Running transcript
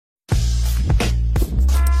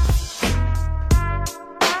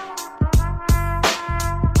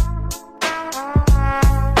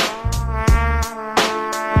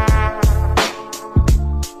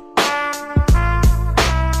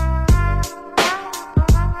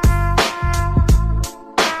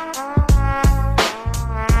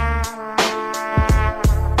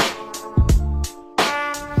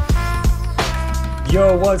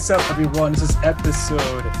What's up, everyone? This is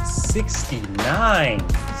episode 69.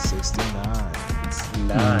 69. It's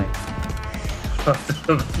 9 of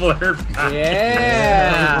the Blur Podcast.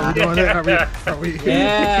 Yeah. Are we doing it? Are we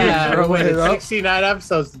Yeah. throwing Wait, it up? 69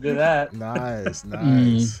 episodes to do that. Nice.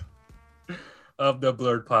 Of the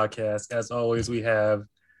Blurred Podcast. As always, we have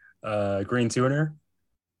Green Tuner.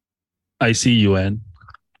 ICUN.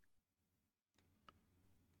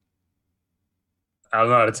 I don't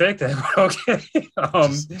know how to take that, but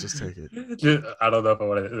okay. Just take it. I don't know if I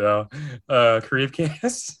want to know.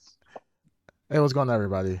 Creepcast. Hey, what's going on,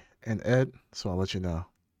 everybody? And Ed, so I'll let you know.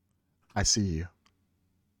 I see you.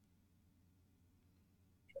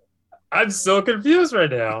 I'm so confused right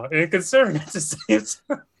now and concerned at the same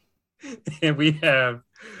time. And we have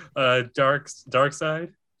Dark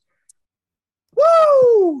Side.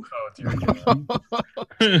 Woo! Oh, dear.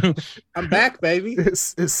 I'm back, baby.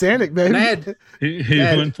 It's Sanic, baby. Ned, he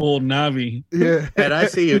went full Navi. Yeah. Ned, I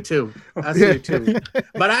see you too. I see you too.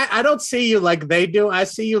 But I don't see you like they do. I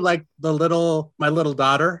see you like my little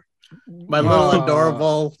daughter. My little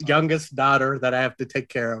adorable youngest daughter that I have to take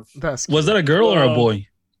care of. Was that a girl or a boy?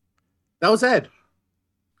 That was Ed.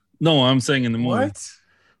 No, I'm saying in the movie. What?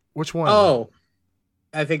 Which one? Oh,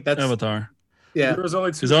 I think that's Avatar. yeah. There was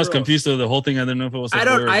only 2 Because I was girls. confused with the whole thing. I didn't know if it was. I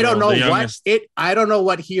don't know the what youngest. I don't know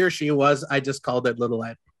what he or she was. I just called it Little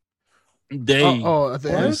Ed. They. Oh,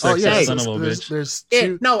 Sexist yeah. son of a bitch. There's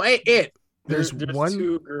two. It. There's one.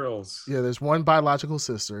 2 girls. Yeah, there's one biological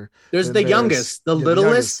sister. There's Then the there's- youngest, the yeah, the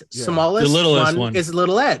littlest, youngest, yeah. smallest, The littlest one. is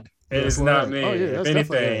Little Ed. It is That's not right. me. Oh, yeah, If that's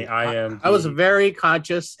anything, definitely- I am. I was the- very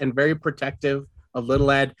conscious and very protective of Little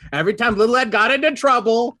Ed. Every time Little Ed got into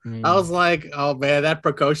trouble, I was like, "Oh man, that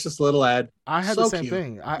precocious Little Ed." I had So the same cute.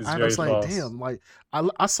 thing. It's I very was like, false. damn, like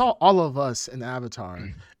I saw all of us in Avatar,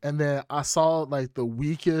 and then I saw like the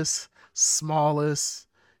weakest, smallest,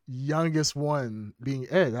 youngest one being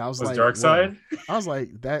Ed. I was like, Dark whoa. Side. I was like,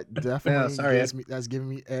 that definitely sorry, gives me, that's giving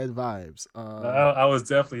me Ed vibes. I was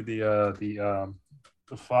definitely the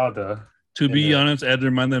father. To be Yeah. honest, Ed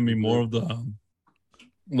reminded me more of the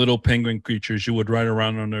little penguin creatures you would ride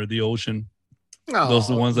around under the ocean. Those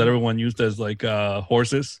are the ones that everyone used as like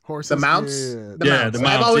horses. Horses, The mounts? yeah. The Yeah, mounts. the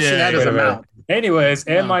I've mounts, always seen yeah, that as Wait a a minute. mount. Anyways,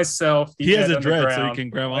 and Yeah. myself. He has a Ed dread, so he Underground. can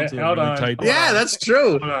grab onto Hold it really on. tight. Yeah, that's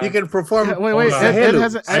true. Hold on. You can perform. Yeah, wait, Hold on. Ed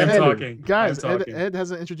hasn't. I'm Ed, talking. guys, I'm Ed, talking. Ed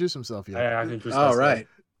hasn't introduced himself yet. I can introduce All myself. right.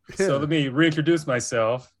 So let me reintroduce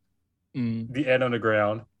myself. Mm. The Ed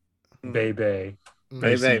Underground. Bay.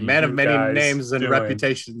 Hey, I see man of you many guys names and doing.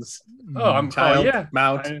 reputations. Oh, I'm Child, yeah.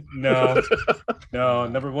 mount. No.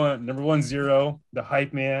 Number one, Zero, the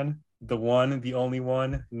hype man, the one, the only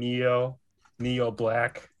one, Neo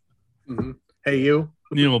Black. Mhm. Hey, you.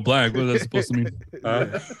 Black. What is that supposed to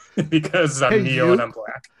mean? Because I'm Hey, Neo you. and I'm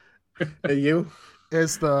black. Hey, you.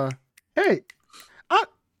 It's the hey,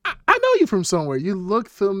 I know you from somewhere. You look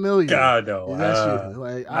familiar. God no. That's you.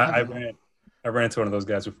 Like I ran into one of those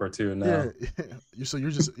guys before too. No, yeah. So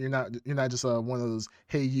you're not just one of those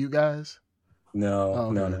hey you guys. no,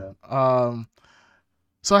 Oh, no, okay. no.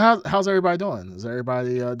 So how's everybody doing? Is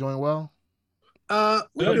everybody doing well? We're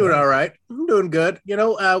Good. doing all right. I'm doing good. You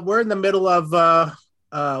know, we're in the middle of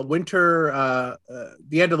winter.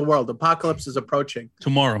 The end of the world. Apocalypse is approaching.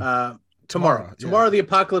 Tomorrow. Tomorrow, Tomorrow, yeah. the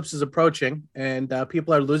apocalypse is approaching, and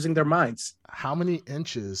people are losing their minds. How many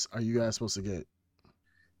inches are you guys supposed to get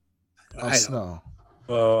I of don't- snow?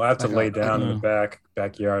 Well, I have to Like lay a- down in uh, the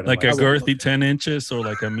backyard. Like a and girthy 10 inches or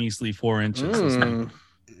like a measly 4 inches? or something?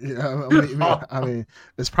 Mm. I mean,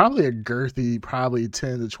 it's probably a girthy, probably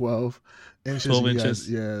 10 to 12 inches. 12 you guys- inches.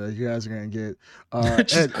 yeah, that you guys are gonna get.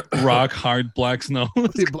 Just rock hard black snow.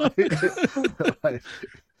 like,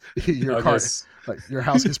 your I car, guess- like your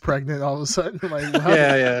house gets pregnant all of a sudden, like wow.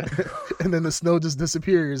 Yeah. and then the snow just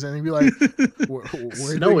disappears, and you'd be like, where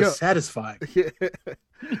Snow is satisfying. Yeah.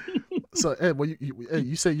 So Ed,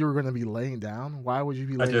 you said you were going to be laying down. Why would you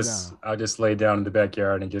be laying down? I just lay down in the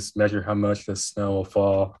backyard and just measure how much the snow will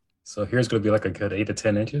fall. So here's going to be like a good 8 to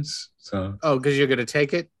 10 inches. So Oh, because you're gonna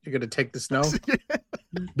take it. You're gonna take the snow.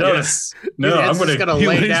 yes, no, Ed's I'm just going gonna He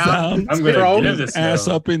lay lays down. I'm gonna throw give his this ass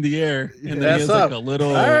snow. up in the air, and then Ass he has up. like a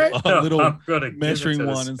little, All right. I'm gonna give it measuring to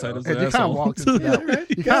the one inside snow. his And you kind of asshole. walked into that.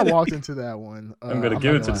 You kind of walked into that one. I'm gonna not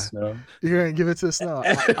give it to gonna the snow. You're gonna give it to the snow.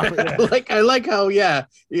 I like how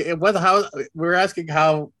how we're asking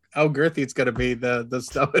how girthy it's gonna be the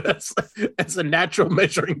snow. That's a natural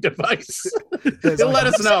measuring device. They'll let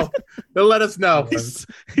us know. They'll let us know.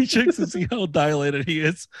 He checks to see how dilated he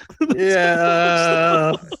is.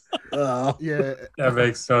 Yeah. Yeah, That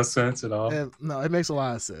makes no sense at all. no, it makes a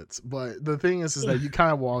lot of sense. But the thing is that you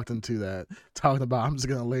kind of walked into that talking about I'm just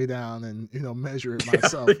gonna lay down and measure it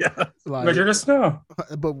myself. Like, Measure the snow.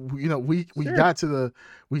 But we got to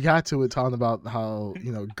it talking about how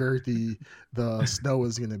girthy the snow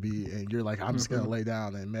is gonna be, and you're like, I'm just gonna lay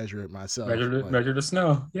down and measure it myself. Measure the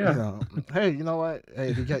snow. Yeah. Hey, you know what? Hey,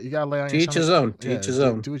 if you gotta lay on to each his own. To each his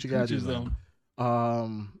own. Do what you gotta do.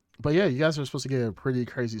 But yeah, you guys are supposed to get a pretty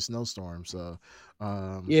crazy snowstorm. So,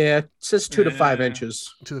 yeah, it says 2 to 5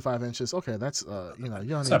 inches. 2 to 5 inches. Okay, that's you don't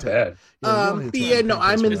It's need not to. bad. I'm in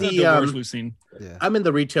the worst we've seen. Yeah, I'm in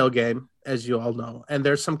the retail game, as you all know, and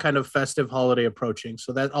there's some kind of festive holiday approaching,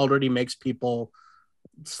 so that already makes people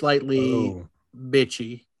slightly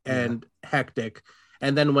bitchy and hectic.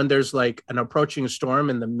 And then when there's like an approaching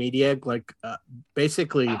storm and the media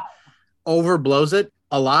basically overblows it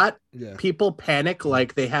a lot, people panic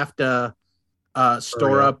like they have to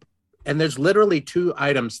store up. And there's literally 2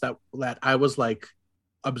 items that I was like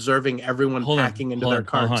observing everyone packing into their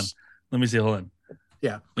carts. Hold on. Let me see. Hold on.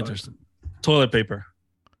 Yeah. Interesting. Toilet paper.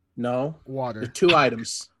 No. Water. There's 2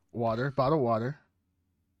 items. Bottled water.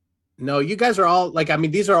 No, you guys are all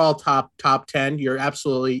these are all top 10.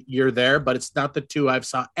 You're there, but it's not the 2 I've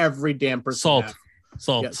saw every damn person. Salt.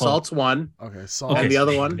 Salt. Yeah, salt's one. Okay, salt. And the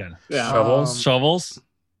other one. Yeah. Shovels.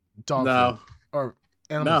 Dog no. food. Or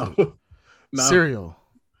animal food. No. Cereal.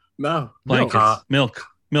 No. Blankets. Milk.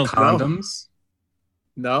 Condoms.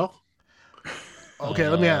 No. Okay,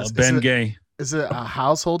 let me ask. Bengay. Is it a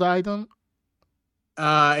household item?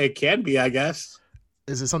 It can be, I guess.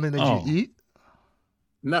 Is it something that you eat?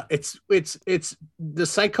 No, it's the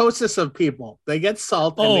psychosis of people. They get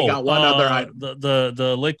salt and they got one other item.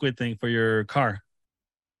 The liquid thing for your car.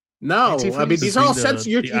 No, I mean these are all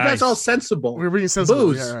sensible. You guys are all sensible. We're being sensible.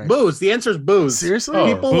 Booze, yeah, right. Booze. The answer is booze.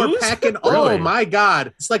 Seriously, people were packing. Really? Oh my god,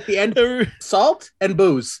 it's like the end. Salt and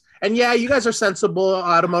booze. And yeah, you guys are sensible.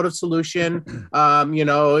 Automotive solution.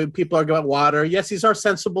 People are going water. Yes, these are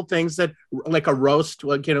sensible things that like a roast.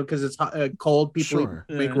 Because it's cold. People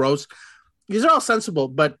make roast. These are all sensible,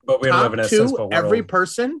 but we don't live in a sensible world. Every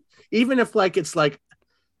person, even if it's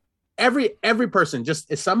every person,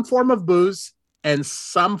 just is some form of booze and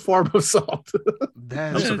some form of salt.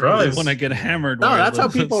 I'm surprised when I get hammered. No, that's how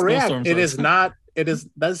people react.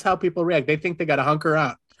 That's how people react. They think they got to hunker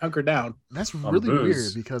down. That's really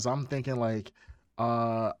weird because I'm thinking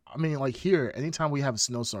here, anytime we have a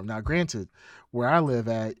snowstorm. Now, granted, where I live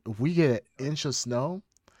at, if we get an inch of snow,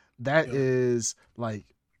 that is like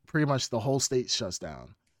pretty much the whole state shuts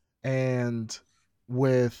down. And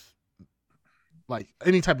with like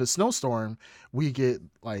any type of snowstorm, we get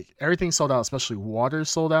like everything sold out, especially water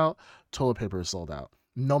sold out, toilet paper is sold out.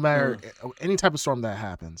 No matter any type of storm that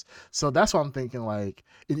happens. So that's what I'm thinking. Like,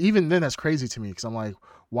 and even then, that's crazy to me because I'm like,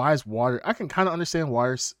 why is water? I can kind of understand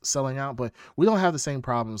water selling out, but we don't have the same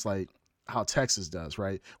problems like how Texas does,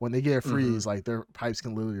 right? When they get a freeze, like their pipes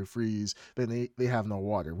can literally freeze, then they have no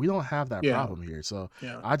water. We don't have that problem here. So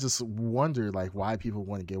I just wonder like why people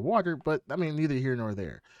want to get water, but I mean, neither here nor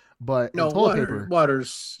there. But no, toilet paper,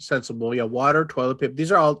 water's sensible. Yeah, water, toilet paper.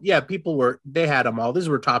 These are all. Yeah, they had them all. These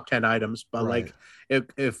were top 10 items. But like,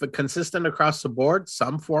 if consistent across the board,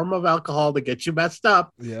 some form of alcohol to get you messed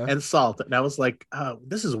up, and salt. And I was like, oh,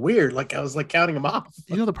 this is weird. Like I was like counting them off.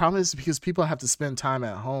 The problem is because people have to spend time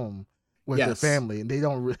at home with their family, and they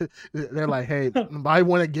don't. They're like, hey, I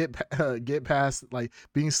want to get past like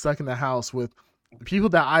being stuck in the house with people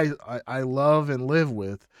that I love and live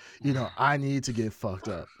with. I need to get fucked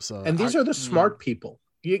up. So, and these are the smart people.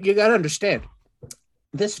 You got to understand,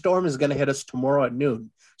 this storm is going to hit us tomorrow at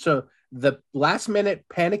noon. So the last minute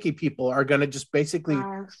panicky people are going to just basically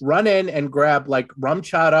run in and grab like rum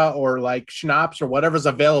chata or like schnapps or whatever's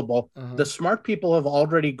available. The smart people have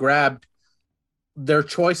already grabbed their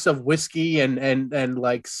choice of whiskey and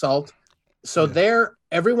like salt. So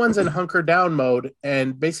everyone's in hunker down mode,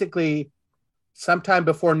 and basically sometime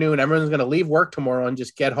before noon, everyone's going to leave work tomorrow and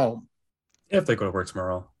just get home. If they go to work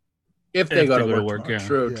tomorrow. If they go to work. Yeah.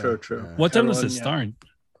 True. What time does it start?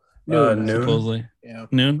 Noon. Supposedly. Yeah.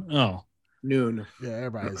 Noon? Oh. Noon. Yeah,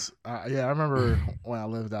 everybody's. I remember when I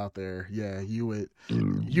lived out there. Yeah, you would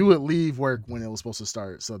leave work when it was supposed to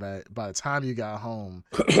start, so that by the time you got home,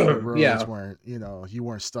 the roads weren't. You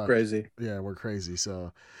weren't stuck. Crazy. Yeah, we're crazy.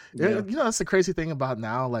 So, that's the crazy thing about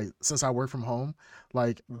now. Like, since I work from home,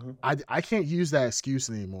 like I can't use that excuse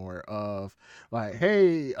anymore. Of like,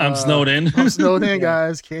 hey, I'm snowed in. I'm snowed in,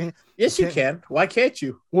 guys. Yes, you can. Why can't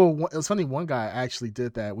you? Well, it was funny. One guy actually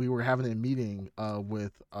did that. We were having a meeting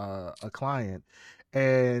with a client,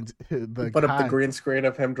 and the Put guy, up the green screen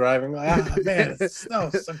of him driving. Like, man, it's so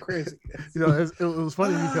crazy. it was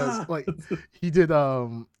funny because like he did.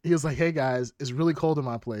 He was like, "Hey guys, it's really cold in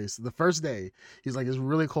my place." The first day, he's like, "It's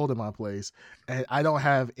really cold in my place, and I don't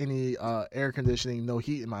have any air conditioning, no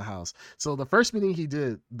heat in my house." So the first meeting he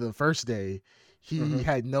did, the first day, he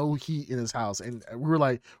had no heat in his house, and we were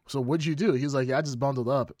like, "So what'd you do?" He was like, "Yeah, I just bundled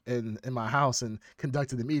up in my house and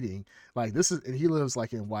conducted the meeting." Like this is, and he lives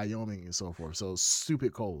like in Wyoming and so forth, so it's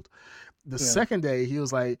stupid cold. The second day, he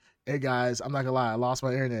was like, "Hey guys, I'm not gonna lie, I lost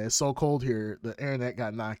my internet. It's so cold here. The internet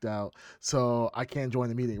got knocked out, so I can't join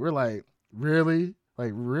the meeting." We're like, "Really?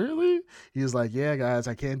 Like really?" He was like, "Yeah, guys,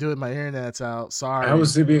 I can't do it. My internet's out. Sorry." How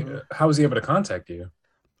was he able to contact you?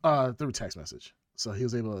 Through text message. So he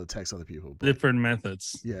was able to text other people. But Different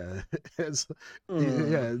methods. yeah,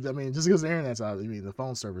 yeah. I mean, just because the internet's out, I mean, the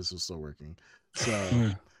phone service was still working.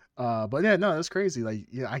 So. But yeah, no, that's crazy. Like,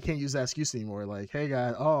 I can't use that excuse anymore. Like, hey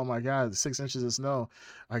guys, oh my God, 6 inches of snow.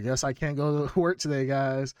 I guess I can't go to work today,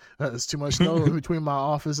 guys. It's too much snow between my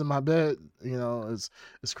office and my bed.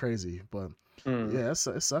 It's crazy. But yeah, it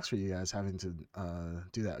sucks for you guys having to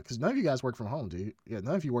do that because none of you guys work from home, do you? Yeah,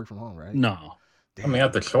 none of you work from home, right? No. Damn. I mean, I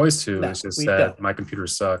have the choice to. It's just that my computer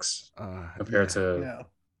sucks compared to.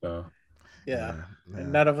 Yeah.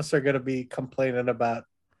 And none of us are going to be complaining about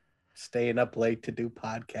staying up late to do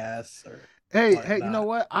podcasts or hey, you know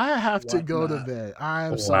what? I have to go to bed.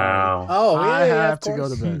 I'm sorry. I have to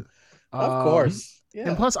go to bed. Of course. Yeah,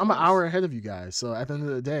 and plus, I'm an hour ahead of you guys. So at the end of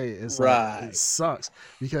the day, it's like, it sucks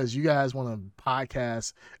because you guys want to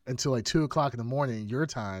podcast until like 2:00 in the morning, your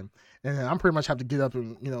time. And then I'm pretty much have to get up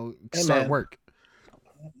and, start work.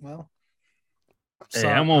 Well,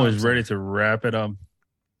 I'm always ready to wrap it up.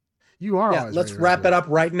 You are. Yeah, let's wrap it up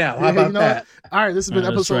right now. How about that? All right, this has been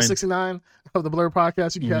episode 69 of the Blur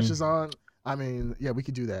Podcast. You can catch us on. I mean, yeah, we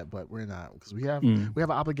could do that, but we're not because we have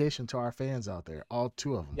an obligation to our fans out there, all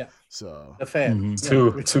 2 of them. Yeah. So the fan,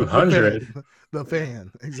 200. The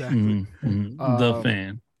fan, exactly. The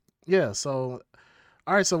fan. Yeah. So,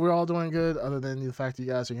 all right. So we're all doing good, other than the fact that you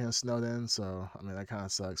guys are getting snowed in. So I mean, that kind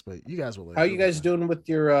of sucks. But you guys will. How are you guys doing with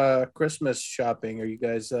your Christmas shopping? Are you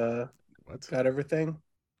guys got everything?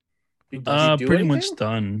 Pretty much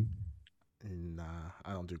done. Nah,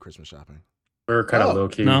 I don't do Christmas shopping. We're kind of low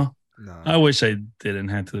key. No. I wish I didn't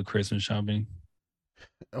have to do Christmas shopping.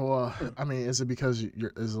 Well, I mean, is it because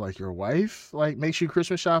is it like your wife like makes you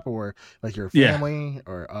Christmas shop, or like your family,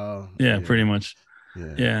 or pretty much.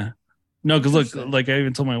 Yeah. No, because look, like I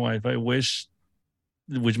even told my wife, I wish,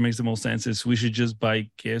 which makes the most sense, is we should just buy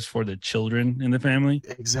gifts for the children in the family,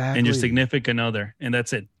 exactly, and your significant other, and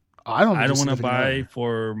that's it. I don't want to buy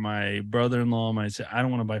for my brother-in-law. I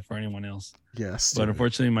don't want to buy for anyone else. Yes, but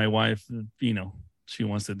unfortunately, my wife, she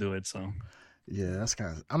wants to do it. So yeah, that's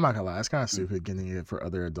kind of. I'm not gonna lie, it's kind of stupid getting it for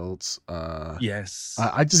other adults. Yes,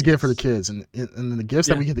 I just get it for the kids, and the gifts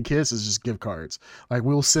that we get the kids is just gift cards. Like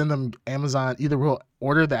we'll send them Amazon. Either we'll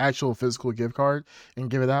order the actual physical gift card and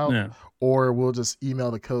give it out, or we'll just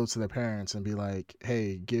email the codes to their parents and be like,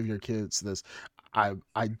 "Hey, give your kids this."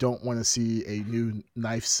 I don't want to see a new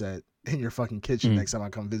knife set in your fucking kitchen next time I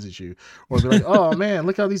come visit you. Or be like, "Oh man,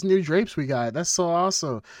 look at all these new drapes we got. That's so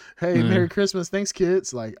awesome. Hey, Merry Christmas. Thanks,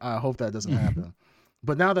 kids." Like, I hope that doesn't happen.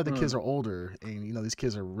 But now that the kids are older and these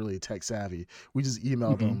kids are really tech savvy, we just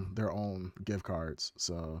email them their own gift cards.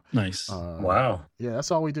 So nice. Wow. Yeah,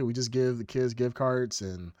 that's all we do. We just give the kids gift cards,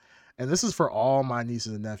 and this is for all my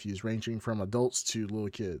nieces and nephews, ranging from adults to little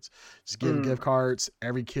kids. Just give them gift cards.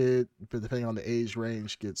 Every kid, depending on the age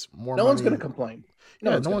range, gets more money. No one's gonna complain. No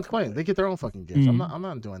one's complaining. They get their own fucking gifts. I'm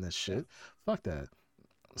not doing this shit. Fuck that.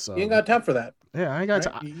 So you ain't got time for that. Yeah, I ain't got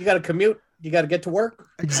time. You got to commute. You got to get to work.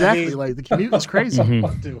 Exactly. Like the commute is crazy.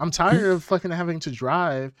 I'm tired of fucking having to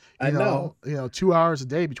drive. You know, 2 hours a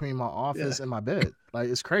day between my office and my bed. Like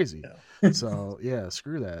it's crazy. Yeah. So yeah,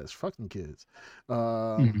 screw that. It's fucking kids.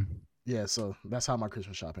 Yeah, so that's how my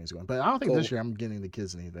Christmas shopping is going. But I don't think this year I'm getting the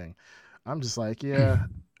kids anything. I'm just like, yeah,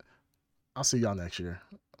 I'll see y'all next year.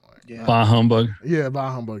 Yeah. Bah humbug. Yeah,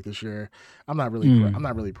 bah humbug this year. I'm not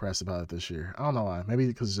really pressed about it this year. I don't know why. Maybe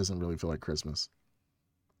because it doesn't really feel like Christmas.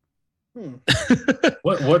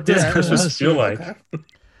 What does Christmas feel like?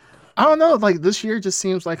 I don't know. Like this year just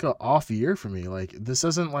seems like an off year for me. Like this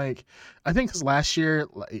isn't like, I think because last year,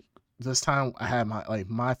 like this time I had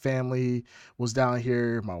my family was down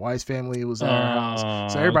here, my wife's family was at our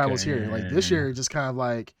house, so everybody was here. Like this year, just kind of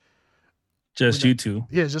like just you two.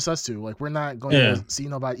 Yeah, just us two. Like we're not going to see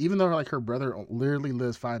nobody, even though like her brother literally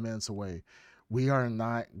lives 5 minutes away. We are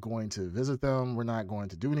not going to visit them. We're not going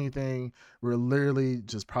to do anything. We're literally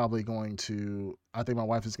just probably going to, I think my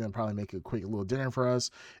wife is going to probably make a quick little dinner for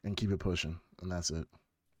us and keep it pushing. and that's it.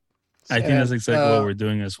 I think that's exactly what we're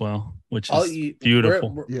doing as well, which is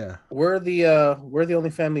beautiful. We're the only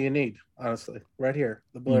family you need, honestly. Right here,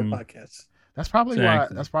 the Blurred Podcast. That's probably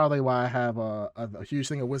why I have a huge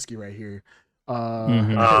thing of whiskey right here.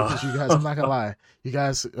 Because you guys, I'm not gonna lie, you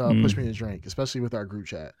guys push me to drink, especially with our group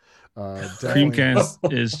chat.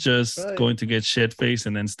 Creamcast is just going to get shit faced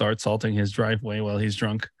and then start salting his driveway while he's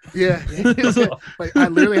drunk. Yeah. Like I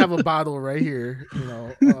literally have a bottle right here,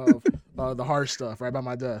 of the hard stuff right by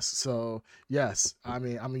my desk. So yes, I'm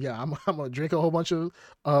gonna drink a whole bunch of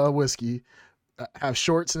whiskey, have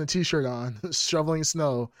shorts and a t-shirt on, shoveling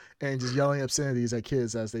snow and just yelling obscenities at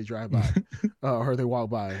kids as they drive by or they walk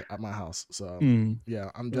by at my house. So yeah,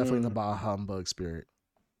 I'm definitely in the Bah Humbug spirit.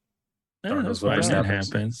 That's why that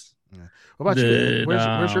happens. Yeah. What about you?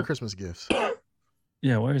 Where's your Christmas gifts?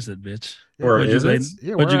 Yeah, where is it, bitch? Where is it?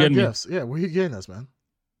 Yeah, what'd you get gifts? Yeah, where you getting us, man?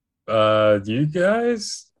 You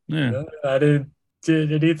guys? Yeah. I didn't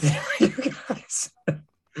did anything with you guys.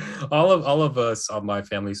 all of us on my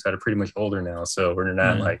family side are pretty much older now, so we're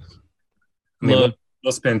not we'll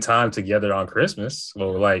spend time together on Christmas.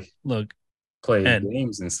 We'll play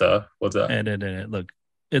games and stuff. What's up? Ed, look,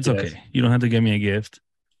 it's okay. You don't have to give me a gift.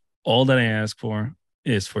 All that I ask for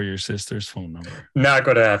is for your sister's phone number. Not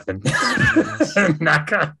gonna happen. Not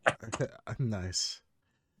gonna happen. Nice.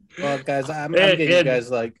 Well, guys, I'm getting you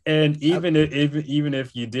guys And even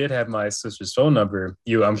if you did have my sister's phone number,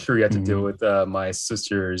 I'm sure you have to deal with my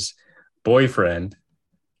sister's boyfriend.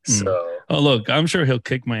 So, look, I'm sure he'll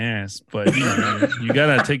kick my ass, but you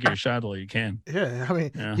gotta take your shot while you can. Yeah, I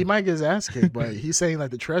mean, he might get his ass kicked, but he's saying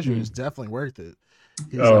the treasure is definitely worth it.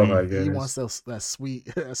 He's my goodness. He wants that sweet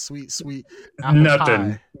apple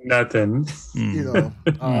pie. Nothing.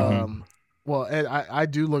 Well, Ed, I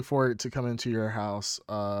do look forward to coming to your house.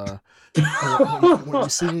 When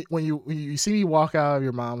you see me walk out of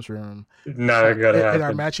your mom's room, not gonna happen. In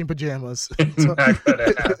our matching pajamas, not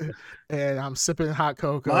gonna happen. And I'm sipping hot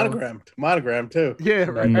cocoa. Monogram too. Yeah,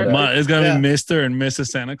 right. It's gonna be Mr. and Mrs.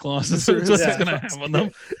 Santa Claus. That's what's gonna have on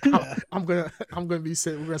them. I'm gonna be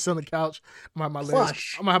sitting. We're gonna sit on the couch. I'm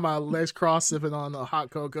gonna have my legs crossed, sipping on the hot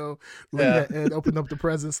cocoa. And open up the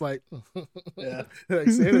presents like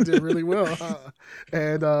Santa did really well. Huh?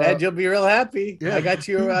 And you'll be real happy. Yeah. I got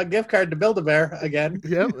you a gift card to Build-A-Bear again.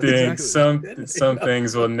 Yep. Exactly. Some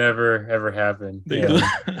things will never ever happen. I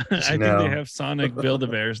think they have Sonic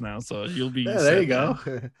Build-A-Bears now, so you'll be. Yeah, there you go.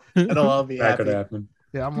 It'll all be happy. Could happen.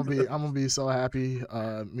 Yeah, I'm gonna be so happy.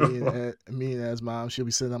 Me and Ed's mom, she'll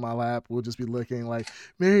be sitting on my lap. We'll just be looking like,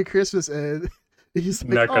 "Merry Christmas, Ed." He's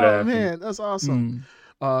like, "Oh man, that's awesome."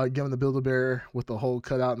 Give him the Build-A-Bear with the hole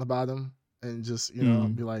cut out in the bottom. And just, be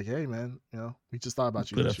like, hey, man, we just thought about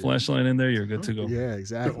you. Put a flashlight in there, you're good to go. Yeah,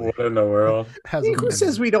 exactly. What in the world? Who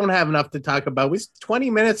says we don't have enough to talk about? 20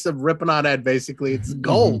 minutes of ripping on Ed, basically. It's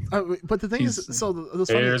gold. But the thing is,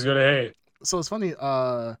 haters gonna hate. So it's funny.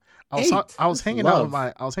 I was hanging out with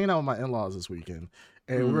my in-laws this weekend,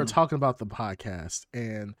 and we were talking about the podcast,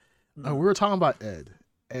 and we were talking about Ed,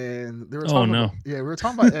 and they were talking we were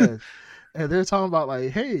talking about Ed, and they were talking about like,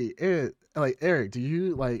 hey, Ed. Like, Eric,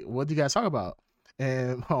 what do you guys talk about?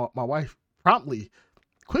 And my wife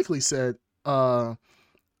quickly said,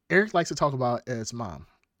 Eric likes to talk about Ed's mom.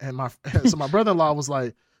 And so my brother-in-law was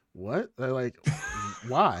like, what? They're like,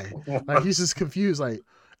 why? Like, he's just confused. Like,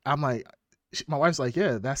 I'm like, my wife's like,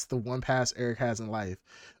 yeah, that's the one pass Eric has in life.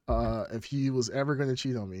 If he was ever going to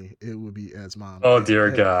cheat on me, it would be Ed's mom. Oh,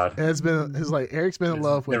 dear God. Eric's been in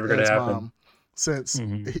love with Ed's mom since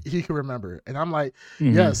he can remember, and I'm like,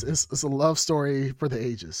 yes, it's a love story for the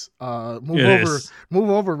ages. Move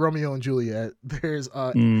over, Romeo and Juliet. There's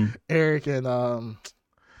Eric and I'm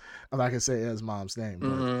not gonna say Ed's mom's name,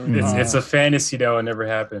 but it's a fantasy that will never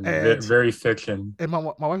happen. Very fiction. And my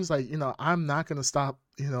wife was like, I'm not gonna stop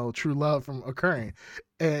true love from occurring.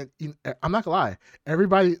 And I'm not gonna lie,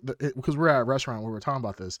 everybody, because we're at a restaurant where we're talking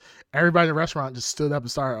about this, everybody in the restaurant just stood up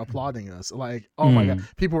and started applauding us. Like, oh my God,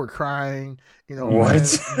 people were crying.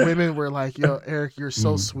 Women were like, yo, Eric, you're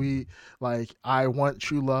so sweet. Like, I want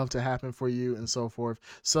true love to happen for you, and so forth.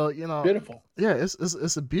 So beautiful. Yeah,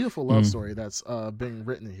 it's a beautiful love story that's being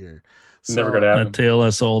written here. So, never gonna happen. A tale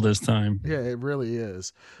as old as time. Yeah, it really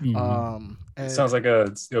is. And it sounds like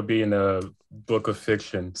it'll be in a book of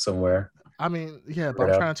fiction somewhere. I mean, yeah, but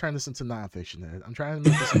I'm trying to turn this into nonfiction. Ed. I'm trying to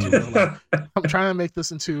make this into real life. I'm trying to make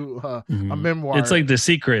this into a memoir. It's like The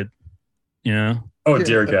Secret, Oh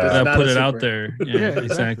dear God! Put it out there. Yeah,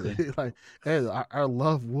 exactly. Like, hey, our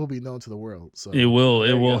love will be known to the world. So it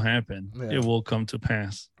will happen. Yeah. It will come to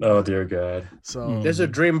pass. Oh dear God! So there's a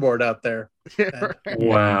dream board out there. Yeah, right.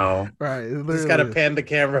 Wow! Right, just gotta pan the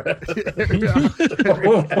camera.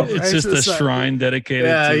 It's just a shrine dedicated.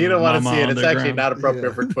 Yeah, to you don't want to Mama see it. It's Underground. actually not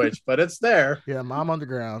appropriate for Twitch, but it's there. Yeah, Mom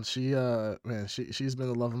Underground. She's been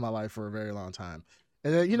the love of my life for a very long time.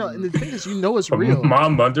 And then, and the thing is, it's real.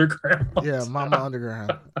 Mom Underground. Yeah, Mama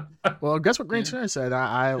Underground. Well, guess what Green Turner said?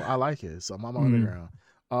 I like it. So Mama Underground.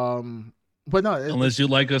 But no, unless you'd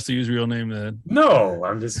like us to use real name, then no,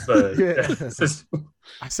 I'm just. I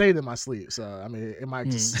say it in my sleep, so I mean, it might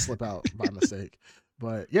just slip out by mistake.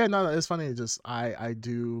 But yeah, no, it's funny. Just I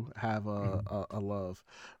do have a love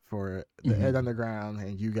for the Ed Underground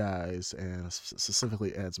and you guys, and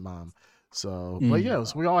specifically Ed's mom. So, but yeah,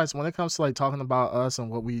 so we always, when it comes to like talking about us and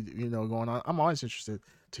what we, going on, I'm always interested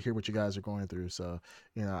to hear what you guys are going through. So,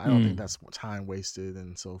 I don't think that's time wasted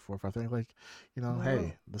and so forth. I think like,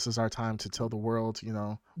 hey, this is our time to tell the world,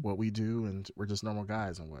 what we do, and we're just normal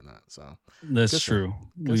guys and whatnot. So that's true.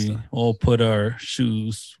 We all put our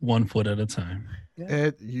shoes 1 foot at a time. Yeah.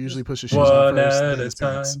 Ed usually puts your shoes on first, at a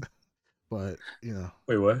time. But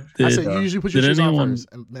wait, what? I said you usually put your shoes on first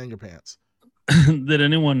and then your pants. Did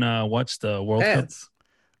anyone watch the World Cup?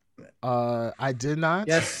 I did not.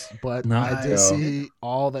 Yes, but I did see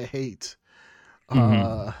all the hate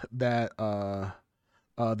that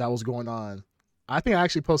was going on. I think I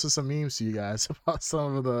actually posted some memes to you guys about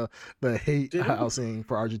some of the hate I was seeing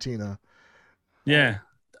for Argentina. Yeah,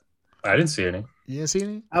 I didn't see any. You didn't see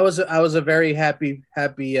any? I was a very happy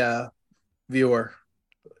viewer.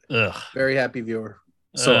 Ugh. Very happy viewer.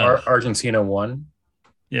 So Argentina won.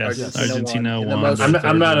 Yes, Argentina won.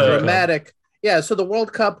 I'm not a dramatic. Yeah, so the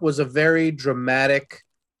World Cup was a very dramatic.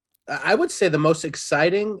 I would say the most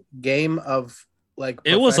exciting game of like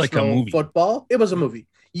it was like a movie football. It was a movie.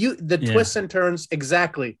 The twists and turns,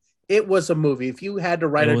 exactly. It was a movie. If you had to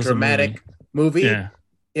write a dramatic movie,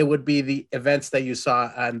 it would be the events that you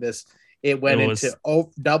saw on this. It went into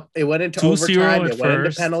overtime. It went into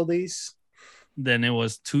penalties. Then it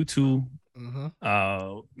was 2-2.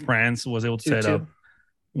 France was able to set up.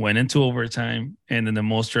 Went into overtime, and then the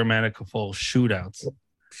most dramatic of all shootouts,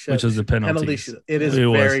 which was the penalty. It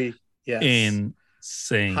very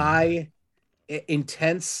insane. High,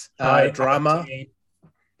 intense drama.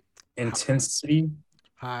 Intensity.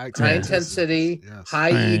 High intensity. Yes.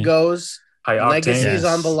 High egos. High legacies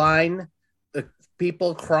on the line. The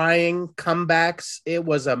people crying. Comebacks. It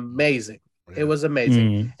was amazing. It was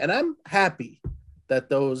amazing. And I'm happy that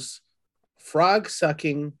those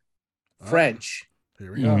frog-sucking French...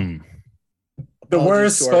 Here we go. The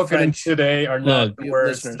words spoken today are not the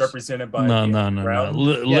words represented by no.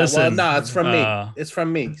 Listen, it's from me. It's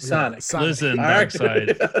from me, Sonic. Listen,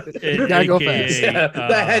 Darkside. You gotta go fast.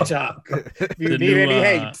 The hedgehog. If you need any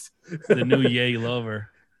hate. The new Yay lover.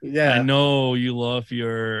 Yeah, I know you love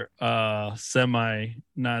your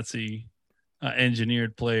semi-Nazi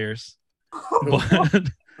engineered players, but.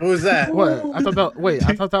 Who's that? What? I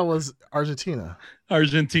thought that was Argentina.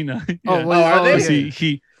 Argentina. Yeah. Are they?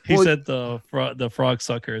 He said the frog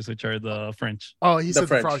suckers, which are the French. Oh, he said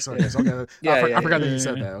the frog suckers. Okay. I forgot that he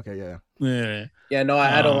said that. Okay, yeah. Yeah, no,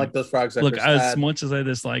 I don't like those frog suckers. Look, as much as I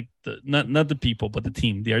dislike not the people, but the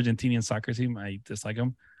team, the Argentinian soccer team, I dislike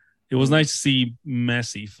them. It was nice to see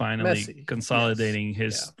Messi finally consolidating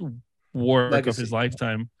his work of his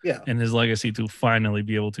lifetime and his legacy to finally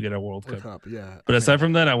be able to get a World Cup. But aside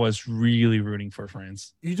from that, I was really rooting for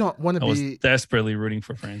France. You don't want to be... I was desperately rooting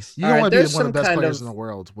for France. You don't want to be one of the best players in the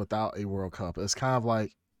world without a World Cup. It's kind of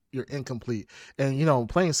like you're incomplete. And,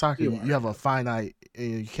 playing soccer, you have a finite...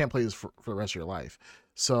 You can't play this for the rest of your life.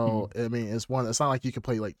 So, I mean, it's not like you can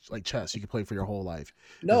play like chess. You can play for your whole life.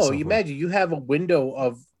 No, imagine you have a window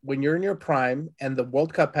of when you're in your prime and the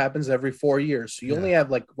World Cup happens every 4 years. So you only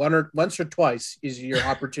have like once or twice is your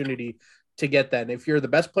opportunity to get that. And if you're the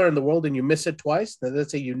best player in the world and you miss it twice, then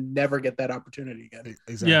let's say you never get that opportunity again.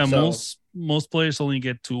 Exactly. Yeah, most players only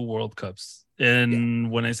get 2 World Cups.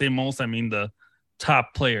 And when I say most, I mean the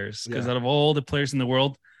top players. Because out of all the players in the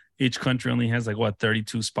world, each country only has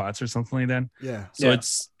 32 spots or something like that. Yeah. So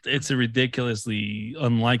it's a ridiculously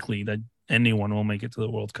unlikely that anyone will make it to the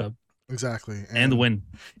World Cup. Exactly. And win.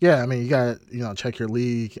 Yeah, I mean, you got to check your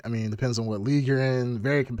league. I mean, it depends on what league you're in.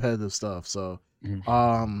 Very competitive stuff. So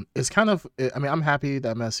it's kind of, I mean, I'm happy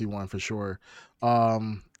that Messi won for sure.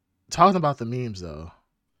 Talking about the memes though,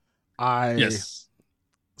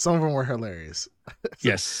 some of them were hilarious.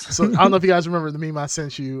 Yes. So I don't know if you guys remember the meme I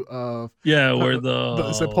sent you of where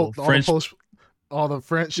the French all the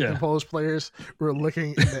French and Polish players were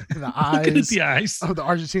looking in the eyes of the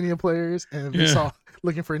Argentinian players, and we saw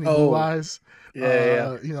looking for any blue eyes.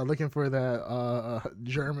 Looking for that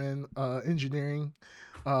German engineering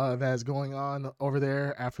that's going on over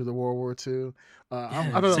there after the World War II.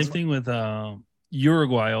 I don't know. Same thing with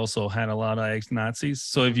Uruguay. Also had a lot of ex-Nazis.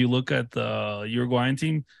 So if you look at the Uruguayan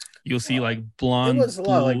team, you'll see like blonde,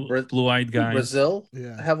 blue-eyed guys. Brazil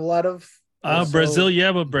have a lot of.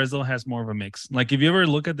 Brazil, but Brazil has more of a mix. Like if you ever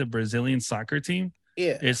look at the Brazilian soccer team,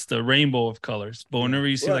 it's the rainbow of colors. But whenever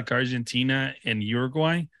you see like Argentina and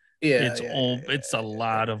Uruguay, it's a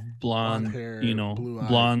lot of blonde hair,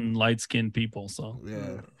 blonde, light-skinned people. So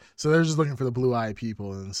so they're just looking for the blue-eyed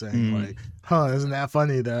people and saying like, isn't that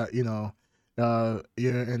funny that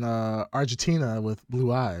you're in Argentina with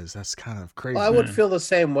blue eyes? That's kind of crazy. Well, I would feel the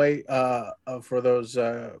same way for those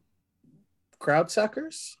crowd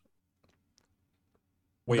suckers.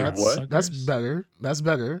 Wait, what? That's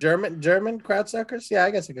better. German crowd suckers? Yeah,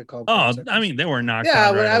 I guess I could call them. I mean, they were knocked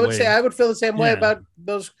out. Yeah, I would say I would feel the same way about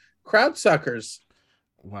those crowd suckers.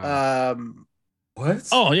 Wow. What?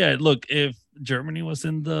 Oh, yeah. Look, if Germany was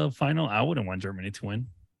in the final, I wouldn't want Germany to win.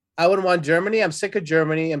 I wouldn't want Germany. I'm sick of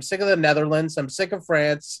Germany. I'm sick of the Netherlands. I'm sick of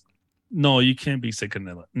France. No, you can't be sick of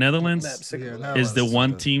Netherlands. Is the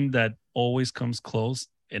one team that always comes close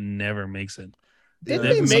and never makes it. Did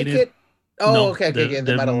they make it? Oh, no, okay. They've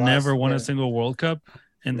never won a single World Cup,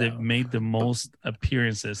 and they've made the most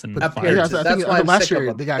appearances in the finals. I think last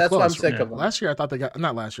year they got close. Why I'm sick of them. Last year I thought they got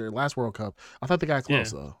last World Cup. I thought they got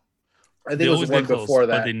close though. I think it was one before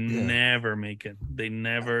that. But they never make it. They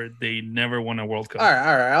never won a World Cup. All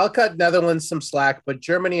right. I'll cut Netherlands some slack, but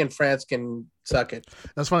Germany and France can suck it.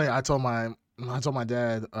 That's funny. I told my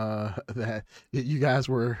dad that you guys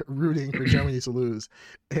were rooting for Germany to lose.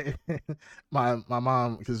 my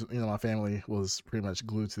mom, because my family was pretty much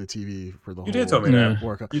glued to the TV for the whole. You did tell me that.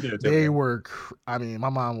 World Cup. They were. I mean, my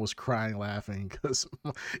mom was crying, laughing because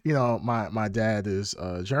my dad is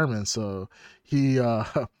German, so he.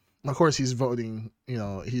 Of course, he's voting.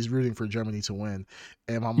 He's rooting for Germany to win.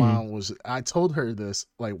 And my mom was. I told her this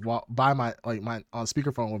by my on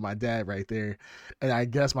speakerphone with my dad right there, and I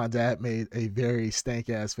guess my dad made a very stank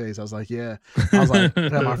ass face. I was like, yeah. I was like,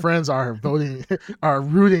 my friends are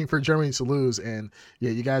rooting for Germany to lose, and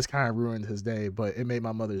you guys kind of ruined his day, but it made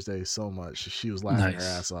my mother's day so much. She was laughing her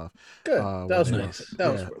ass off. Good. That was worth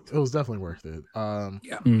it. It was definitely worth it. No.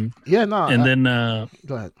 And then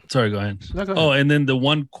go ahead. Sorry, go ahead. No, go ahead. Oh, and then the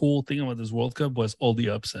one cool thing about this World Cup was all the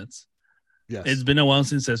upsets. Yes. It's been a while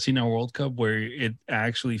since I've seen a World Cup where it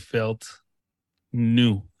actually felt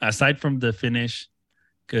new, aside from the finish,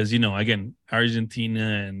 because again,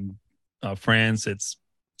 Argentina and France. It's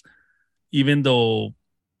even though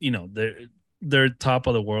they're top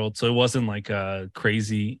of the world, so it wasn't like a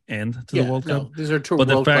crazy end to the World Cup. These are two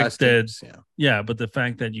world-class teams. But the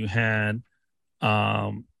fact that you had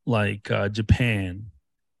Japan,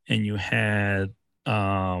 and you had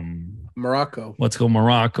Morocco.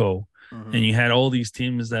 Morocco. Mm-hmm. And you had all these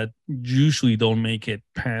teams that usually don't make it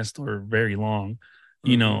past or very long,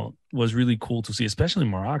 was really cool to see, especially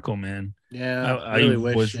Morocco, man. Yeah. I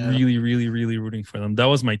was really, really, really rooting for them. That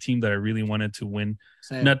was my team that I really wanted to win.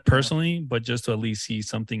 Same. Not personally, but just to at least see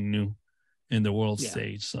something new in the world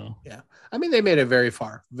stage. So, I mean, they made it very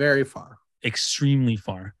far, extremely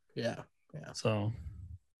far. Yeah. So,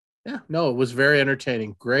 no, it was very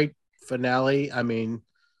entertaining. Great finale. I mean,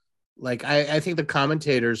 I think the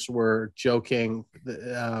commentators were joking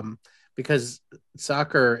because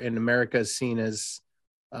soccer in America is seen as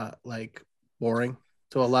boring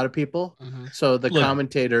to a lot of people. Mm-hmm. So the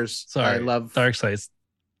commentators, I love dark sides.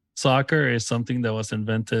 Soccer is something that was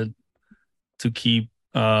invented to keep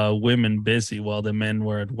women busy while the men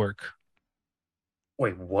were at work.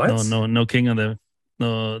 Wait, what? No King of the.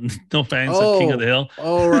 No fans of King of the Hill.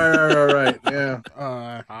 Oh, right. Yeah.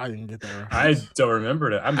 I didn't get that. I don't remember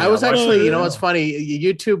that. I was actually, what's funny?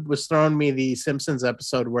 YouTube was throwing me the Simpsons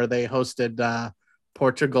episode where they hosted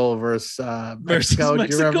Portugal versus Mexico. Do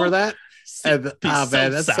you remember that? Man,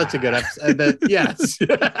 that's such a good episode. And then, yes.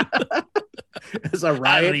 There's a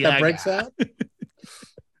riot that breaks out.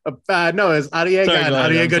 No, it's Arriaga and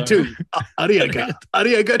Arriaga 2.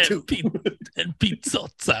 Arriaga 2. And pizza.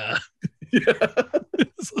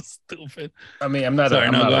 So stupid. I mean, I'm not. Sorry,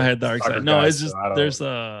 go ahead, Dark Side. No, it's just there's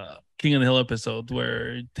a King of the Hill episode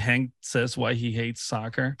where Hank says why he hates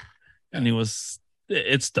soccer, and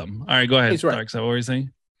it's dumb. All right, go ahead, Dark Side. What were you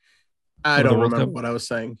saying? I don't remember what I was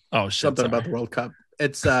saying. Oh shit! Something about the World Cup.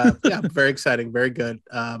 It's very exciting, very good.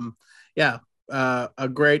 A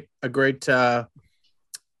great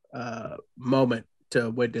moment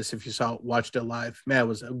witness if you watched it live. Man, I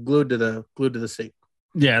was glued to the seat.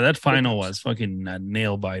 Yeah, that final was fucking a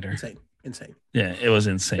nail biter. Insane. Yeah, it was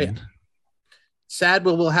insane. Yeah. Sad,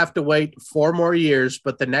 but we'll have to wait 4 more years.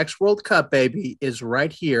 But the next World Cup, baby, is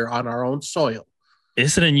right here on our own soil.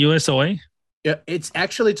 Is it in USOA? Yeah, it's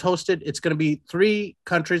hosted. It's going to be 3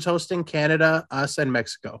 countries hosting: Canada, us, and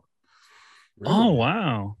Mexico. Really? Oh,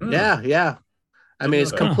 wow. Yeah. I mean,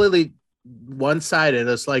 it's completely one-sided.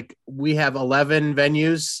 It's like we have 11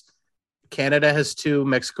 venues. Canada has 2.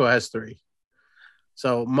 Mexico has 3.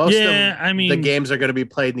 So most of the games are going to be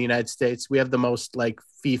played in the United States. We have the most like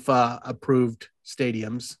FIFA approved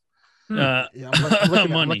stadiums. I'm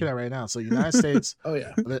looking at it right now. So United States. Oh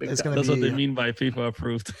yeah, it's going to be. That's what they mean by FIFA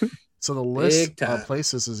approved. So the list of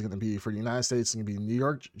places is going to be for the United States. It's going to be New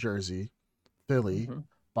York, Jersey, Philly,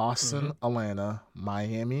 Boston, Atlanta,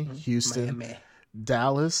 Miami, Houston,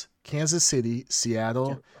 Dallas, Kansas City,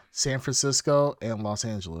 Seattle, San Francisco, and Los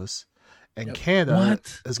Angeles. And Canada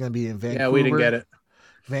is going to be in Vancouver. Yeah, we didn't get it.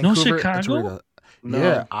 Vancouver, no Chicago. No.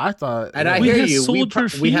 Yeah, I thought. And I hear you.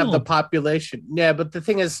 We have the population. Yeah, but the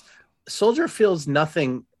thing is, Soldier Field's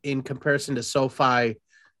nothing in comparison to SoFi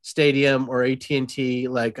Stadium or AT&T.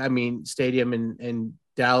 Like, I mean, Stadium in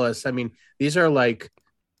Dallas. I mean, these are like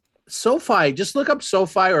SoFi. Just look up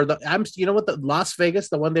SoFi or you know what, the Las Vegas,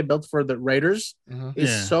 the one they built for the Raiders,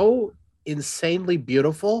 is so insanely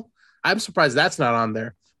beautiful. I'm surprised that's not on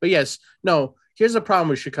there. But yes, no. Here's the problem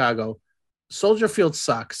with Chicago. Soldier Field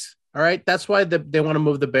sucks. All right, that's why they want to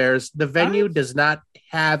move the Bears. The venue does not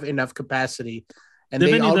have enough capacity, and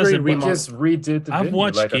they already just redid the venue. I've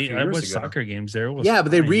watched soccer games there.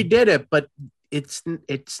 But they redid it, but it's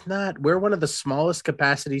not. We're one of the smallest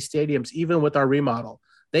capacity stadiums, even with our remodel.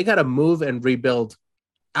 They got to move and rebuild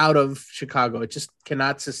out of Chicago. It just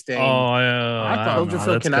cannot sustain. Oh yeah, I thought Soldier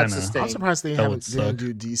Field cannot sustain. I'm surprised they didn't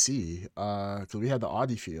do DC because we had the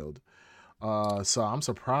Audi Field. So I'm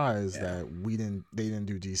surprised that they didn't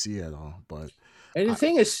do DC at all. But the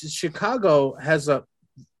thing is, Chicago has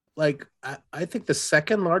I think the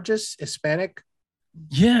second largest Hispanic.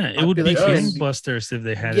 Yeah, it would be gangbusters if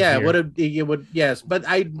they had. Yeah, it would. Yes, but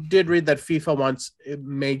I did read that FIFA wants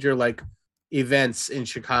major events in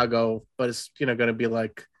Chicago, but it's going to be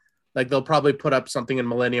like they'll probably put up something in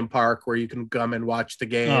Millennium Park where you can come and watch the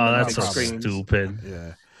game. Oh, that's so stupid.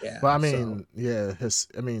 Yeah. Yeah, but I mean,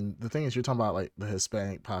 the thing is, you're talking about like the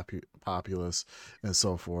Hispanic populace and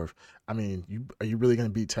so forth. I mean, are you really going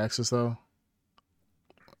to beat Texas though?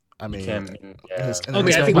 I mean, I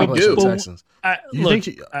think we do. Texans. You think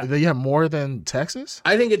you have more than Texas?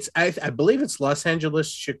 I think I believe it's Los Angeles,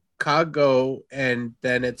 Chicago, and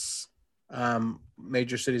then it's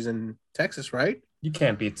major cities in Texas, right? You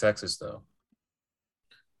can't beat Texas though.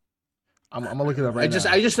 I'm gonna look it up right now.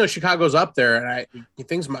 I just know Chicago's up there, and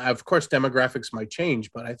of course demographics might change,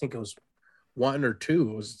 but I think it was 1 or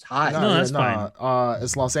 2. It was high. No, that's fine.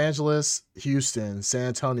 It's Los Angeles, Houston, San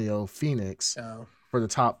Antonio, Phoenix for the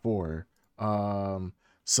top 4.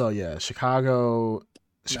 So yeah, Chicago's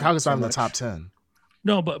not in the top 10.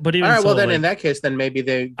 No, but even all right. Well, then in that case, then maybe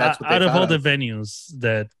that's what they out of all the venues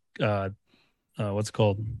that what's it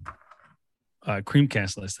called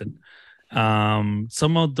Creamcast listed.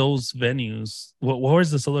 Some of those venues,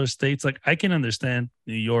 where's the other states? Like I can understand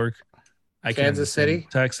New York, Kansas City,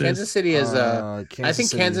 Texas. Kansas City is I think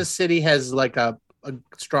Kansas City has like a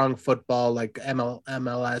strong football, like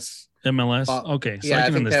MLS. Okay, so I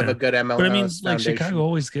think they have a good MLS. But I mean, foundation. like Chicago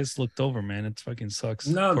always gets looked over, man. It fucking sucks.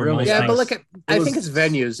 No, really. Yeah, but look at. I think it's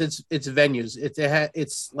venues. It's venues.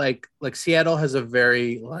 It's like Seattle has a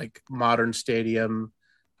very modern stadium.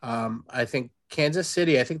 I think Kansas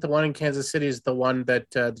City. I think the one in Kansas City is the one that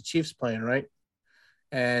the Chiefs playing, right?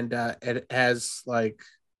 And it has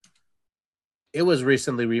it was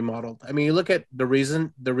recently remodeled. I mean, you look at the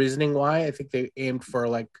reasoning why. I think they aimed for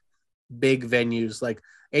big venues like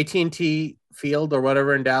AT&T Field or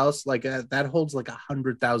whatever in Dallas. That holds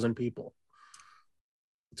 100,000 people.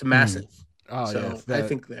 It's massive. Oh so yeah, I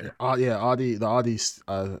think there. The Audi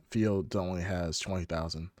Field only has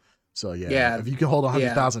 20,000. So yeah, if you can hold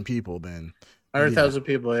 100,000 people, then 100,000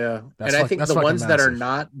 people, yeah. And I think the ones that are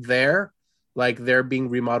not there, they're being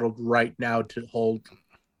remodeled right now to hold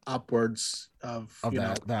upwards of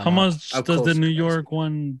that. How much does the New York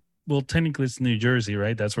one? Well, technically it's New Jersey,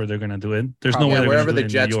 right? That's where they're gonna do it. There's no way they're wherever gonna the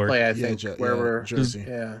do it in Jets New York. play. I think wherever Jersey.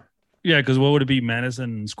 Yeah, because what would it be?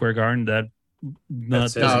 Madison Square Garden? No,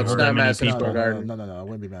 it's not Madison Square Garden. No, it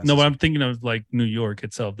wouldn't be Madison. No, but I'm thinking of New York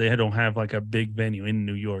itself. They don't have a big venue in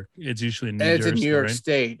New York. It's usually in New Jersey. It's in New York right?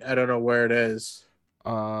 State. I don't know where it is.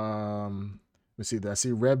 Let me see that. I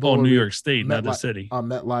see Red Bull. Oh, New York State, not the city.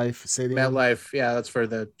 MetLife Stadium. MetLife, yeah, that's for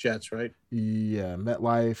the Jets, right? Yeah,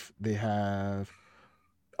 MetLife. They have.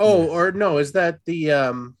 Or no, is that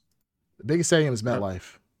the biggest stadium is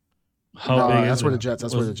MetLife. How big? That's where the Jets.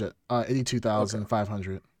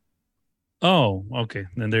 82,500. Oh, okay.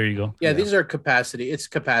 Then there you go. Yeah, these are capacity. It's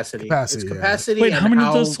capacity. It's capacity. Wait, how many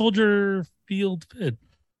does Soldier Field fit?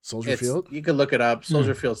 Soldier Field? You can look it up.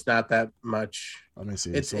 Soldier Field's not that much. Let me see.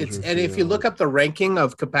 It's and if you look up the ranking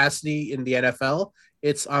of capacity in the NFL,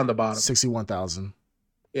 it's on the bottom. 61,000.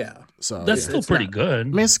 Yeah. So that's still pretty good. I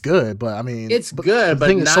mean, it's good, but I mean, it's good. The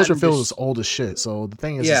thing is, Soldier Field is old as shit. So the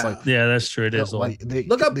thing is, yeah, it's like, yeah, that's true. It is old. Like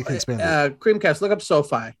look up Creamcast. Look up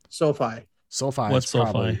SoFi. What's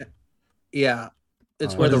SoFi? Yeah.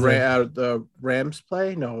 It's where the Rams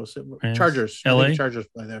play. No, Chargers. LA Chargers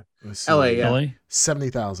play there. LA. Yeah. LA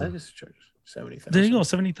 70,000. That is Chargers. 70,000. There you go.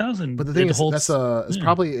 70,000. But the thing is, it's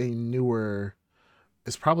probably a newer.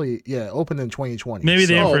 It's probably opened in 2020. Maybe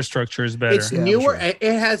the infrastructure is better. It's newer. Sure.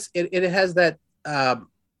 It has that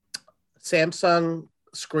Samsung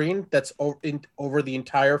screen that's over the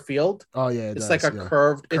entire field. Oh yeah, it's like a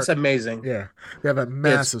curved. It's amazing. Yeah, they have a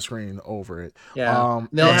massive screen over it. Yeah,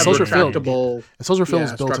 they'll have retractable. Soldier Field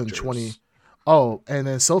was built in 20. Oh, and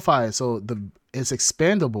then SoFi. So it's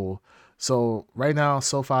expandable. So right now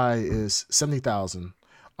SoFi is 70,000,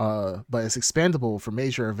 but it's expandable for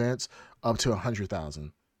major events up to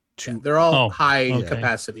 100,000. They're all high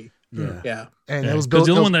capacity. Yeah. And it was built.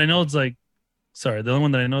 The only one that I know is like. Sorry, the only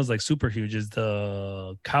one that I know is like super huge is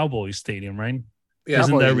the Cowboys Stadium, right? Yeah,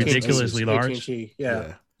 isn't that ridiculously large?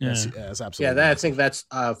 Yeah, that's absolutely. Yeah, I think that's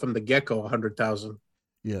from the get-go 100,000.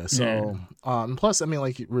 Yeah. So, plus, I mean,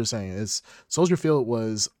 like we were saying, Soldier Field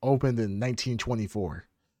was opened in 1924,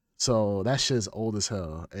 so that shit's old as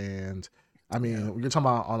hell. And I mean, you're talking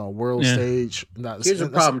about on a world stage. Here's the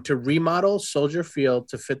problem: to remodel Soldier Field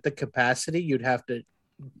to fit the capacity, you'd have to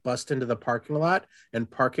bust into the parking lot, and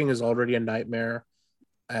parking is already a nightmare.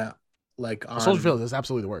 Like on Soldier Field is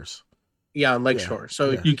absolutely the worst. Yeah, on Lakeshore.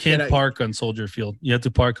 So you can't park on Soldier Field. You have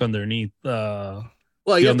to park underneath. Well,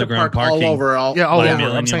 you have to park all over, all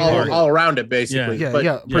around it, basically.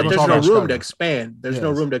 Yeah, but there's no room to expand. There's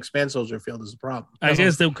no room to expand Soldier Field is the problem. I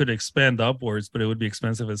guess they could expand upwards, but it would be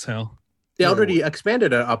expensive as hell. They already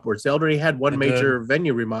expanded it upwards. They already had one major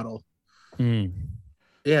venue remodel.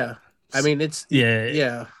 Yeah. I mean, it's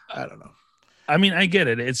I don't know. I mean, I get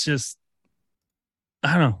it. It's just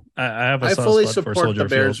I don't know. I fully support the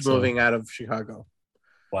Bears moving out of Chicago.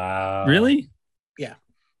 Wow. Really? Yeah.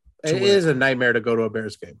 It is a nightmare to go to a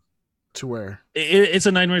Bears game. To where? It's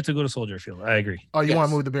a nightmare to go to Soldier Field. I agree. Oh, you want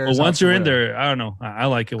to move the Bears? Well, once you're in there, I don't know. I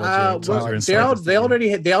like it.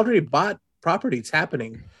 They already bought property. It's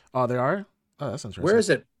happening. Oh, they are? Oh, that's interesting. Where is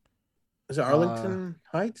it? Is it Arlington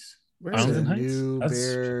Heights? Arlington Heights? New That's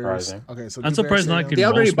Bears. surprising. Okay, so I'm surprised not they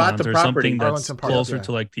already bought the property. That's closer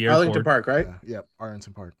to like the airport. Arlington Park, right? Yeah,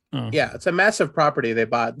 Arlington Park. Oh. Yeah, it's a massive property they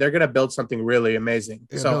bought. They're gonna build something really amazing.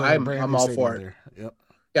 So I'm all for it. Yep.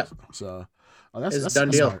 Yeah. So that's done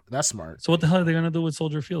deal. Smart. That's smart. So what the hell are they gonna do with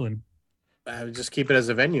Soldier Field? I would just keep it as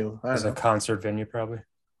a venue. As a concert venue, probably.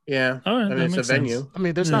 Yeah, all right, I mean, it's a venue. Sense. I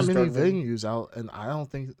mean, there's not many venues out, and I don't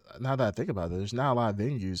think, now that I think about it, there's not a lot of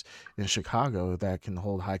venues in Chicago that can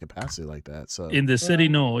hold high capacity like that. So in the city,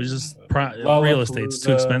 no, it's just real estate's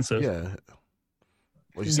too expensive. Yeah,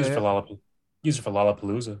 Use it for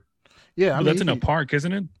Lollapalooza. Yeah, I mean, that's in a park,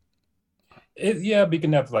 isn't it? Yeah, but you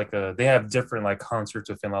can have they have different like concerts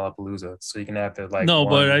within Lollapalooza, so you can have the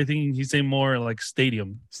but I think he's saying more like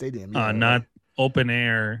stadium, not open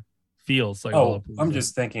air. Feels like I'm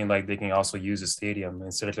just thinking like they can also use a stadium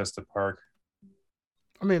instead of just a park.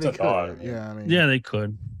 I mean, they could. Yeah, they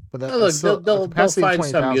could. But they'll find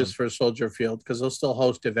some use for Soldier Field because they'll still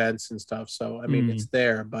host events and stuff. So I mean, it's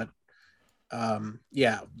there, but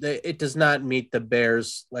it does not meet the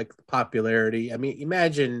Bears like popularity. I mean,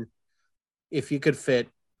 imagine if you could fit,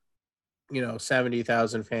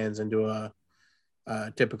 70,000 fans into a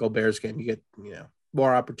typical Bears game. You get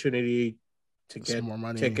more opportunity to get more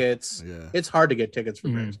money. Tickets. Yeah. It's hard to get tickets for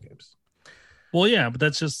Bears games. Well, yeah, but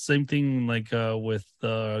that's just the same thing like with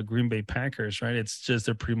the Green Bay Packers, right? It's just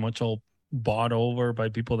they're pretty much all bought over by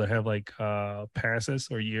people that have like passes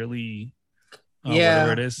or yearly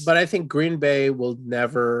whatever it is. But I think Green Bay will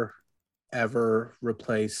never, ever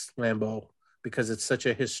replace Lambeau because it's such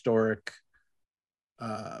a historic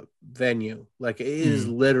venue. Like it is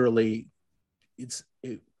literally it's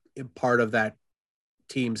part of that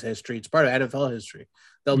team's history. It's part of NFL history.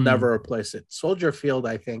 They'll never replace it. Soldier Field,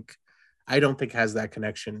 I don't think has that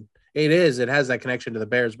connection. It has that connection to the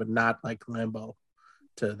Bears, but not like Lambeau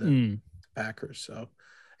to the Packers. So,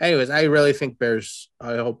 anyways, I really think Bears.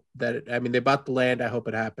 I hope that they bought the land. I hope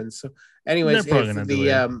it happens. So, anyways,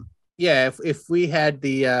 if we had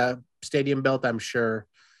the stadium built, I'm sure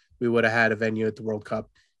we would have had a venue at the World Cup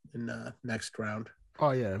in the next round.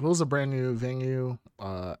 Oh yeah, if it was a brand new venue,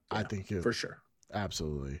 I think it for sure,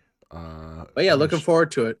 absolutely. But yeah, looking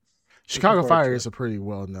forward to it. Chicago Fire is a pretty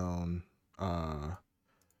well known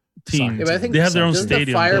team. I think they have their own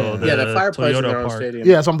stadium. The Fire plays in their own stadium.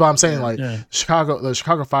 Yeah, so I'm saying the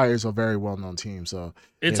Chicago Fire is a very well known team. So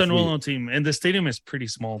it's a well known team, and the stadium is pretty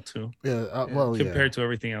small too. Yeah, compared to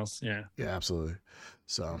everything else. Yeah, absolutely.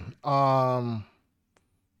 So,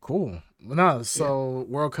 cool. No, so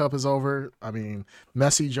World Cup is over. I mean,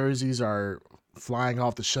 Messi jerseys are flying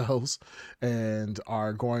off the shelves and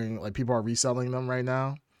are going, like, people are reselling them right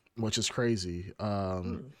now, which is crazy.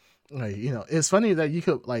 Like, it's funny that you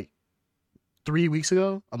could, like, 3 weeks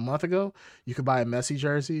ago, a month ago, you could buy a Messi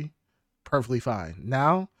jersey perfectly fine.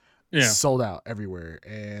 Now, sold out everywhere,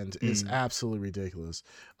 and it's absolutely ridiculous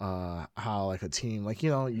how, like, a team, like,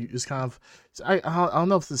 you just kind of, I don't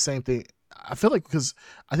know if it's the same thing. I feel like, because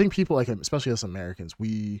I think people, like, especially us Americans,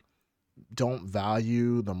 we don't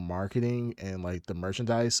value the marketing and, like, the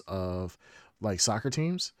merchandise of, like, soccer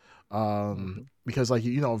teams, because, like,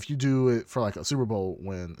 if you do it for, like, a Super Bowl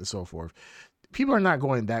win and so forth, people are not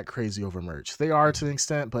going that crazy over merch. They are to an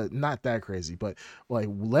extent, but not that crazy. But, like,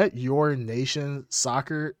 let your nation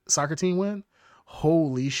soccer team win.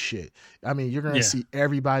 Holy shit. I mean, you're going to see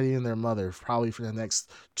everybody and their mother probably for the next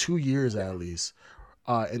 2 years at least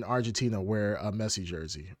in Argentina wear a Messi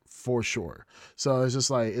jersey for sure. So it's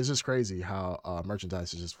just crazy how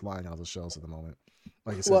merchandise is just flying out of the shelves at the moment.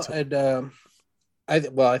 Like I said, I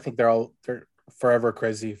think they're forever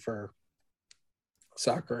crazy for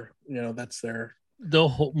soccer. That's their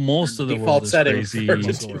most of the world is crazy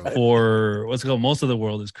for what's it called. Most of the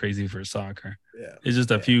world is crazy for soccer. Yeah, it's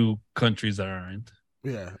just a few countries that aren't.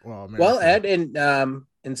 Yeah, America. Well, Ed, in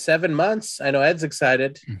 7 months, I know Ed's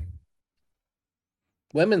excited.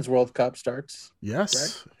 Women's World Cup starts.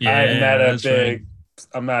 Yes. Right? Yeah,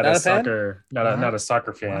 I'm not a soccer, not a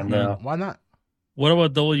soccer fan. No. Why not? What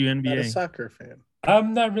about WNBA? Not a soccer fan.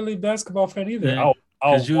 I'm not really a basketball fan either. Yeah.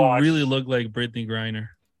 Because you really look like Brittany Griner.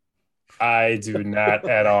 I do not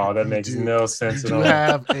at all. That makes no sense at all. You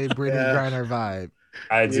have a Brittany Griner vibe.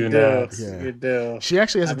 I do not. Yeah. You do. She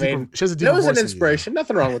actually has a deeper voice. That was an inspiration.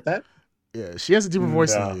 Nothing wrong with that. Yeah, she has a deeper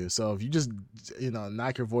voice than you. So if you just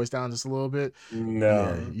knock your voice down just a little bit,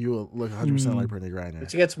 you will look 100% like Brittany Griner.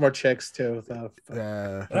 But you get some more chicks too. So.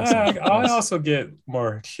 Yeah, I also get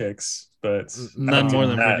more chicks, but not more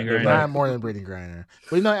than Brittany Griner. Not more than Brittany Griner.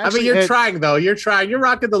 But actually, you're trying though. You're trying. You're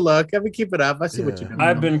rocking the look. Keep it up. I see what you're doing.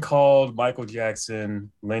 I've been called Michael Jackson,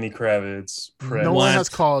 Lenny Kravitz, Prince. No one has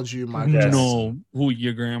called you Michael Jackson. No, who,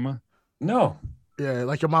 your grandma? No. Yeah,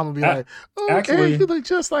 like your mom would be like, "Okay, actually, you look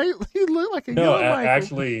just like you look like a young Michael."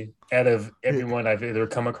 Actually, out of everyone I've either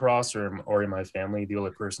come across or in my family, the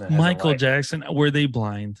only person that Michael Jackson. Were they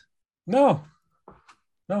blind? No.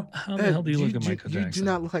 How the hell do you look at Michael Jackson? You do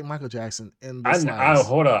not look like Michael Jackson in this.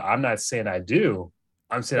 Hold on. I'm not saying I do.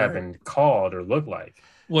 I'm saying I've been called or look like.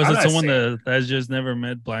 Was it someone that has just never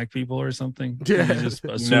met black people or something? Yeah, you just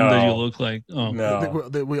assume that you look like. Oh no,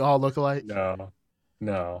 that we all look alike.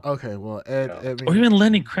 No. Okay, well, Ed, or even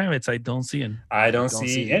Lenny Kravitz, I don't see him. I don't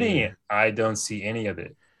see any. I don't see any of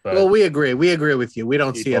it. But well, we agree. We agree with you. We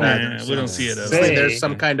don't see it either. We don't see it. There's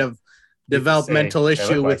some kind of developmental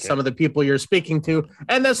issue with some of the people you're speaking to,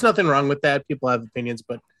 and there's nothing wrong with that. People have opinions,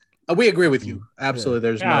 but we agree with you. Absolutely,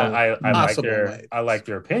 there's no possible way. I like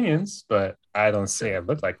their opinions, but I don't say I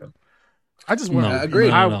look like them. I just wouldn't agree.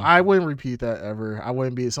 I wouldn't repeat that ever. I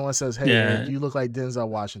wouldn't be. Someone says, "Hey, you look like Denzel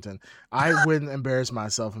Washington." I wouldn't embarrass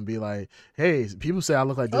myself and be like, "Hey, people say I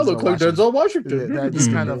look like Denzel Washington." That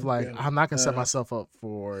just kind of like I'm not gonna set myself up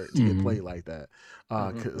to get played like that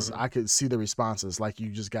because I could see the responses like you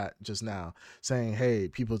just got just now saying, "Hey,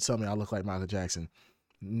 people tell me I look like Michael Jackson."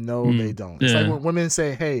 No, they don't. It's like when women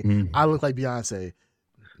say, "Hey, I look like Beyonce."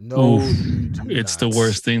 No, it's the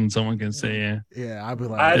worst thing someone can say. Yeah, I'd be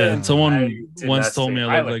like, someone once told me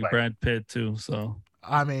I look like Brad Pitt too. So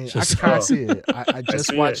I mean, I can kind of see it. I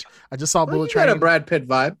just watched. I just saw Bullet Train. You got a Brad Pitt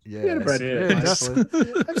vibe. Yeah, you got a Brad Pitt.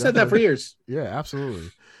 Definitely. I've said that for years. Yeah, absolutely.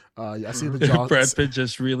 I see the jaw. Brad Pitt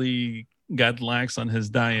just really got lax on his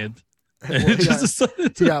diet. Well,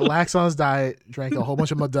 he got lax on his diet, drank a whole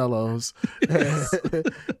bunch of Modelo's,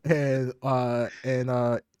 and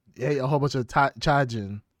ate a whole bunch of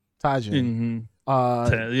Tajin.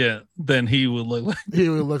 Then he would look like he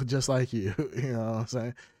would look just like you. You know what I'm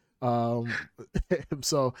saying?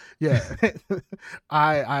 So yeah,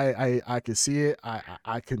 I can see it.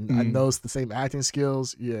 I know it's the same acting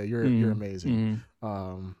skills. Yeah, you're amazing.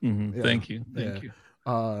 Yeah, Thank you.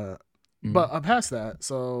 But past that,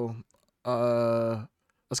 so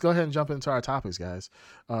let's go ahead and jump into our topics, guys.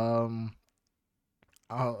 I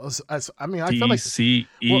mean, I feel like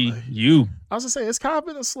DCEU. I was gonna say it's kind of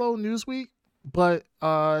been a slow news week, but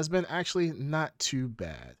it's been actually not too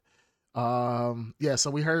bad. Yeah,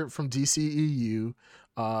 so we heard from DCEU,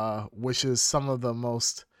 which is some of the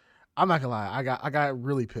most. I'm not gonna lie, I got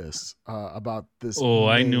really pissed about this. Oh,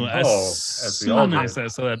 I knew as soon as I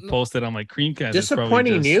saw that posted on my Creamcast.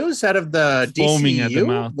 Disappointing news out of the foaming DCEU? at the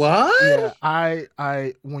mouth. What? Yeah,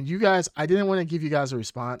 I when you guys, I didn't want to give you guys a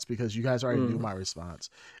response because you guys already knew my response,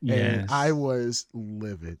 and I was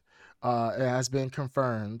livid. It has been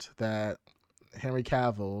confirmed that Henry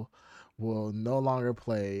Cavill will no longer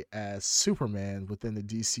play as Superman within the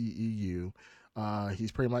DCEU.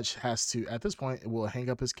 He's pretty much has to, at this point, will hang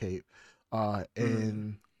up his cape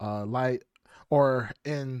in light or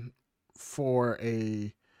in for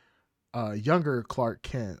a younger Clark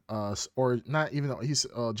Kent, or not even though he's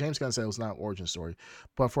James Gunn said it was not an origin story,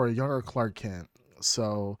 but for a younger Clark Kent.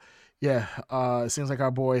 So yeah, it seems like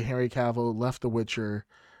our boy Henry Cavill left The Witcher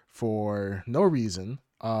for no reason.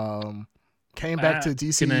 Came back to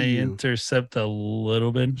DCEU. Can I intercept a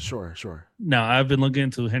little bit? Sure. Now, I've been looking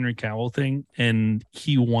into Henry Cavill thing, and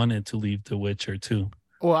he wanted to leave The Witcher too.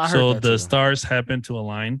 Well, I heard so that the too. Stars happened to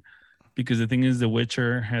align, because the thing is, The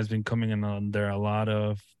Witcher has been coming in under a lot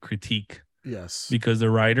of critique. Yes. Because the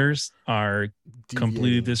writers are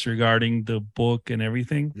completely disregarding the book and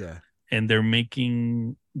everything. Yeah. And they're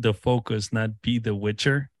making the focus not be The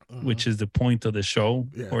Witcher, which is the point of the show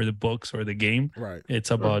or the books or the game. Right.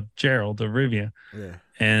 It's about Geralt of Rivia. Yeah.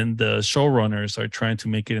 And the showrunners are trying to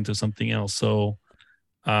make it into something else. So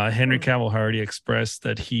Henry Cavill already expressed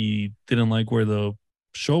that he didn't like where the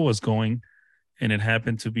show was going. And it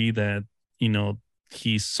happened to be that,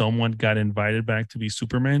 he somewhat got invited back to be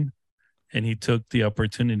Superman. And he took the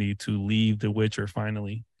opportunity to leave The Witcher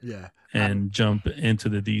finally. Yeah. And jump into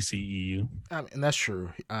the DCEU. And that's true.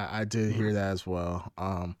 I did hear that as well.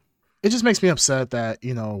 It just makes me upset that,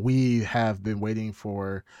 we have been waiting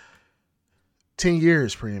for 10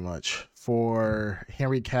 years pretty much for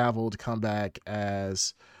Henry Cavill to come back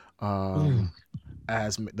as the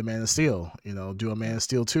Man of Steel, do a Man of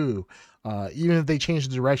Steel 2. Even if they change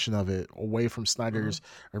the direction of it away from Snyder's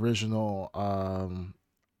original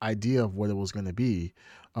idea of what it was going to be.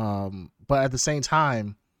 But at the same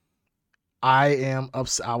time, I am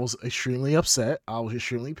upset. I was extremely upset. I was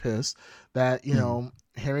extremely pissed that,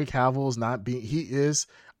 Henry Cavill is not being, he is,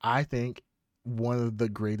 I think, one of the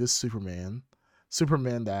greatest Superman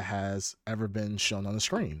that has ever been shown on the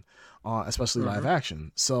screen, especially live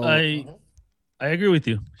action. So I agree with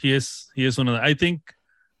you. He is one of the, I think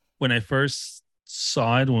when I first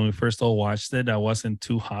saw it, when we first all watched it, I wasn't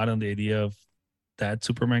too hot on the idea of that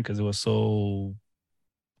Superman because it was so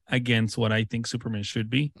against what I think Superman should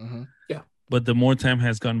be. Yeah. But the more time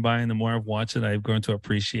has gone by and the more I've watched it, I've grown to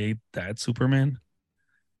appreciate that Superman.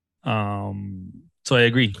 So I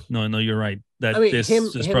agree. No, you're right. That this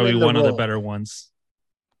is probably one of the better ones.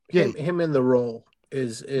 Him in the role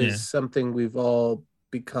is something we've all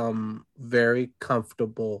become very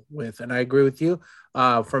comfortable with. And I agree with you.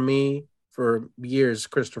 For me, for years,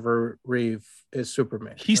 Christopher Reeve is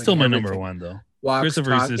Superman. He's still my number one, though.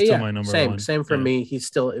 Christopher Reeve is still my number one. Same for me. He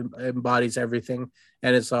still embodies everything.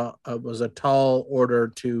 And it was a tall order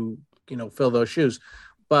to, fill those shoes.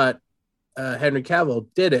 But Henry Cavill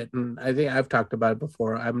did it. And I think I've talked about it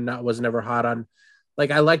before. Was never hot on,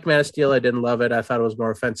 I liked Man of Steel. I didn't love it. I thought it was more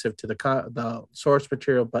offensive to the source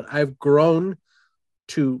material, but I've grown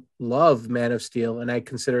to love Man of Steel. And I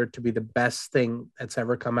consider it to be the best thing that's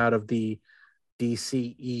ever come out of the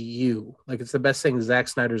DCEU. It's the best thing Zack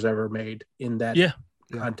Snyder's ever made in that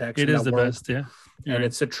context. It is the best. Yeah. And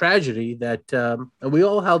it's a tragedy that, and we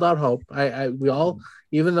all held out hope. We all,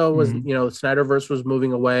 even though it was, Snyderverse was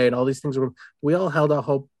moving away and all these things we all held out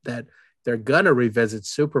hope that they're going to revisit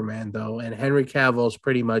Superman though. And Henry Cavill's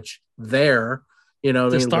pretty much there,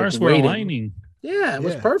 the stars were aligning. Yeah. It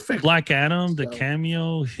was perfect. Black Adam, the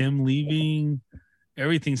cameo, him leaving,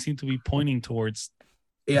 everything seemed to be pointing towards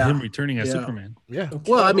him returning as Superman. Yeah.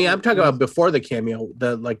 Well, I mean, I'm talking about before the cameo,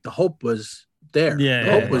 the hope was there. Yeah.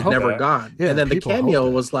 The hope was never gone. Yeah, and then the cameo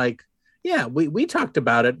was we talked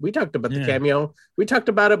about it. We talked about the cameo. We talked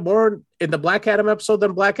about it more in the Black Adam episode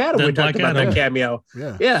than Black Adam. We talked about that cameo.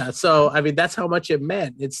 Yeah. So, I mean, that's how much it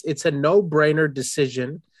meant. It's a no-brainer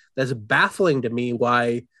decision that's baffling to me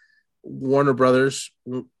why Warner Brothers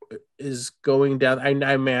is going down. I mean,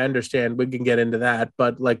 I understand we can get into that,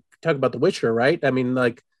 but like talk about The Witcher, right? I mean,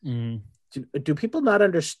 like, do people not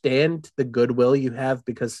understand the goodwill you have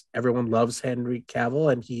because everyone loves Henry Cavill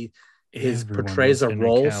and he portrays a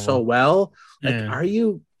role so well? Like, are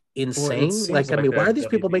you insane? Like, I mean, why are these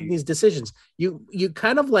people making these decisions? You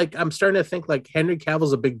kind of like, I'm starting to think like Henry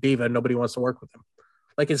Cavill's a big diva and nobody wants to work with him.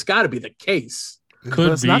 Like, it's got to be the case. But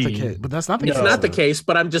that's not the case. But that's not the case. It's not the case.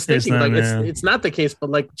 But I'm just thinking, like, it's not the case.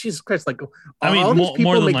 But like, Jesus Christ, like, all these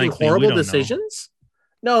people making horrible decisions.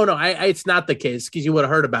 No, it's not the case because you would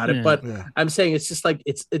have heard about it. But I'm saying it's just like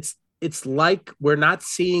it's like we're not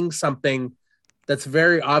seeing something that's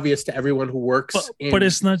very obvious to everyone who works. But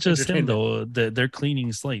it's not just him though. They're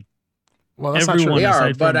cleaning slate. Well, that's everyone not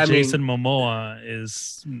true. Aside from Jason Momoa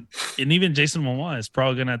is, and even Jason Momoa is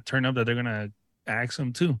probably gonna turn up that they're gonna axe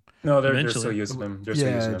him too. No, they're still using him.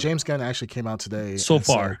 James Gunn actually came out today. So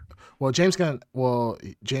far, James Gunn.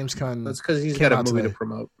 That's because he's got a movie to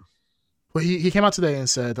promote. Well, he came out today and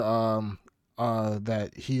said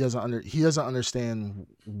that he doesn't understand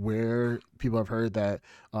where people have heard that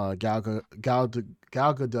Gal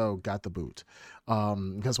Gadot got the boot.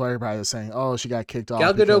 Because why everybody is saying, oh, she got kicked off.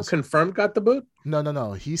 Gal Gadot confirmed got the boot?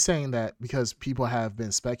 No. He's saying that because people have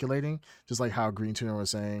been speculating, just like how Green Tuner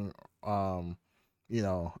was saying,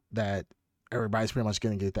 that everybody's pretty much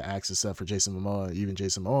going to get the axe except for Jason Momoa. Even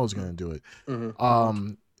Jason Momoa is going to do it.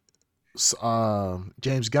 Mm-hmm.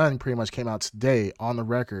 James Gunn pretty much came out today on the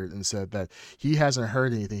record and said that he hasn't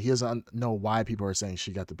heard anything. He doesn't know why people are saying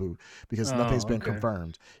she got the boot because nothing's been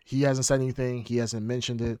confirmed. He hasn't said anything. He hasn't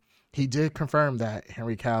mentioned it. He did confirm that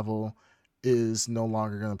Henry Cavill is no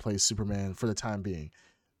longer going to play Superman for the time being,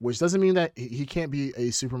 which doesn't mean that he can't be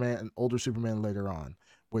an older Superman later on,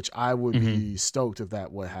 which I would be stoked if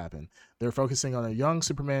that would happen. They're focusing on a young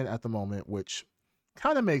Superman at the moment, which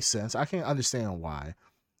kind of makes sense. I can understand why.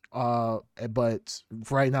 But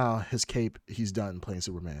right now, his cape, he's done playing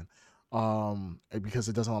Superman, because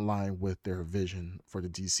it doesn't align with their vision for the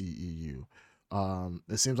DCEU.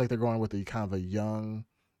 It seems like they're going with a kind of a young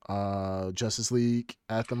Justice League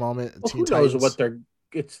at the moment. Well, who knows what they're?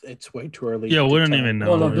 It's way too early. Yeah, we don't even know.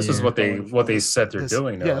 Well, no, this is what they said they're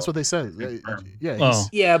doing now. Yeah, that's what they said.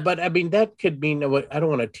 Yeah, but I mean that could mean I don't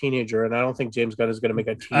want a teenager, and I don't think James Gunn is going to make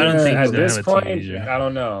a teenager. I don't think at this point. I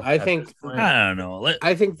don't know. I don't know.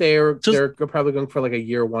 I think they're probably going for like a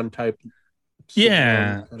year one type.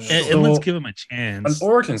 Yeah, and let's give him a chance. An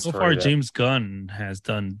origin story. So far, James Gunn has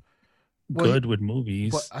done good with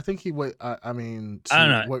movies. But I think he would. I don't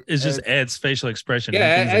know. It's just Ed's facial expression.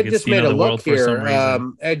 Yeah, Ed just made a look here.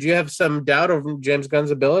 Ed, do you have some doubt of James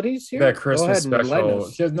Gunn's abilities here? That Christmas special.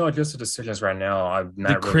 Just the decisions right now. I'm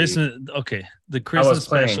not the Christmas. Really, okay, the Christmas I was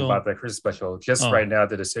playing special. about the Christmas special. Just right now,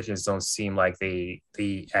 the decisions don't seem like they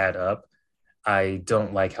add up. I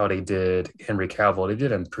don't like how they did Henry Cavill. They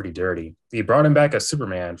did him pretty dirty. They brought him back as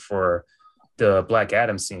Superman for the Black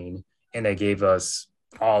Adam scene, and they gave us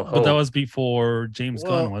all hope. But that was before James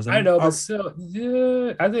Gunn, wasn't it? I know, but still,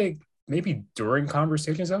 yeah, I think maybe during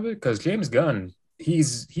conversations of it, because James Gunn, he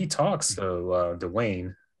talks to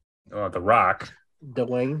Dwayne, The Rock.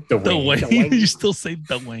 Dwayne. You still say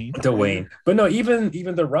Dwayne. But no, even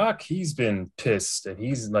The Rock, he's been pissed and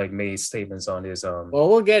he's like made statements on his Well,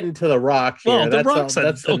 we'll get into The Rock here. Well, The Rock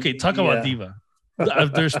said, talk about Diva.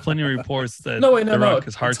 There's plenty of reports that The Rock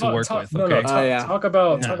is hard to work with.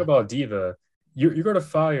 Talk about Diva. You're going to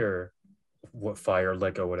fire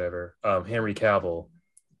Lego, whatever, Henry Cavill.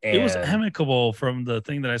 And it was amicable from the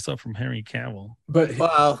thing that I saw from Henry Cavill.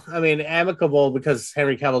 Well, I mean, amicable because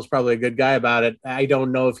Henry Cavill's probably a good guy about it. I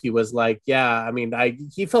don't know if he was like,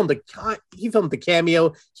 he filmed the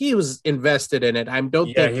cameo. He was invested in it.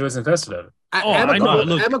 He was invested in it.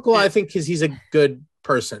 Amicable, I think, because he's a good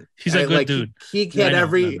person. He's a good dude. He had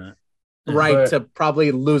every right to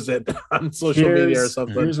probably lose it on social media or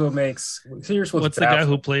something. Here's what's the guy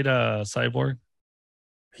who played Cyborg?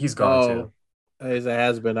 He's gone too. He's a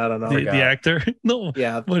has-been. I don't know. The actor? No.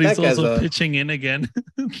 Yeah. But he's also pitching in again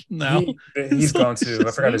now. He's gone too. I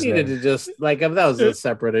forgot his name. He needed to just, like, if that was a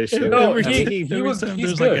separate issue. No, every time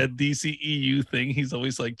there's like a DCEU thing, he's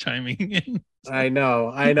always like chiming in. I know.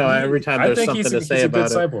 Every time there's something to say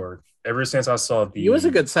about it. Cyborg. Ever since I saw he was a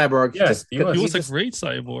good cyborg. Yes, he was a great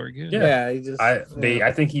cyborg.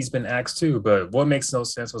 I think he's been axed too. But what makes no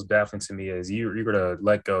sense, what's baffling to me is you're gonna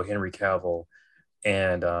let go Henry Cavill,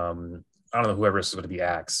 and I don't know whoever else is going to be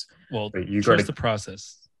axed. Well, you trust the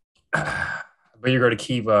process. But you're going to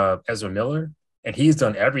keep Ezra Miller, and he's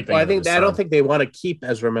done everything. Well, I don't think they want to keep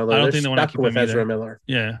Ezra Miller. I don't think they want to keep with Ezra Miller.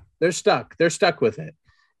 Yeah, they're stuck. They're stuck with it.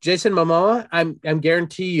 Jason Momoa, I'm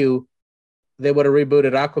guarantee you they would have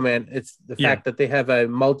rebooted Aquaman. It's the fact that they have a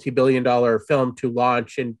multi-billion-dollar film to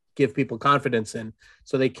launch and give people confidence in,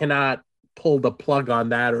 so they cannot pull the plug on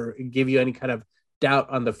that or give you any kind of doubt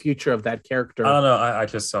on the future of that character. I don't know. I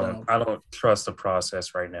just don't. I don't trust the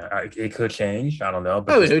process right now. It could change. I don't know.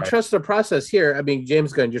 But trust the process here. I mean,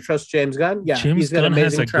 James Gunn. You trust James Gunn? Yeah, James Gunn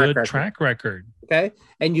has a good track record. Okay,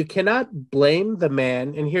 and you cannot blame the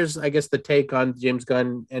man. And here's, I guess, the take on James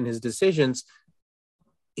Gunn and his decisions.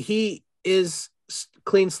 He is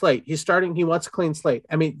clean slate. He's starting. He wants a clean slate.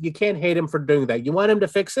 I mean, you can't hate him for doing that. You want him to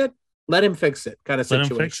fix it? Let him fix it, kind of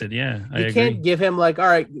situation. Let him fix it, yeah. You can't give him like, all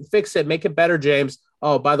right, fix it, make it better, James.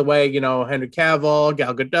 Oh, by the way, Henry Cavill,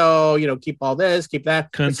 Gal Gadot, keep all this, keep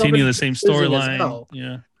that. Continue the same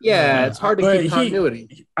storyline. Yeah, it's hard to keep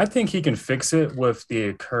continuity. I think he can fix it with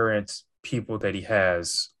the current people that he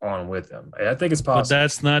has on with him. I think it's possible. But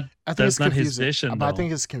that's not his vision. But I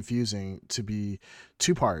think it's confusing to be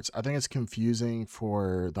two parts. I think it's confusing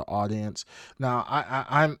for the audience. Now,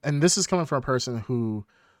 I'm, and this is coming from a person who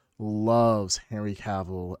loves Henry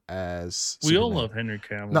Cavill as we all love Henry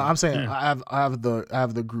Cavill. No, I'm saying I have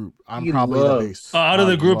the group. I'm probably the biggest. Out of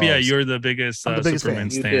the group, you're the biggest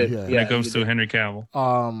Superman fan when it comes to Henry Cavill.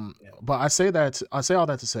 But I say all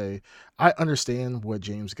that to say I understand what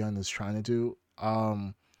James Gunn is trying to do.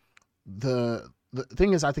 The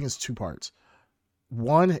thing is, I think it's two parts.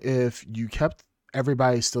 One, if you kept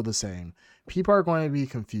everybody still the same, people are going to be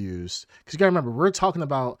confused, because you gotta remember, we're talking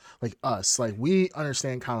about like us, like we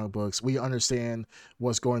understand comic books, we understand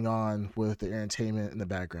what's going on with the entertainment in the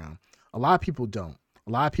background. A lot of people don't.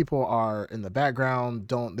 A lot of people are in the background,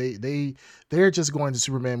 they're just going to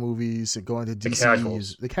Superman movies and going to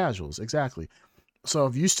DCEUs, the casuals, exactly. So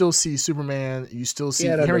if you still see Superman, you still see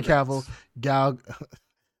Henry Cavill, Gal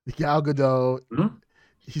Gadot. Mm-hmm.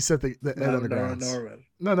 He said the Ed Undergrounds.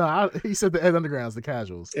 No, he said the Ed Undergrounds, the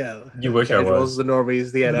casuals. Yeah, you wish I was the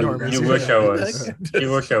normies, the Ed Undergrounds. You wish I was.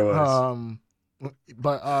 You wish I was.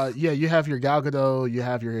 But you have your Gal Gadot, you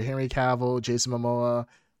have your Henry Cavill, Jason Momoa,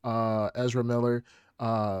 Ezra Miller,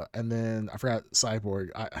 and then I forgot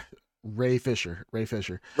Cyborg. Ray Fisher. Ray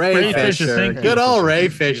Fisher. Good old Ray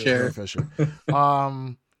Fisher.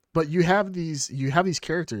 But you have these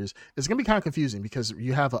characters. It's gonna be kind of confusing because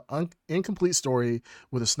you have an incomplete story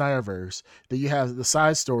with a Snyderverse. That you have the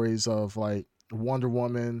side stories of like Wonder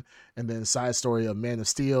Woman, and then side story of Man of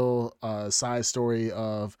Steel, side story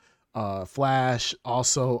of Flash,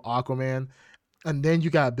 also Aquaman, and then you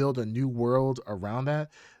gotta build a new world around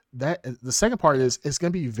that. That the second part is it's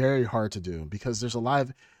gonna be very hard to do because there's a lot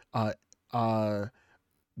of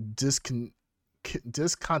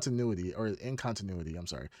incontinuity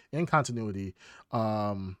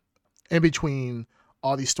in between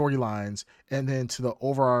all these storylines, and then to the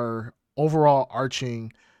overall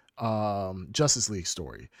arching Justice League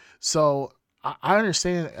story. So I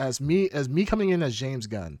understand as me coming in as James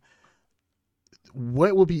Gunn,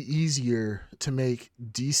 what would be easier to make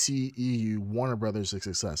DCEU Warner Brothers a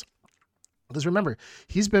success? Because remember,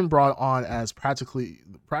 he's been brought on as practically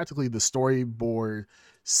the storytelling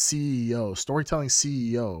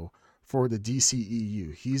CEO for the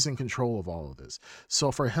DCEU. He's in control of all of this.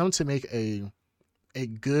 So for him to make a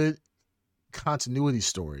good continuity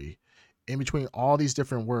story in between all these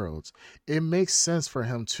different worlds, it makes sense for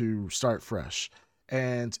him to start fresh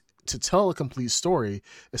and to tell a complete story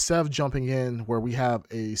instead of jumping in where we have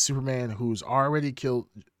a Superman who's already killed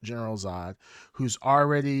General Zod, who's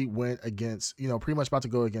already went against, pretty much about to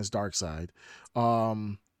go against Darkseid.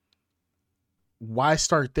 Why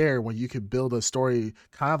start there when you could build a story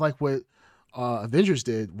kind of like what Avengers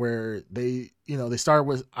did, where they started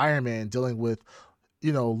with Iron Man dealing with,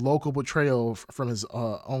 local betrayal from his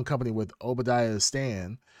own company with Obadiah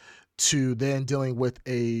Stane, to then dealing with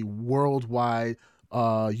a worldwide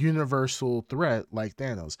universal threat like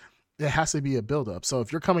Thanos. It has to be a build-up. So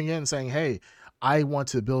if you're coming in saying, hey, I want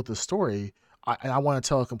to build the story, and I want to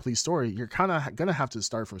tell a complete story, you're kind of going to have to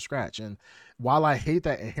start from scratch. And while I hate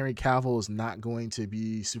that Henry Cavill is not going to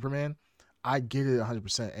be Superman, I get it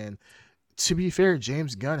 100%. And to be fair,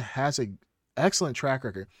 James Gunn has an excellent track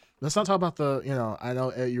record. Let's not talk about I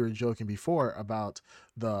know, Ed, you were joking before about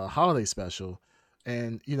the holiday special.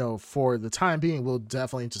 And, for the time being, we'll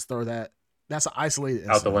definitely just throw that. That's an isolated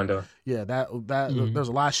incident. Out the window. Yeah, there's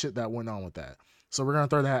a lot of shit that went on with that. So we're gonna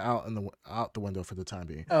throw that out the window for the time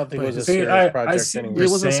being. I don't think it was a serious project anyway. It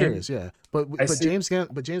wasn't serious, yeah. But James Gunn,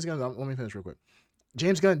 let me finish real quick.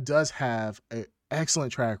 James Gunn does have an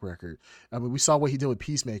excellent track record. I mean, we saw what he did with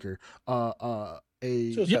Peacemaker. Suicide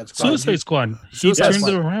Squad. He turned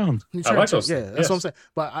it around. I like those. Yeah, that's what I'm saying.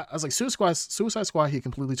 But I was like, Suicide Squad, he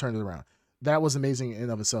completely turned it around. that was amazing in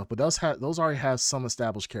and of itself. But those already have some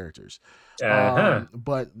established characters.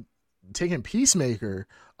 But taking Peacemaker,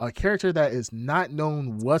 a character that is not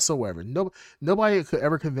known whatsoever. Nobody could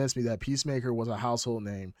ever convince me that Peacemaker was a household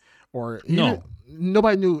name, or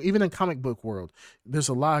nobody knew. Even in comic book world, there's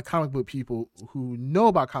a lot of comic book people who know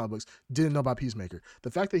about comic books didn't know about Peacemaker. The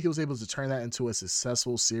fact that he was able to turn that into a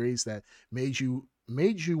successful series that made you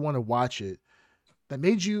want to watch it,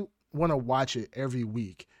 every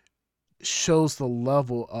week, shows the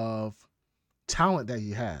level of talent that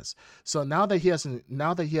he has. So now that he has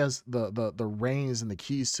the reins and the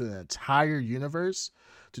keys to the entire universe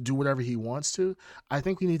to do whatever he wants to, I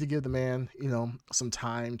think we need to give the man, some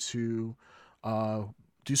time to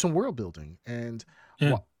do some world building. And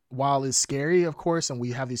while it's scary, of course, and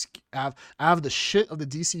we have these out of the shit of the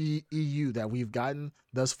DCEU that we've gotten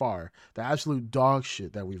thus far, the absolute dog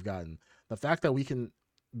shit that we've gotten, the fact that we can,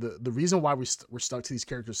 the reason why we're stuck to these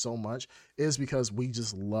characters so much is because we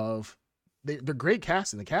just love. They're great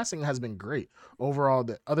casting. The casting has been great overall.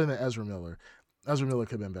 Other than Ezra Miller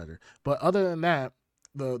could have been better. But other than that,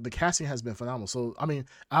 the casting has been phenomenal. So I mean,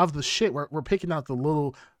 out of the shit, we're picking out the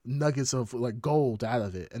little nuggets of like gold out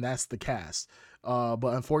of it, and that's the cast. But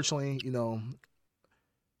unfortunately,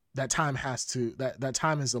 that time that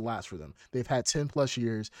time is the last for them. They've had 10+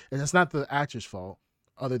 years, and it's not the actor's fault.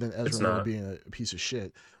 Other than Ezra Miller being a piece of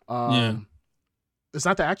shit, it's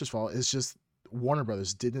not the actor's fault. It's just Warner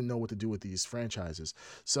Brothers didn't know what to do with these franchises.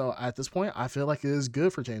 So at this point, I feel like it is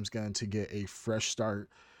good for James Gunn to get a fresh start,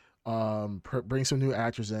 bring some new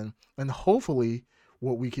actors in, and hopefully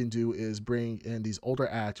what we can do is bring in these older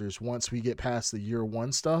actors once we get past the year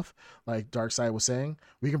one stuff, like Darkseid was saying.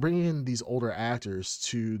 We can bring in these older actors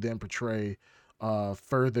to then portray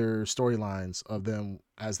further storylines of them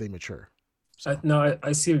as they mature. So.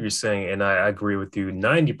 I see what you're saying, and I agree with you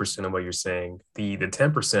 90% of what you're saying. The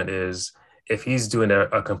 10% is, if he's doing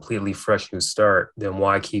a completely fresh new start, then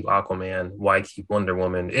why keep Aquaman? Why keep Wonder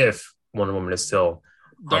Woman if Wonder Woman is still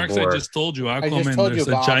on board? Darkseid just told you, Aquaman, there's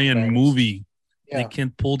a giant movie. Yeah. They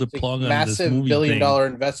can't pull the plug on this movie. Massive billion-dollar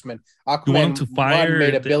investment. Aquaman, you want him to fire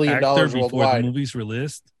made $1 billion before the movie's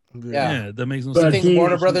released? Yeah, that makes no sense. I think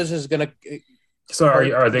Warner Brothers is going to... So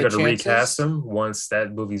are they going to recast him once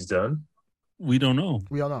that movie's done? We don't know.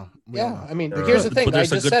 We don't know. I mean, here's the thing. But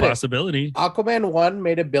there's I a just good said possibility. It. Aquaman 1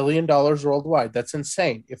 made $1 billion worldwide. That's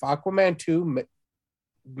insane. If Aquaman 2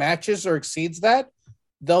 matches or exceeds that,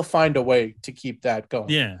 they'll find a way to keep that going.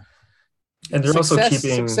 Yeah. And they're also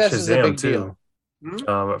keeping Shazam too.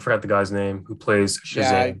 I forgot the guy's name who plays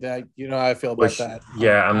Shazam. Yeah, you know how I feel about that.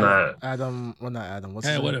 Yeah, I'm not Adam. Well, not Adam. What's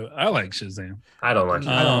his name? Whatever. I like Shazam. I don't like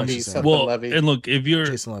Shazam. Well, and look, if you're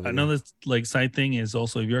another like side thing is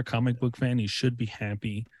also, if you're a comic book fan, you should be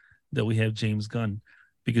happy that we have James Gunn,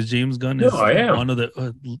 because James Gunn is one of the.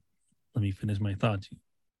 Let me finish my thought, you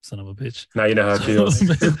son of a bitch. Now you know how it feels.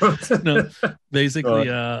 No,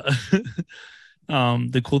 basically,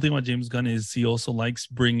 the cool thing about James Gunn is he also likes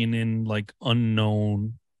bringing in like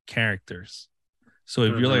unknown characters. So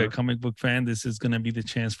if you're like a comic book fan, this is going to be the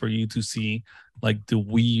chance for you to see like the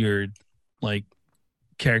weird like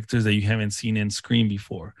characters that you haven't seen in screen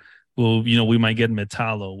before. Well, we might get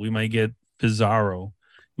Metallo, we might get Bizarro,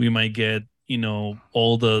 we might get,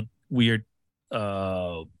 all the weird,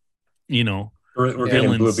 we're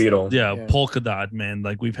getting Blue Beetle. Yeah, Polka Dot Man,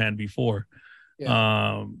 like we've had before.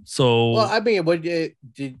 Yeah. So well, I mean, do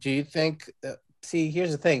you think? See,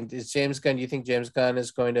 here's the thing: do you think James Gunn is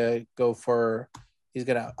going to he's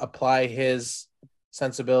going to apply his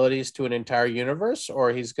sensibilities to an entire universe,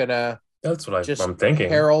 or he's going to? That's what I'm thinking.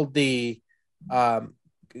 Herald the,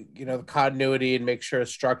 the continuity and make sure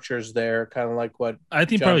structure's there, kind of like what I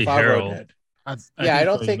think John probably Favreau Herald. Did. I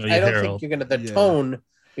don't think you're going to tone.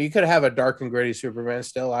 You could have a dark and gritty Superman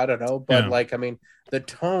still. I don't know, but the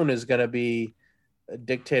tone is going to be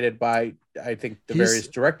dictated by, I think, the various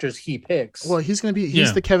directors he picks. Well, he's going to be.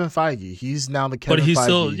 He's the Kevin Feige. He's now the Kevin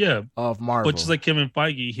Feige of Marvel. But just like Kevin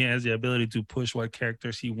Feige, he has the ability to push what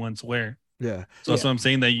characters he wants where. Yeah. So that's what I'm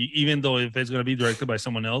saying. That even though if it's going to be directed by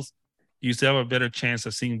someone else, you still have a better chance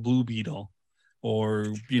of seeing Blue Beetle. Or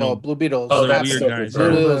Blue Beetle. Weird guys. Blue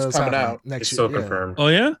Beetle's coming out next year. It's still confirmed. Oh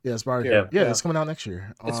yeah. Yeah, it's it's coming out next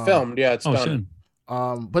year. It's filmed. Yeah, it's done.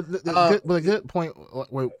 But a good point.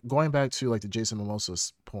 Going back to like the Jason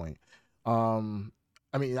Momoa's point. I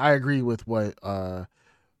mean, I agree with what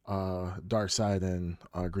Darkseid and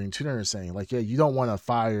Green Tuner are saying. Like, you don't want to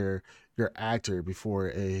fire your actor before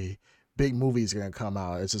a big movie is going to come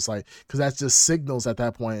out. It's just like, because that just signals at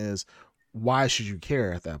that point is, why should you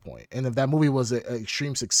care at that point? And if that movie was an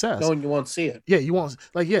extreme success, no, you won't see it. Yeah, you won't.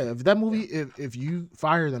 Like, if that movie, if you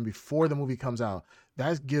fire them before the movie comes out,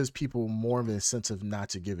 that gives people more of an incentive not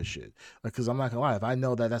to give a shit. Because I'm not gonna lie, if I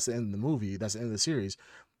know that that's the end of the movie, that's the end of the series,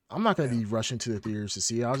 I'm not gonna be rushing to the theaters to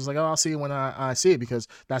see it. I was just like, oh, I'll see it when I see it because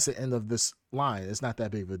that's the end of this line. It's not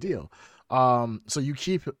that big of a deal. So you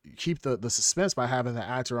keep the suspense by having the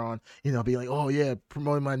actor on, being like, oh yeah,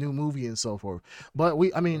 promoting my new movie and so forth. But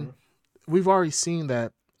we've already seen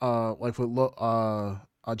that, like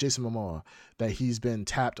with Jason Momoa, that he's been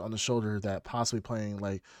tapped on the shoulder that possibly playing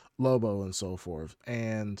like Lobo and so forth,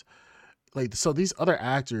 and like so these other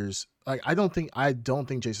actors, like I don't think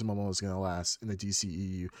Jason Momoa is gonna last in the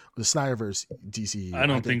DCEU, the Snyderverse DCEU. I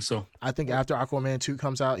don't think so. I think after Aquaman 2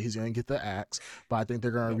 comes out, he's gonna get the axe, but I think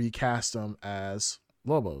they're gonna recast him as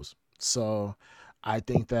Lobos. So I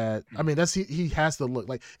think that he has to look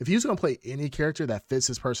like, if he's gonna play any character that fits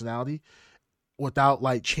his personality without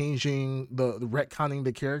like changing the retconning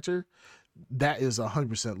the character, that is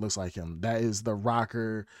 100% looks like him. That is the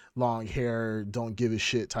rocker, long hair, don't give a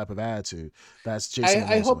shit type of attitude. That's Jason.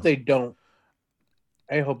 I hope they don't.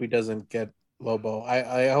 I hope he doesn't get Lobo.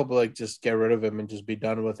 I hope like just get rid of him and just be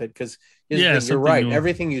done with it. Because you're right.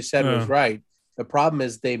 Everything you said was right. The problem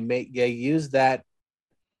is they use that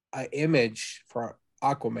image for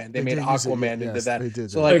Aquaman. They made Aquaman into that. They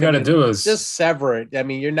did. So like, they got to do is just sever it. I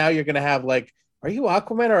mean, you're going to have like, are you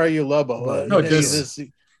Aquaman or are you Lobo? No,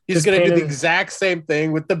 he's going to do the exact same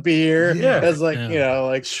thing with the beard. Yeah. As like,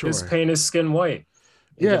 like just paint his skin white.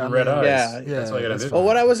 Yeah, red eyes. Yeah, that's what you got to do. Well,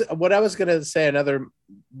 what I was going to say, another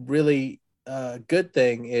really good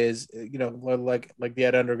thing is, like the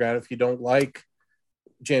Ed Underground, if you don't like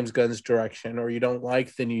James Gunn's direction, or you don't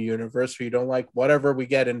like the new universe, or you don't like whatever we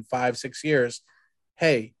get in 5-6 years,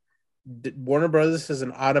 hey, Warner Brothers has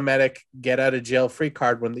an automatic get out of jail free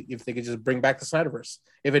card if they could just bring back the Snyderverse.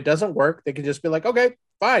 If it doesn't work, they can just be like, okay,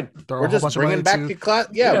 fine, we're just bringing back the class.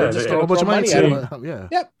 Yeah, we're just throw a bunch of money at it. Yeah.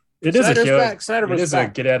 Yep. It is a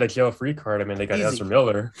get out of jail free card. I mean, they got Ezra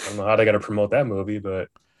Miller. I don't know how they're gonna promote that movie, but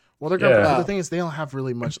well, they're gonna. The thing is, they don't have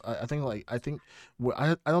really much. I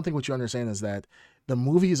don't think what you understand is that the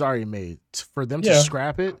movie is already made. For them to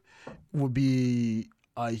scrap it would be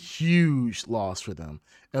a huge loss for them.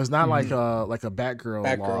 It was not like a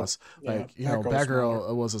Batgirl loss. Like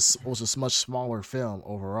Batgirl was a much smaller film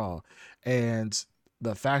overall, and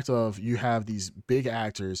the fact of you have these big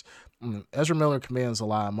actors. Ezra Miller commands a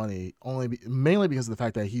lot of money mainly because of the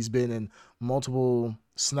fact that he's been in multiple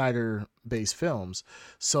Snyder-based films.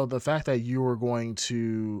 So the fact that you were going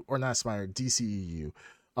to, or not Snyder, DCEU,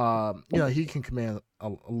 he can command a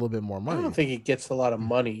little bit more money. I don't think he gets a lot of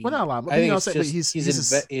money. Well, not a lot. I think his face is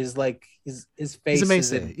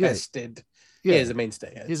invested. Yeah, he's a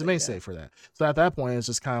mainstay. He's a mainstay for that. So at that point, it's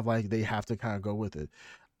just kind of like they have to kind of go with it.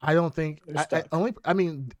 I don't think.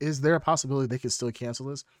 Is there a possibility they could still cancel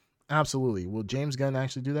this? Absolutely. Will James Gunn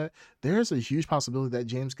actually do that? There's a huge possibility that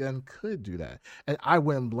James Gunn could do that, and I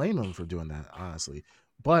wouldn't blame him for doing that, honestly.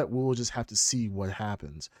 But we'll just have to see what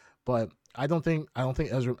happens. But I don't think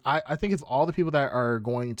Ezra. I think if all the people that are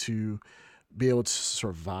going to be able to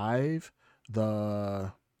survive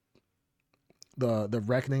the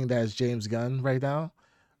reckoning that is James Gunn right now,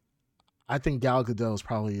 I think Gal Gadot is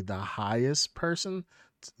probably the highest person,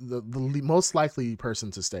 the most likely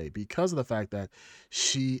person to stay, because of the fact that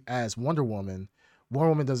she, as Wonder Woman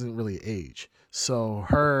doesn't really age. So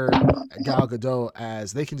her Gal Gadot,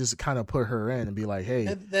 as they can just kind of put her in and be like, hey,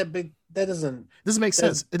 that doesn't make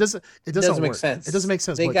sense. It doesn't make sense. It doesn't make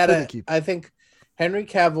sense. I think Henry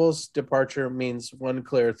Cavill's departure means one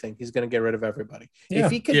clear thing: he's going to get rid of everybody. Yeah.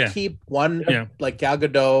 If he could keep one like Gal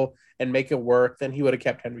Gadot and make it work, then he would have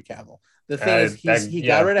kept Henry Cavill. The thing is, he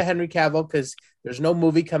got rid of Henry Cavill because there's no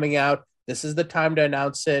movie coming out. This is the time to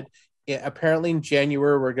announce it. Apparently in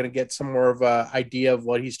January, we're going to get some more of an idea of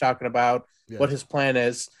what he's talking about, what his plan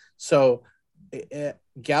is. So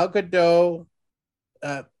Gal Gadot,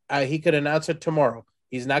 he could announce it tomorrow.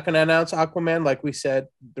 He's not going to announce Aquaman. Like we said,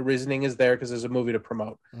 the reasoning is there because there's a movie to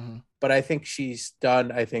promote. Mm-hmm. But I think she's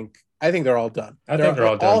done. I think they're all done. I think they're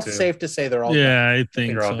all done. All safe to say they're all done. Yeah, I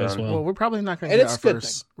think so as well. Well, we're probably not going to get our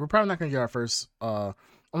first. We're probably not going to get our first. I'm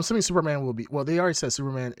assuming Superman will be. Well, they already said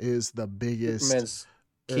Superman is the biggest. Superman's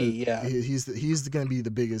key. Yeah, he's going to be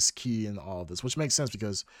the biggest key in all of this, which makes sense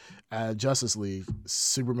because Justice League,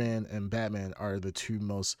 Superman and Batman are the two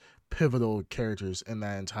most pivotal characters in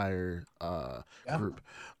that entire group.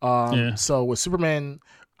 So with Superman,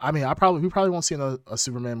 I mean, we probably won't see a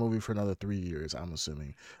Superman movie for another 3 years. I'm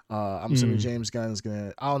assuming. I'm assuming James Gunn is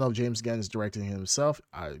gonna. I don't know if James Gunn is directing himself.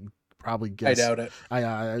 I probably guess. I doubt it.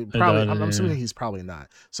 I'm assuming he's probably not.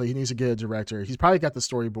 So he needs to get a director. He's probably got the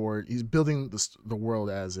storyboard. He's building the world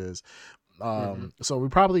as is. So we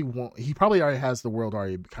probably won't. He probably already has the world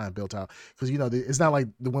already kind of built out, because it's not like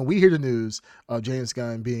when we hear the news of James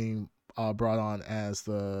Gunn being brought on as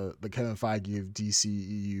the Kevin Feige of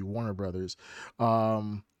DCEU Warner Brothers.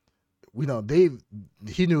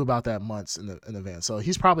 He knew about that months in advance, so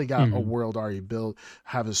he's probably got a world already built,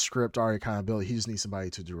 have a script already kind of built. He just needs somebody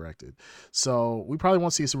to direct it. So we probably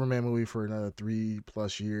won't see a Superman movie for another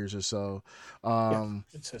 3+ years or so.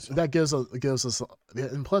 That gives us,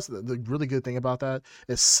 and plus the really good thing about that,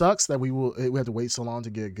 it sucks that we have to wait so long to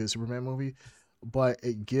get a good Superman movie, but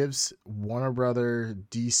it gives Warner Brother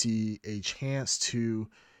DC a chance to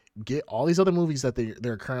get all these other movies that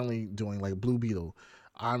they're currently doing, like Blue Beetle.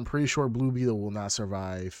 I'm pretty sure Blue Beetle will not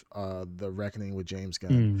survive the reckoning with James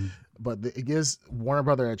Gunn, but it gives Warner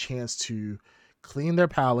Brother a chance to clean their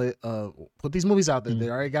palette, put these movies out that they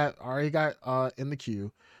already got in the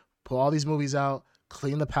queue, pull all these movies out,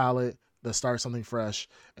 clean the palette, let's start something fresh,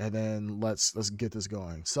 and then let's get this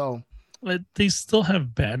going. So, but they still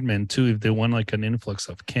have Batman too if they want like an influx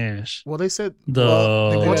of cash. Well, they said they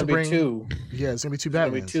want to bring two. Yeah, it's gonna be two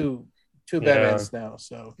Batmans. Two Batmans now.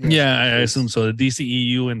 So I assume so. The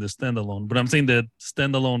DCEU and the standalone, but I'm saying the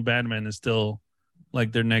standalone Batman is still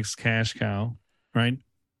like their next cash cow, right?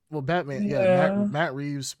 Well, Batman, Matt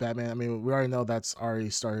Reeves Batman. I mean, we already know that's already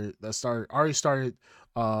started.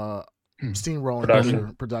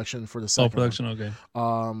 Steamrolling production for the second. Production, one. Okay.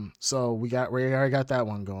 So we already got that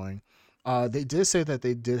one going. They did say that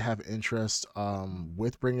they did have interest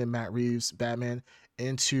with bringing Matt Reeves Batman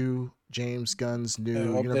into James Gunn's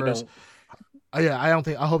new universe. I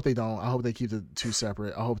hope they don't. I hope they keep the two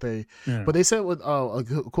separate. I hope they. Yeah. But they said a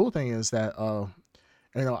cool thing is that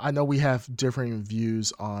I know we have differing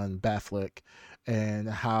views on Batfleck and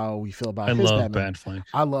how we feel about his Batman. Batfleck.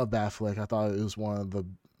 I love Batfleck. I thought it was one of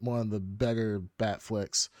the better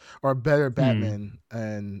Batflicks, or better Batman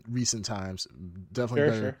in recent times.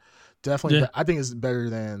 Definitely better. Sure. Definitely, yeah. I think it's better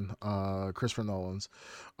than Christopher Nolan's.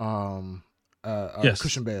 Yes.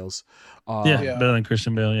 Christian Bale's. Better than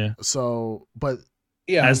Christian Bale. Yeah. So, but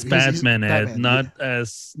as Batman, not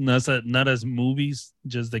as movies,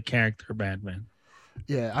 just the character Batman.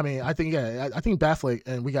 Yeah, I mean, I think Batfleck,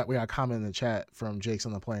 and we got a comment in the chat from Jake's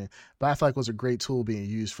on the Plane. Batfleck was a great tool being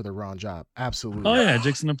used for the wrong job. Absolutely. Oh yeah,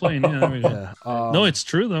 Jake's on the Plane. Yeah, there we go. No, it's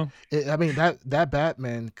true though. I mean that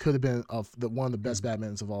Batman could have been one of the best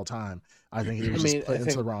Batmans of all time. I think it was just put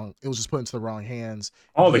into the wrong hands.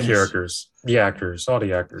 All the characters, the actors, all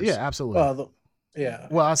the actors. Yeah, absolutely.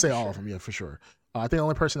 Well, I say all of them. Yeah, for sure. I think the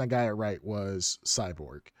only person that got it right was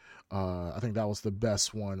Cyborg. I think that was the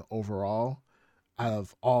best one overall. Out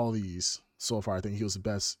of all these so far, I think he was the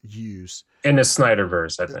best used in the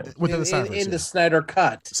Snyderverse. I think within the Snyderverse, in the Snyder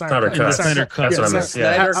Cut. Snyder Cut. That's what I meant.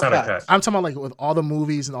 Snyder Cut. I'm talking about like with all the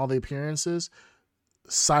movies and all the appearances.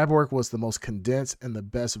 Cyborg was the most condensed and the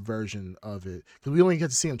best version of it, because we only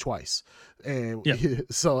get to see him twice, and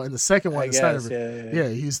so in the second one, he's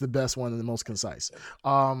the best one and the most concise.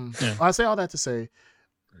 I say all that to say,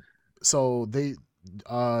 so they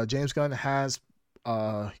James Gunn has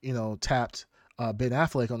tapped Ben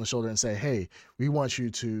Affleck on the shoulder and say, "Hey, we want you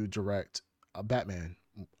to direct a Batman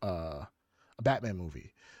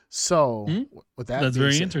movie." So with that, that's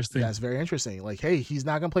very interesting. That's very interesting. Like, hey, he's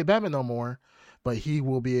not gonna play Batman no more, but he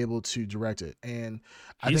will be able to direct it. And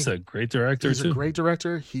he's a great director. He's a great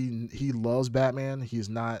director. He loves Batman. He's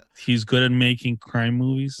good at making crime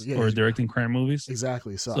movies or directing crime movies.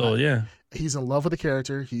 Exactly. So he's in love with the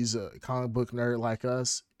character. He's a comic book nerd like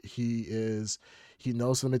us. He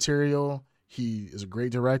knows the material. He is a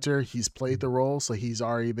great director. He's played the role, so he's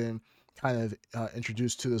already been kind of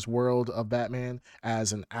introduced to this world of Batman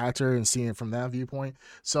as an actor and seeing it from that viewpoint.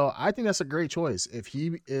 So I think that's a great choice. If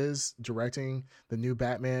he is directing the new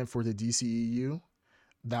Batman for the DCEU,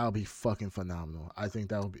 that would be fucking phenomenal. I think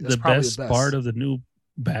that would be the best part of the new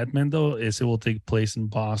Batman, though, is it will take place in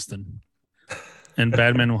Boston. And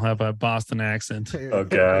Batman will have a Boston accent. Oh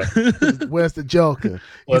God! Where's the Joker?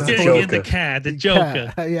 Where's the Joker? Get the cat, the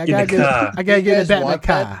Joker. I gotta get a Batman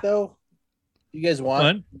car. Though, you guys want?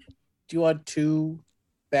 What? Do you want two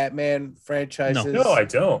Batman franchises? No, I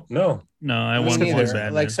don't. No, I want one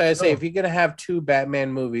Batman. Like, so I say, if you're gonna have two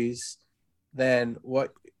Batman movies, then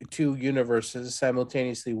what? Two universes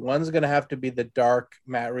simultaneously. One's gonna have to be the dark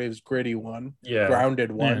Matt Reeves gritty one,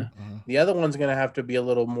 grounded one. Yeah. The other one's gonna have to be a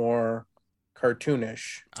little more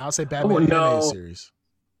cartoonish. I'll say Batman animated series.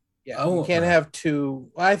 Yeah, you can't have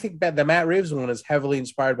two. Well, I think the Matt Reeves one is heavily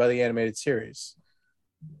inspired by the animated series.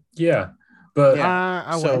 Yeah, but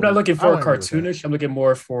I'm not looking for cartoonish. I'm looking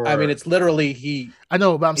more for. I mean, it's literally I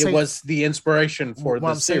know, but I'm saying it was the inspiration for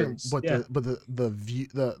the series. But the view,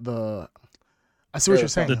 the I see what you're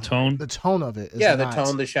saying. The tone of it is the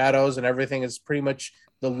tone, the shadows, and everything is pretty much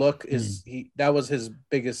the look. That was his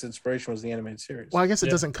biggest inspiration, was the animated series. Well, I guess it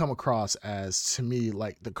doesn't come across as, to me,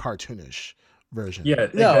 like the cartoonish version. Yeah,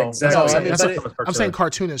 exactly. I'm saying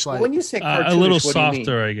cartoonish, like when you say cartoonish, a little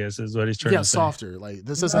softer, I guess is what he's trying to say. Yeah, softer. Like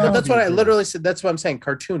this doesn't. That's what I literally said. That's what I'm saying.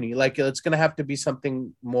 Cartoony. Like it's gonna have to be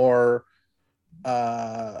something more.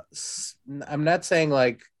 I'm not saying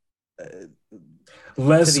like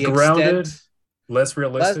less grounded, less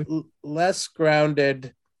realistic, less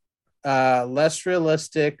grounded, less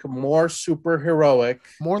realistic, more superheroic,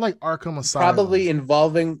 more like Arkham Asylum, probably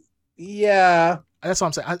involving. Yeah. That's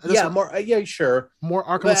what I'm saying. Sure. More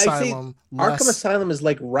Arkham Asylum. Arkham Asylum is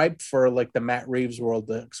like ripe for like the Matt Reeves world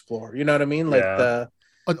to explore. You know what I mean? Like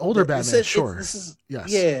an older Batman. Sure. Yes.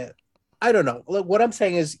 Yeah. I don't know. Look, what I'm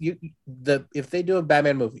saying is, if they do a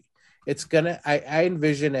Batman movie, it's gonna. I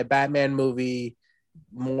envision a Batman movie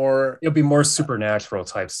more. It'll be more supernatural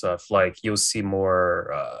type stuff. Like you'll see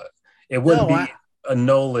more. It wouldn't be a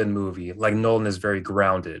Nolan movie. Like Nolan is very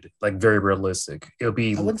grounded, like very realistic. It'll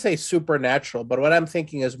be. I wouldn't say supernatural, but what I'm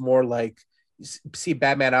thinking is more like see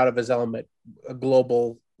Batman out of his element, a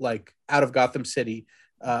global, like out of Gotham City,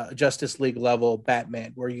 Justice League level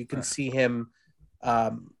Batman, where you can see him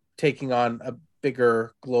taking on a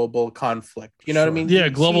bigger global conflict. You know what I mean? Yeah,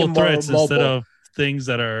 global threats instead of things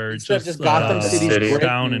that are just Gotham City's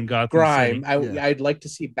down in Gotham grime. City. I'd like to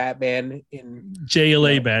see Batman in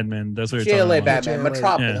JLA Batman. That's what you're talking about. Batman,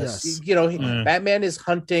 Metropolis. Yes. You know, Batman is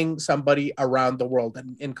hunting somebody around the world,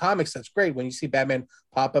 and in comics, that's great. When you see Batman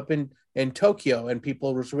pop up in Tokyo and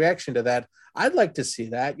people's reaction to that, I'd like to see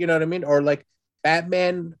that. You know what I mean? Or like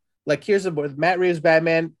Batman. Like here's Matt Reeves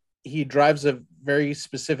Batman. He drives a very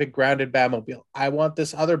specific grounded Batmobile. I want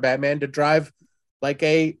this other Batman to drive like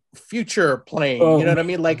a future plane. You know what I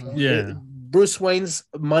mean? Like Bruce Wayne's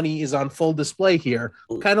money is on full display here.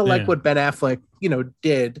 Kind of like what Ben Affleck,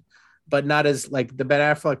 did, but not as like the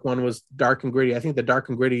Ben Affleck one was dark and gritty. I think the dark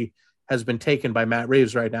and gritty has been taken by Matt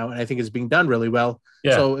Reeves right now, and I think it's being done really well.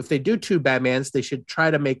 Yeah. So if they do two Batmans, they should try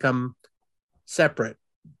to make them separate.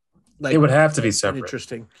 Like, it would have to be separate.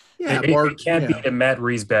 Interesting. Yeah, it can't be the Matt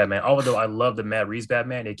Reeves Batman. Although I love the Matt Reeves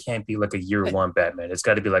Batman, it can't be like a year one Batman. It's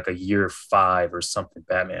got to be like a year 5 or something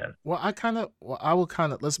Batman. Well, let's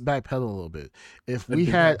backpedal a little bit. If we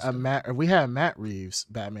had Matt Reeves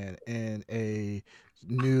Batman in a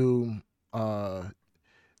new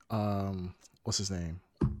what's his name?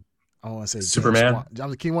 I want to say Superman.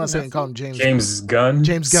 I keep wanting to say call him James Gunn.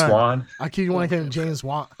 Swan. I keep wanting to call him James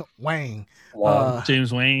Wang.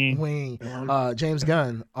 James Wang. James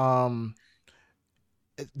Gunn.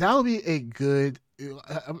 That would be a good.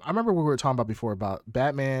 I remember what we were talking about before about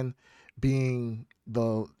Batman being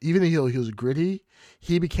even though he was gritty,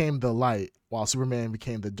 he became the light while Superman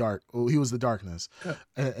became the dark. Well, he was the darkness,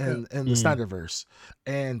 and the Snyderverse.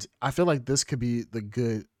 And I feel like this could be the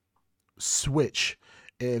good switch.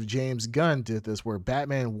 If James Gunn did this, where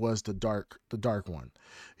Batman was the dark one,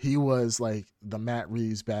 he was like the Matt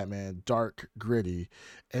Reeves Batman, dark, gritty,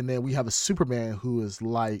 and then we have a Superman who is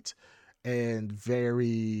light and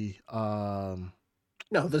very optimistic.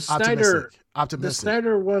 The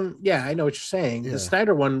Snyder one, I know what you're saying. The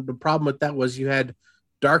Snyder one, the problem with that was you had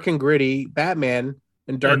dark and gritty Batman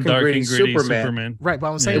and dark and gritty Superman. Right,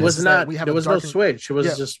 but I'm saying it was not. There was no switch. It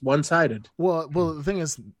was just one sided. Well, the thing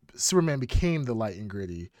is, Superman became the light and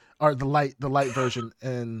gritty, or the light version,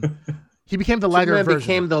 and he became the lighter version.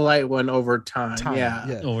 Became the light one over time.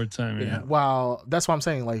 Over time. Yeah. Wow, that's what I'm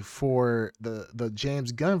saying. Like for the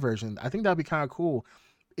James Gunn version, I think that'd be kind of cool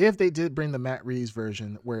if they did bring the Matt Reeves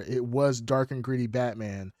version, where it was dark and gritty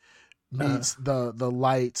Batman meets the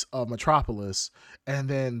light of Metropolis, and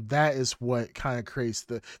then that is what kind of creates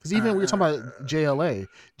because even we were talking about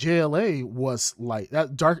JLA was light.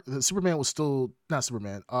 That dark, the Superman was still not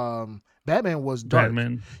Superman. Batman was dark.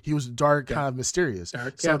 Batman. He was dark, kind of mysterious.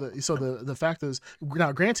 Dark, the fact is,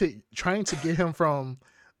 now granted, trying to get him from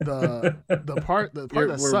the part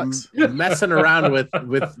that sucks. You're messing around with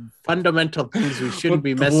fundamental things we shouldn't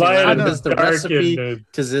be messing around. This is the recipe to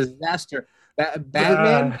disaster.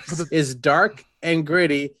 Batman is dark and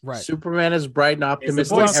gritty. Right. Superman is bright and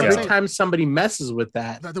optimistic. Every time somebody messes with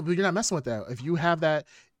that, you're not messing with that. If you have that,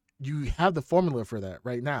 you have the formula for that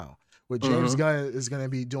right now. What James Gunn is going to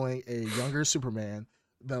be doing a younger Superman,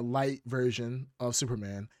 the light version of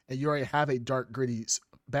Superman, and you already have a dark, gritty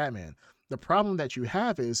Batman. The problem that you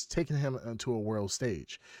have is taking him into a world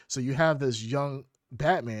stage. So you have this young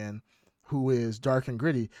Batman who is dark and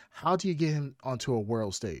gritty. How do you get him onto a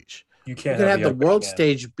world stage? You can have the world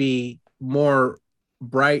stage be more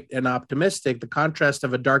bright and optimistic. The contrast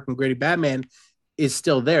of a dark and gritty Batman is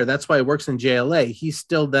still there. That's why it works in JLA. He's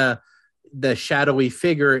still the shadowy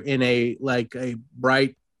figure in a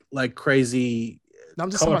bright, like crazy. No, I'm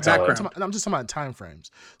just talking about time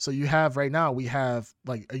frames. So you have right now, we have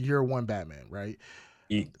like a year one Batman, right?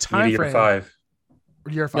 Time frame 5.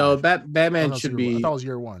 Year 5. No, Batman should be. I thought it was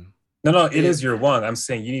year 1. No, it is year 1. I'm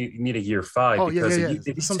saying you need a year 5 because if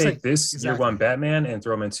you take this year 1 Batman and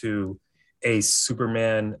throw him into a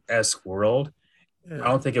Superman-esque world, I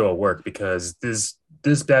don't think it will work because this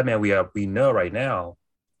Batman we know right now,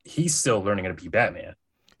 he's still learning how to be Batman.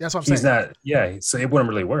 That's what I'm saying. He's not, so it wouldn't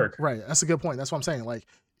really work. Right. That's a good point. That's what I'm saying. Like,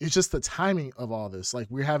 it's just the timing of all this. Like,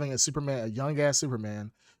 we're having a young ass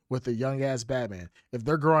Superman with a young ass Batman. If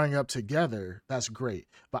they're growing up together, that's great.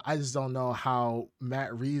 But I just don't know how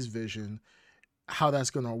Matt Reeves' vision, how that's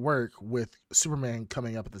going to work with Superman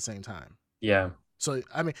coming up at the same time. Yeah. So,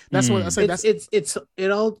 I mean, that's what I say.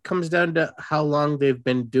 It all comes down to how long they've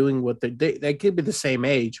been doing what they could be the same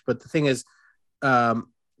age. But the thing is,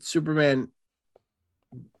 Superman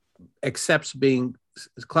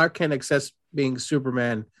Clark Kent accepts being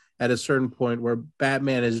Superman at a certain point where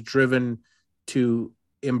Batman is driven to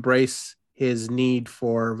embrace his need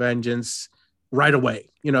for vengeance right away,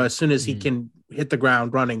 as soon as he can hit the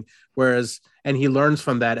ground running, and he learns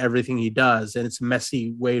from that everything he does, and it's a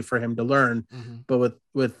messy way for him to learn. But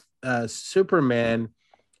with Superman,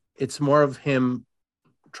 it's more of him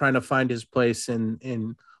trying to find his place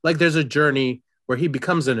in like there's a journey where he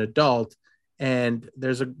becomes an adult. And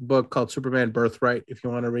there's a book called Superman Birthright, if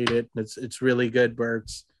you want to read it. It's really good, where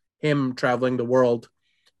it's him traveling the world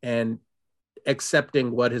and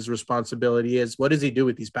accepting what his responsibility is. What does he do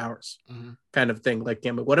with these powers? Kind of thing. Like,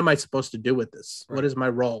 what am I supposed to do with this? Right. What is my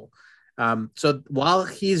role? So while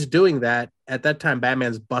he's doing that, at that time,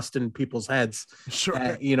 Batman's busting people's heads,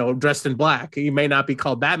 dressed in black. He may not be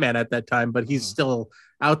called Batman at that time, but he's still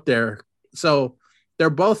out there. So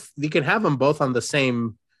you can have them both on the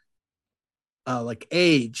same like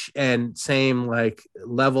age and same like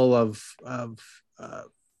level of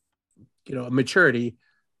maturity,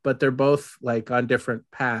 but they're both like on different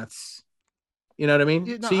paths. You know what I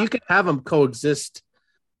mean? So you can have them coexist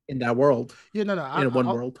in that world. In one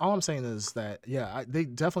world. All I'm saying is that they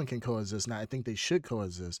definitely can coexist. Now I think they should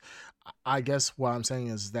coexist. I guess what I'm saying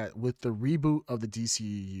is that with the reboot of the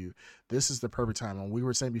DCEU, this is the perfect time. And we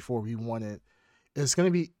were saying before, it's going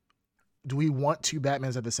to be. Do we want 2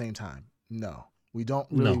 Batmans at the same time? No, we don't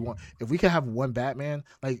really want. If we could have one Batman,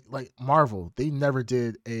 like Marvel, they never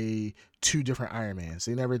did 2 different Iron Mans.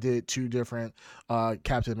 They never did 2 different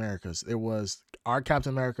Captain Americas. It was our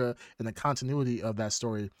Captain America and the continuity of that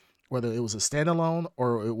story, whether it was a standalone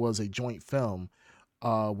or it was a joint film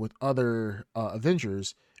with other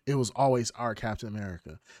Avengers. It was always our Captain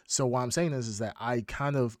America. So what I'm saying is that I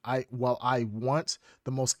want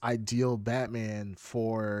the most ideal Batman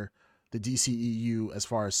for the DCEU as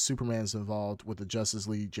far as Superman's involved with the Justice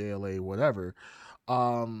League, JLA, whatever.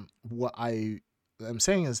 What I am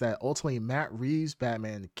saying is that ultimately Matt Reeves'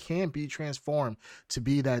 Batman can be transformed to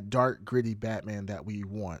be that dark, gritty Batman that we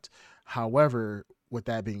want. However, with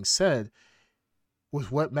that being said,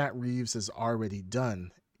 with what Matt Reeves has already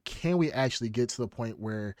done, can we actually get to the point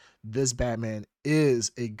where this Batman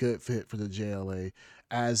is a good fit for the JLA,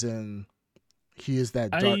 as in he is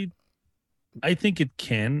that dark? I think it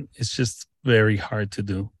can. It's just very hard to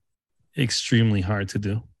do. Extremely hard to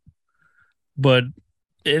do. But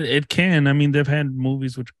it can. I mean, they've had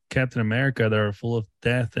movies with Captain America that are full of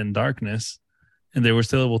death and darkness, and they were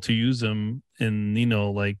still able to use them in,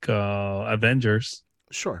 Avengers.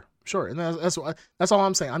 Sure. And that's all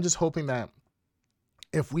I'm saying. I'm just hoping that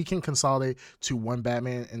if we can consolidate to one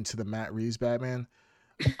Batman into the Matt Reeves Batman,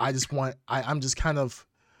 I'm just kind of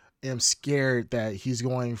am scared that he's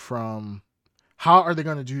going from. How are they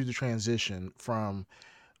going to do the transition from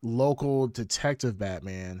local detective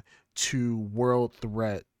Batman to world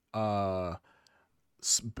threat crime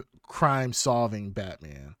solving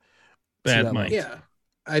Batman? Yeah,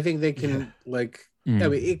 I think they can I mean,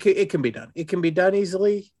 it can be done. It can be done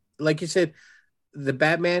easily. Like you said, the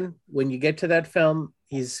Batman, when you get to that film,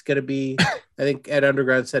 he's going to be, I think Ed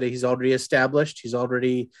Underground said it, he's already established. He's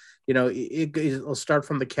already, it'll start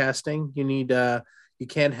from the casting. You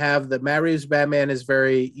can't have the Matt Reeves Batman is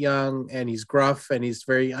very young and he's gruff and he's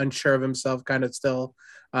very unsure of himself kind of still.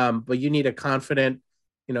 But you need a confident,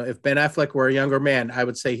 if Ben Affleck were a younger man, I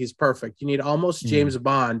would say he's perfect. You need almost James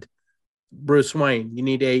Bond, Bruce Wayne. You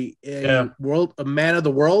need a man of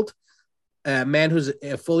the world, a man who's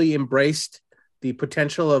fully embraced the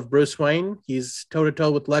potential of Bruce Wayne. He's toe to toe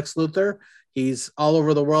with Lex Luthor. He's all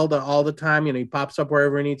over the world all the time. He pops up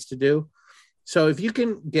wherever he needs to do. So if you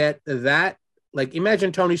can get that, like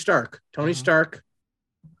imagine Tony Stark. Tony Stark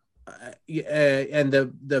and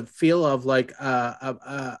the feel of like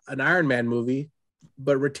an Iron Man movie,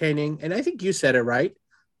 but retaining. And I think you said it right.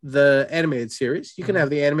 The animated series. You can have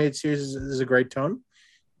the animated series as a great tone.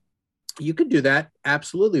 You could do that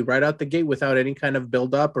absolutely right out the gate without any kind of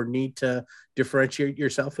build up or need to differentiate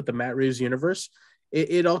yourself with the Matt Reeves universe.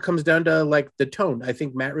 It all comes down to like the tone. I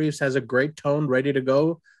think Matt Reeves has a great tone ready to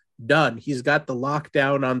go. Done. He's got the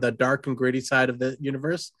lockdown on the dark and gritty side of the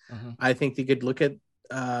universe. I think he could look at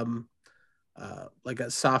like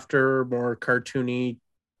a softer, more cartoony,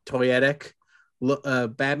 toyetic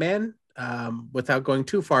Batman without going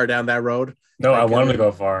too far down that road. No, I want him to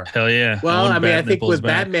go far. Hell yeah. Well, I mean, I think with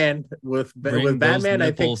Batman, with Batman,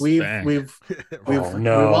 I think we've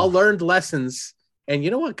all learned lessons. And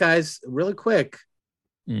you know what, guys? Really quick,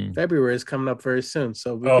 February is coming up very soon,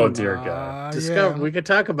 so we we could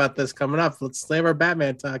talk about this coming up. Let's save our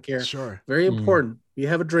Batman talk here. Sure, very important. You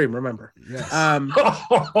have a dream, remember? Yes.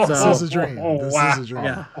 This is a dream. This is a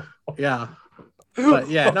dream. Yeah. But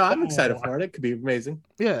yeah, no, I'm excited for it. It could be amazing.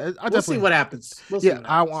 Yeah, we'll see what happens.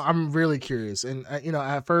 I'm really curious, and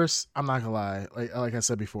at first, I'm not gonna lie. Like I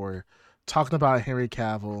said before, talking about Henry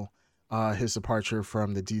Cavill, his departure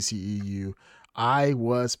from the DCEU, I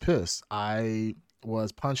was pissed. I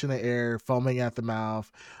was punching the air, foaming at the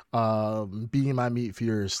mouth, beating my meat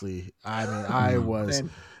furiously. I mean, I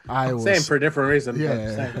was same for a different reason.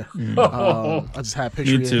 Yeah. I just had a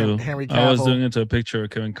picture of Henry Cavill. I was doing it to a picture of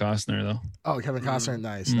Kevin Costner though. Oh, Kevin Costner,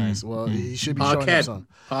 nice. Well, he should be showing up some.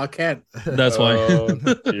 Paul Kent. That's why.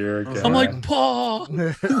 I'm like, Paul.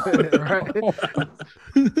 Right?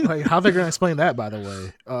 Like, how they're gonna explain that, by the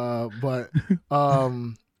way?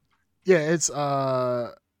 Yeah, it's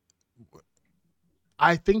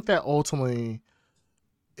I think that ultimately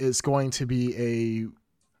it's going to be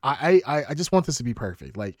I just want this to be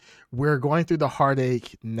perfect. Like, we're going through the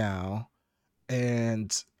heartache now,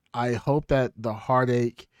 and I hope that the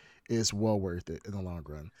heartache is well worth it in the long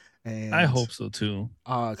run. And I hope so too.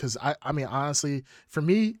 Because I mean, honestly, for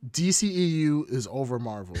me, DCEU is over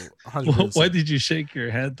Marvel. 100%. Why did you shake your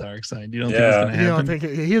head, Darkseid? You don't think it's gonna happen? You don't think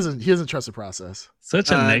he doesn't trust the process? Such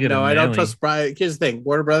a negative. No, I don't trust. Here's the thing: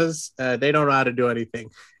 Warner Brothers, they don't know how to do anything.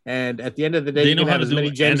 And at the end of the day, they you know can how have to as do many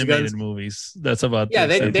James animated Gunns movies. That's about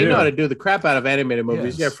they know how to do the crap out of animated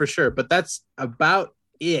movies. Yes. Yeah, for sure. But that's about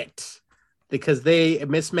it, because they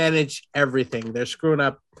mismanage everything. They're screwing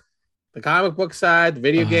up the comic book side, the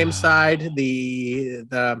video game side, the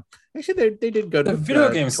actually they did go to the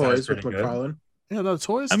video game toys with good. McFarlane. Yeah, no,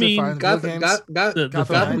 toys. I mean, fine.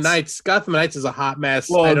 Gotham Knights. Gotham Knights is a hot mess.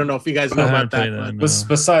 Well, I don't know if you guys know about that.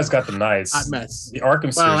 Besides Gotham Knights, hot mess. The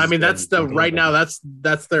Arkham series. Well, I mean, that's the right now. That's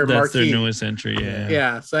their marquee. Their newest entry. Yeah.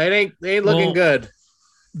 Yeah. So it ain't looking good.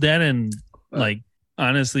 That and like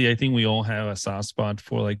honestly, I think we all have a soft spot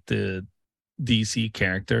for like the DC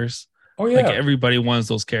characters. Oh yeah. Like everybody wants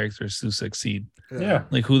those characters to succeed. Yeah.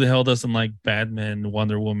 Like who the hell doesn't like Batman,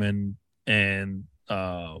 Wonder Woman, and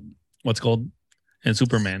what's called? And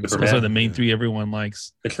Superman. Those are the main three everyone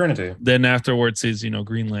likes. The Trinity. Then afterwards is,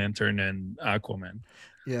 Green Lantern and Aquaman.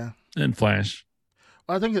 Yeah. And Flash.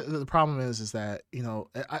 Well, I think the problem is that,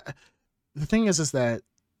 the thing is that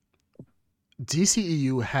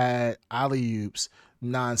DCEU had alley-oops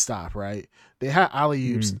nonstop, right? They had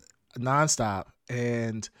alley-oops nonstop,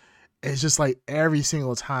 and it's just like every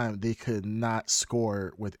single time they could not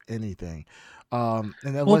score with anything. And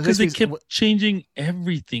then because they kept changing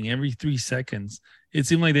everything every 3 seconds. It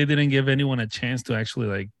seemed like they didn't give anyone a chance to actually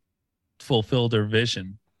like fulfill their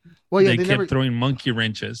vision. Well, yeah, they kept throwing monkey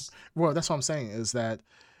wrenches. Well, that's what I'm saying is that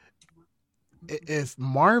if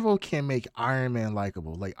Marvel can make Iron Man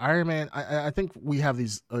likable, like Iron Man, I think we have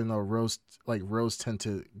these rose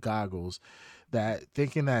tinted goggles that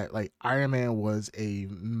thinking that like Iron Man was a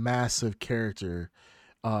massive character.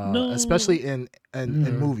 Especially in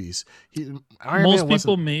movies. Most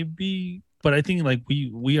people maybe, but I think like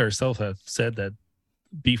we ourselves have said that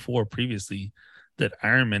before previously that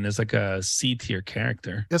Iron Man is like a C tier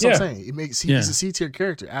character. That's what I'm saying. He's a C tier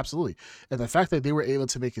character, absolutely. And the fact that they were able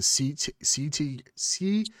to make a C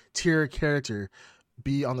tier character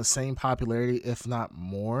be on the same popularity, if not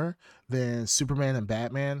more, than Superman and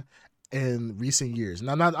Batman in recent years.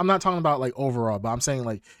 And I'm not talking about like overall, but I'm saying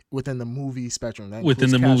like within the movie spectrum. Within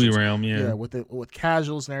the movie realm, yeah. With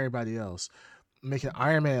casuals and everybody else. Making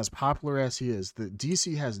Iron Man as popular as he is, the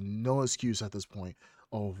DC has no excuse at this point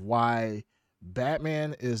of why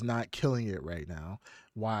Batman is not killing it right now,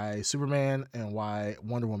 why Superman and why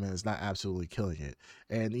Wonder Woman is not absolutely killing it.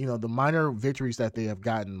 And the minor victories that they have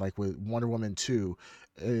gotten, like with Wonder Woman 2,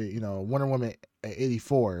 Wonder Woman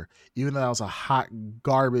 84, even though that was a hot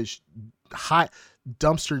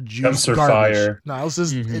dumpster juice Dumpster garbage. fire. No, it was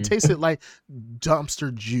just it tasted like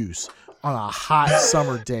dumpster juice on a hot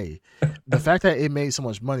summer day. The fact that it made so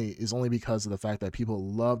much money is only because of the fact that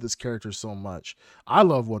people love this character so much. I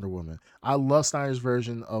love Wonder Woman. I love Snyder's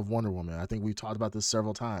version of Wonder Woman. I think we've talked about this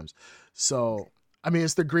several times. So, I mean,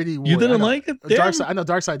 it's the gritty. You didn't like it? Darkseid, I know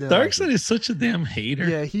Darkseid didn't. Darkseid is such a damn hater.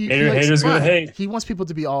 Yeah, haters gonna hate. He wants people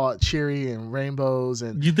to be all cheery and rainbows.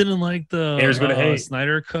 And you didn't like the haters gonna hate.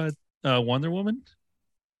 Snyder cut Wonder Woman?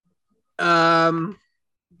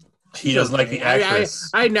 He doesn't like the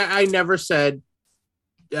actress. I never said.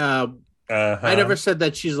 I never said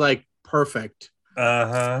that she's like perfect.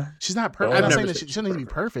 She's not perfect. I'm not saying that she doesn't need to be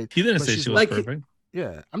perfect. He didn't say she was like, perfect.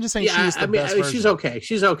 Yeah, I'm just saying she's the best version. She's okay.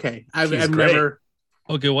 She's okay. I've never.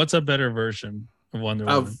 Okay, what's a better version of Wonder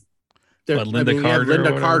Woman? Linda Carter.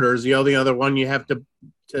 Linda Carter's the only other one you have to.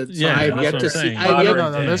 Yeah, I've yet to see.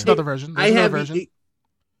 No, there's another version. There's another version.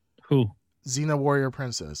 Who? Xena Warrior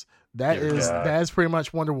Princess. That is pretty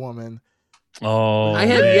much Wonder Woman. Oh, I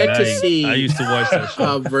have yet to see. I used to watch that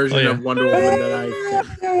show. Version of Wonder Woman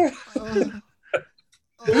that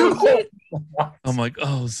I'm like,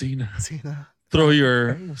 oh, Xena. Throw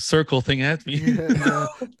your circle thing at me.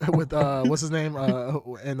 With what's his name?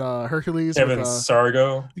 And Hercules. Kevin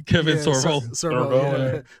Sorbo. Kevin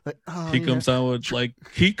Sorbo. Yeah. Like, he comes out with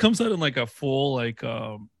he comes out in like a full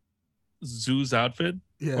Zeus outfit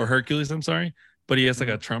or Hercules. I'm sorry, but he has like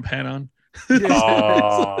a Trump hat on. Can't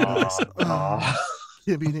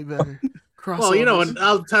be any better. Well, you know, and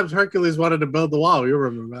all the times Hercules wanted to build the wall. You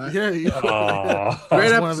remember that? Yeah.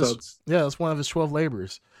 Great episodes. That's one of his 12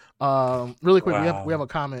 labors. Really quick, we have a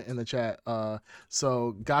comment in the chat.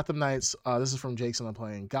 So Gotham Knights, this is from Jason I'm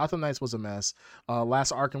playing. Gotham Knights was a mess.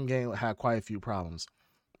 Last Arkham game had quite a few problems.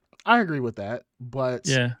 I agree with that, but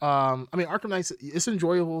I mean Arkham Knights, it's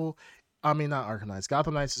enjoyable. I mean, not Arkham Knights.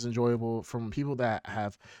 Gotham Knights is enjoyable from people that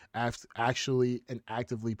have actually and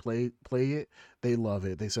actively play it. They love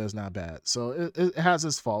it. They say it's not bad. So it has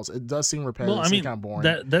its faults. It does seem repetitive. Well, I mean, kind of boring.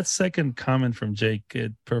 That second comment from Jake,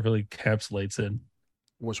 it perfectly encapsulates it.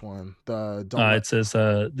 Which one? It says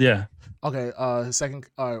yeah. Okay. Second.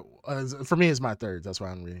 For me, it's my third. That's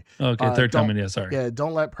why I'm reading. Okay, third comment. Yeah, sorry. Yeah.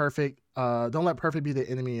 Don't let perfect be the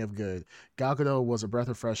enemy of good. Gal Gadot was a breath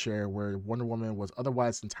of fresh air, where Wonder Woman was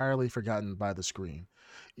otherwise entirely forgotten by the screen.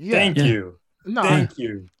 Yeah. Thank you. No, thank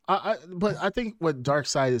you. But I think what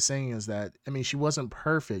Darkseid is saying is that, I mean, she wasn't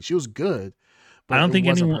perfect. She was good. But I don't think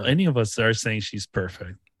any of us are saying she's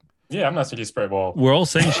perfect. Yeah, I'm not saying she's perfect. Well, we're all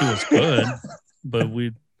saying she was good. But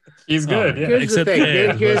he's good. Yeah. Here's the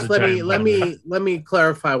thing. Let me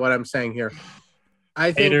clarify what I'm saying here.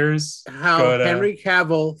 I think how Henry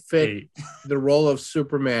Cavill fit the role of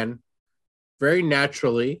Superman very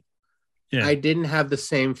naturally. Yeah. I didn't have the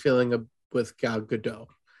same feeling with Gal Gadot.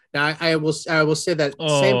 Now I will say that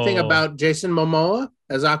same thing about Jason Momoa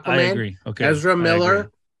as Aquaman. I agree. Okay. Ezra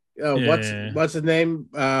Miller. What's his name?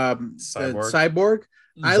 Cyborg.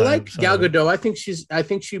 I like Gal Gadot. I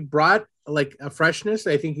think she brought like a freshness.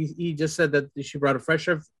 I think he just said that she brought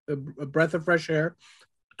a breath of fresh air.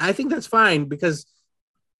 I think that's fine because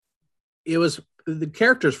it was the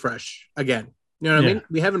character's fresh again. You know what I mean?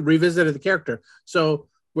 We haven't revisited the character. So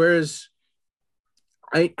whereas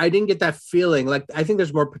I didn't get that feeling. Like I think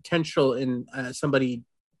there's more potential in somebody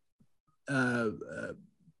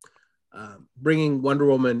bringing Wonder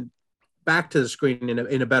Woman back to the screen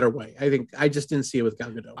in a better way. I think I just didn't see it with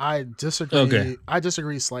Gal Gadot. I disagree. Okay. I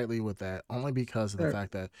disagree slightly with that, only because of the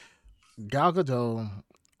fact that Gal Gadot.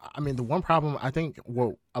 I mean, the one problem I think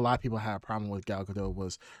what a lot of people had a problem with Gal Gadot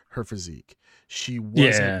was her physique. She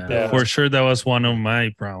wasn't built. For sure that was one of my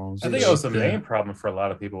problems. I think it was the main problem for a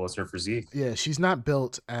lot of people was her physique. Yeah, she's not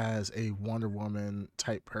built as a Wonder Woman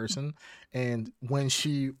type person, and when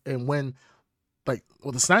the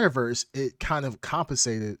Snyderverse, it kind of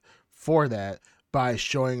compensated for that by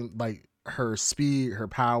showing like her speed, her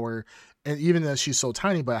power, and even though she's so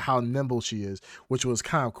tiny, but how nimble she is, which was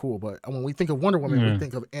kind of cool. But when we think of Wonder Woman, we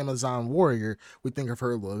think of Amazon warrior. We think of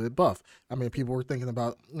her a little bit buff. I mean, people were thinking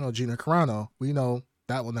about Gina Carano. We know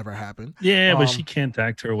that will never happen. Yeah, but she can't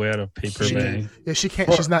act her way out of paper bag. Yeah, she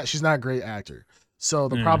can't. She's not a great actor. So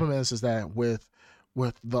the problem is that with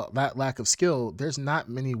that lack of skill, there's not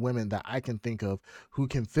many women that I can think of who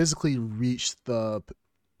can physically reach the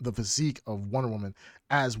physique of Wonder Woman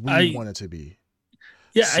as we want it to be.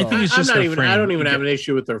 Yeah, so, I think it's just I don't even have an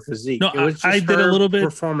issue with her physique. No, it was just I did a little bit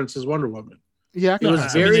performance as Wonder Woman. Yeah, it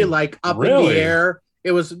was very like up in the air.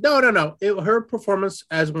 It was no. Her performance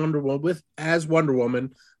as Wonder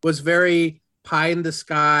Woman was very pie in the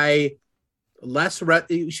sky,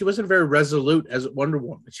 she wasn't very resolute as Wonder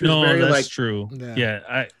Woman. She was very that's like true.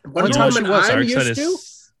 Yeah, Wonder Woman I'm used to,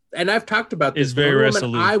 and I've talked about this. Is very Wonder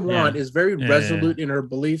resolute. Woman I want is very resolute in her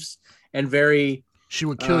beliefs and very. She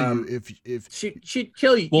would kill you if she'd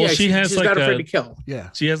kill you. Well, yeah, she's not afraid to kill. Yeah,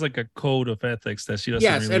 she has like a code of ethics that she doesn't.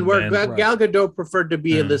 Yes, really and where Gal Gadot preferred to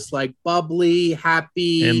be in this like bubbly,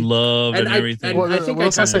 happy, and love and everything. I think I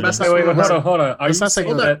talked about that. Hold on. Are you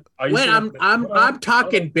saying that? Wait, I'm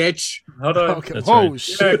talking, bitch. Hold on. Okay. Oh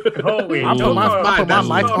shit! Holy, I put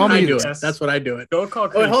my mic on mute. That's what I do it. Don't call.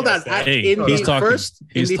 Wait, hold on. Hey, in the first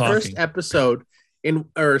episode,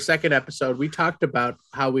 second episode, we talked about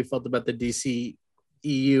how we felt about the DCEU,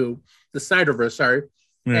 the Snyderverse. Sorry,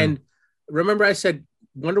 and remember I said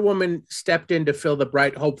Wonder Woman stepped in to fill the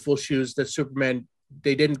bright, hopeful shoes that Superman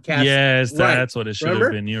they didn't cast. Yes, that's what it should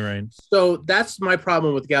have been. You're right. So that's my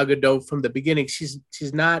problem with Gal Gadot from the beginning. She's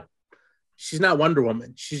not Wonder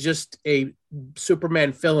Woman. She's just a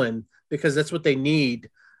Superman fill-in because that's what they need,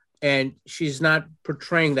 and she's not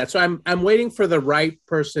portraying that. So I'm waiting for the right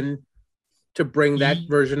person to bring that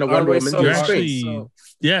version of Wonder Woman to the screen.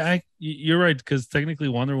 You're right, because technically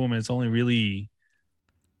Wonder Woman is only really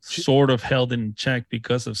sort of held in check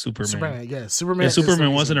because of Superman. Superman. If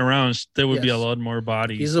Superman wasn't around, there would be a lot more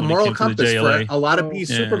bodies. He's a moral compass for a lot of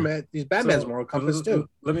Superman. He's Batman's moral compass too.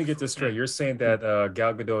 Let me get this straight. You're saying that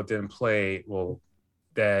Gal Gadot didn't play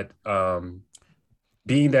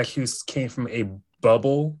being that she came from a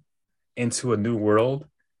bubble into a new world,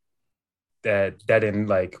 that didn't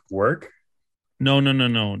like work. No.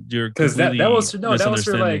 You're because that was I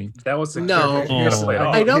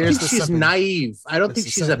don't think she's naive. I don't think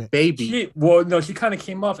she's a baby. She kind of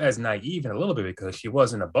came off as naive in a little bit because she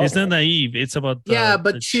wasn't a bubble. It's not naive. It's about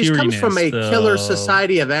but she comes from a killer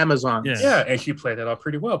society of Amazons. Yeah, and she played that out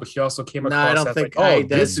pretty well. But she also came across. I don't think.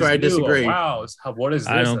 That's where I disagree. Wow, what is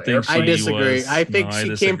this? I don't think. I disagree. I think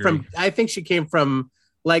she came from. I think she came from.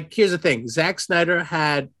 Like, here's the thing: Zack Snyder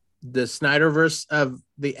had the Snyderverse of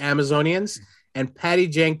the Amazonians. And Patty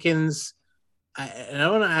Jenkins,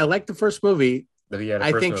 I like the first movie.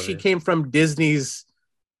 I think she came from Disney's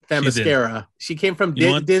Themyscira. She came from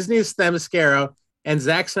Disney's Themyscira, and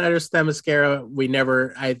Zack Snyder's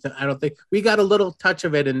Themyscira. I don't think we got a little touch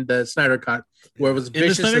of it in the Snyder Cut, where it was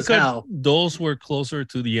vicious as hell. Those were closer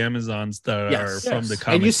to the Amazons that are from the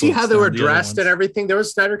comic. And you see how they were dressed and everything. There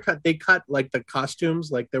was Snyder Cut. They cut like the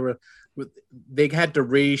costumes, like they had to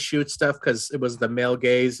reshoot stuff because it was the male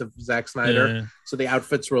gaze of Zack Snyder, so the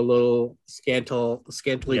outfits were a little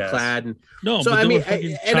scantily clad. And so I mean,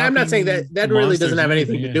 and I'm not saying that really doesn't have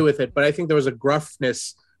anything to do with it, but I think there was a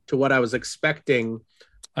gruffness to what I was expecting.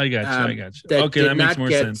 I got you. Okay, that makes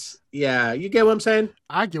more sense. Yeah, you get what I'm saying?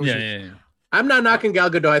 I get what you. I'm not knocking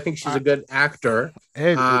Gal Gadot. I think she's a good actor.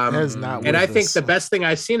 Ed is not. And I think the best thing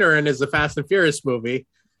I've seen her in is the Fast and Furious movie.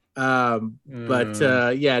 She wasn't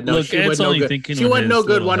no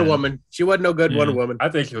good Wonder Woman. She wasn't no good Wonder Woman. I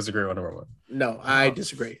think she was a great Wonder Woman. No, I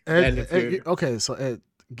disagree. Okay, so Ed,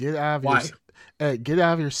 get out of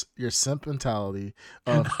your simp mentality.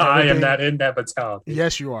 I am not in that mentality.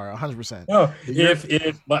 Yes, you are 100%. No,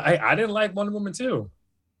 but I didn't like Wonder Woman 2,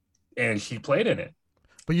 and she played in it.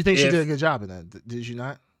 But you think she did a good job in that? Did you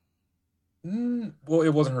not? Well,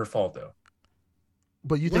 it wasn't her fault though.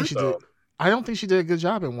 But you think she did? I don't think she did a good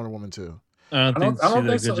job in Wonder Woman 2. I don't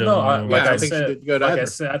think so. No, I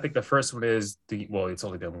said, I think the first one is it's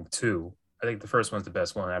only been 2. I think the first one's the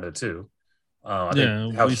best one out of the 2. I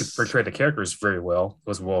think how she portrayed the characters very well. It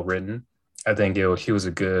was well written. I think she was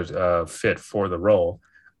a good fit for the role.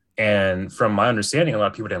 And from my understanding, a lot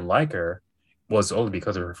of people didn't like her was only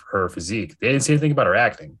because of her physique. They didn't say anything about her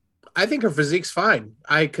acting. I think her physique's fine.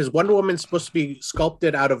 Because Wonder Woman's supposed to be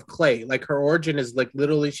sculpted out of clay. Like her origin is like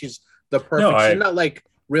literally she's the perfect. She's not like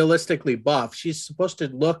realistically buff. She's supposed to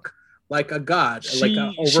look like a god, like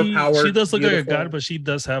an overpowered. She does look like a god, but she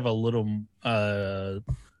does have a little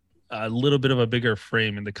bit of a bigger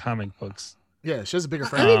frame in the comic books. Yeah, she has a bigger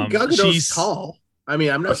frame. I think Gal Gadot's tall. I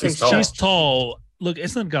mean, I'm not saying she's tall. Look,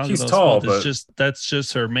 it's not Gal Gadot's fault. It's that's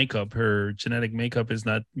just her makeup. Her genetic makeup is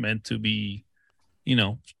not meant to be,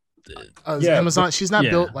 Amazon. She's not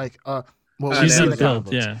built like she's not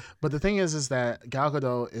built. Yeah. But the thing is that Gal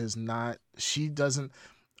Gadot is not. She doesn't.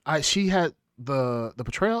 She had the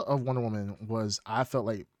portrayal of Wonder Woman was, I felt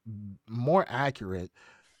like, more accurate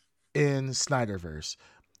in Snyderverse.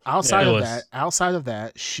 Outside of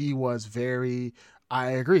that, she was very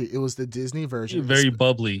I agree. It was the Disney version. Very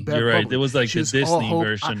bubbly. You're right. It was like the Disney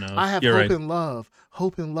version of. I have hope and love.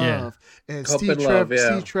 Hope and love. Yeah. And Steve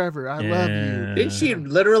Trevor, I love you. Didn't she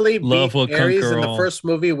literally beat Ares in the first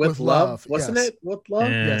movie with love? Wasn't it? With love?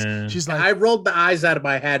 Yes. She's like, I rolled the eyes out of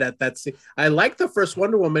my head at that scene. I like the first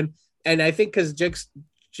Wonder Woman, and I think because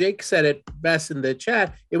Jake said it best in the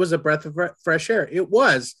chat, it was a breath of fresh air. It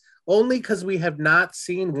was only because we have not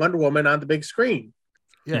seen Wonder Woman on the big screen.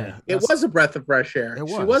 Yeah, it was a breath of fresh air. She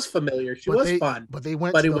was familiar. She was fun. But it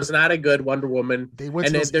was not a good Wonder Woman. They went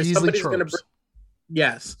to those easily tropes.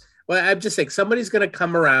 Yes. Well, I'm just saying somebody's going to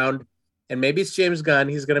come around, and maybe it's James Gunn.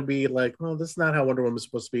 He's going to be like, well, this is not how Wonder Woman's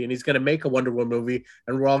supposed to be. And he's going to make a Wonder Woman movie,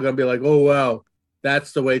 and we're all going to be like, oh, wow,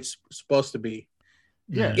 that's the way it's supposed to be.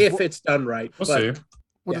 Yeah. If it's done right. We'll see.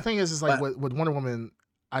 Well, the thing is like with Wonder Woman,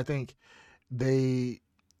 I think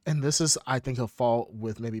and this is, I think, a fault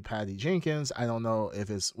with maybe Patty Jenkins. I don't know if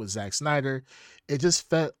it's with Zack Snyder. It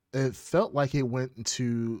felt like it went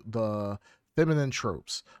into the feminine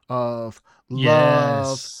tropes of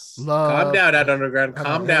love. Calm down, Ad Underground.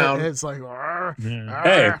 Calm down. It's like,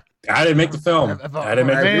 hey, I didn't make the film. I didn't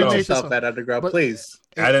make the film. That Underground, please.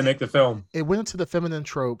 I didn't make the film. It went into the feminine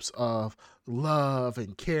tropes of love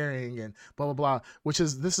and caring and blah blah blah,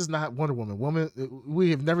 this is not Wonder Woman. We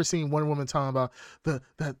have never seen Wonder Woman talking about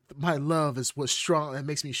that my love is what's strong, that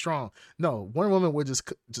makes me strong. No, Wonder Woman would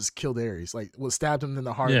just kill Ares, like would stabbed him in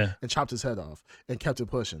the heart and chopped his head off and kept it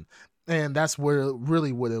pushing. And that's where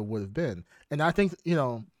really what it would have been. And I think,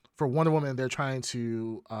 for Wonder Woman, they're trying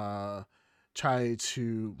to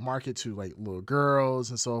market to like little girls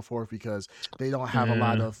and so forth, because they don't have a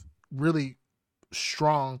lot of really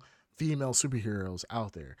strong female superheroes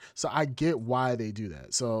out there. So I get why they do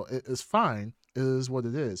that. So it's fine. It is what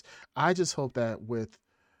it is. I just hope that with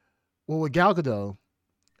Gal Gadot,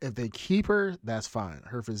 if they keep her, that's fine.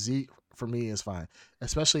 Her physique for me is fine.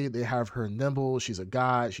 Especially they have her nimble. She's a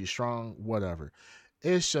god. She's strong. Whatever.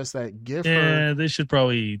 It's just that her. Yeah, they should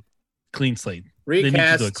probably clean slate. Recast. They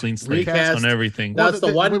need to do a clean slate on everything. That's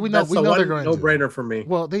the one. We know they're going to no-brainer for me.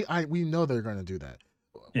 Well, we know they're going to do that.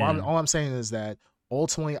 Yeah. All I'm saying is that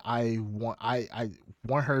ultimately, I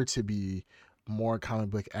want her to be more comic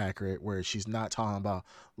book accurate, where she's not talking about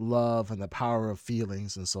love and the power of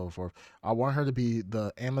feelings and so forth. I want her to be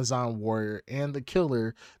the Amazon warrior and the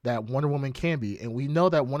killer that Wonder Woman can be. And we know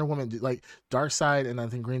that Wonder Woman, like Darkseid and I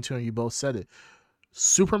think Green Tune, you both said it,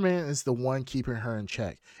 Superman is the one keeping her in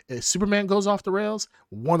check. If Superman goes off the rails,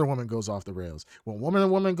 Wonder Woman goes off the rails. When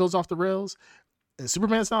Woman goes off the rails, and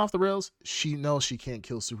Superman's not off the rails, she knows she can't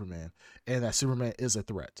kill Superman, and that Superman is a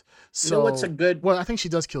threat. So what's a good? Well, I think she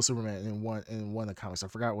does kill Superman in one of the comics. I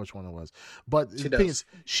forgot which one it was, but the thing is,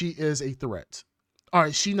 she is a threat. All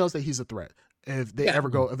right, she knows that he's a threat if they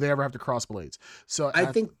ever have to cross blades. So I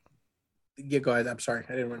think. Yeah, go ahead. I'm sorry,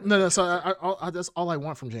 I didn't want. No. So that's all I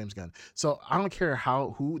want from James Gunn. So I don't care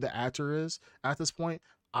who the actor is at this point.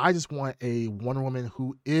 I just want a Wonder Woman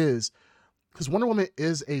who is. Because Wonder Woman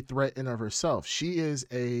is a threat in of herself. She is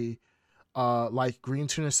like Green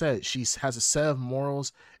Tuner said, she has a set of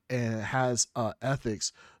morals and has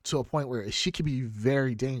ethics to a point where she can be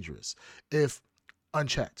very dangerous if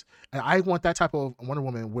unchecked. And I want that type of Wonder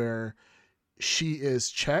Woman where she is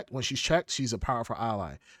checked. When she's checked, she's a powerful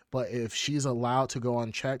ally. But if she's allowed to go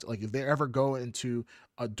unchecked, like if they ever go into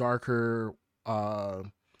a darker, like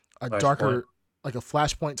a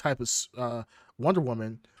Flashpoint type of Wonder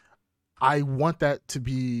Woman, I want that to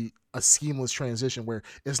be a seamless transition where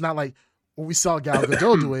it's not like when we saw Gal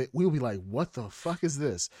Gadot do it, we would be like, what the fuck is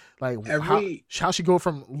this? Like, how she go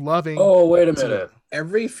from loving... Oh, wait a minute.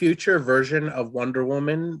 Every future version of Wonder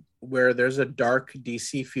Woman where there's a dark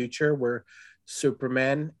DC future where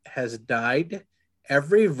Superman has died,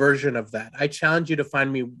 every version of that, I challenge you to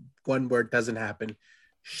find me one where it doesn't happen.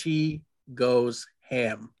 She goes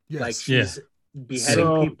ham. Yes. Like she's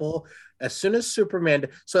beheading people. As soon as Superman,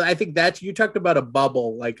 so I think that you talked about a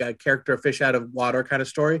bubble, like a character fish out of water kind of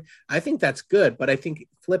story. I think that's good, but I think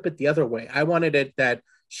flip it the other way. I wanted it that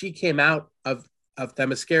she came out of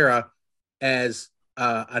Themyscira as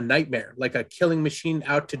a nightmare, like a killing machine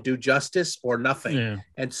out to do justice or nothing. Yeah.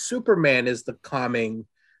 And Superman is the calming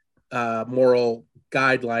moral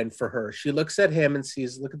guideline for her. She looks at him and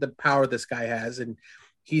sees, look at the power this guy has, and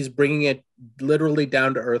he's bringing it literally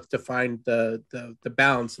down to earth to find the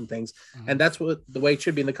balance and things. Mm-hmm. And that's what the way it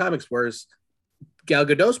should be in the comics. Whereas Gal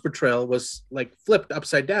Gadot's portrayal was like flipped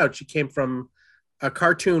upside down. She came from a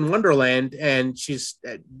cartoon wonderland and she's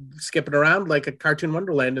skipping around like a cartoon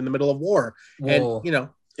wonderland in the middle of war. Whoa. And,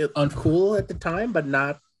 it cool at the time, but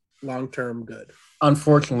not long-term good.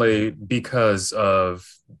 Unfortunately, because of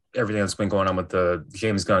everything that's been going on with the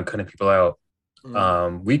James Gunn cutting people out,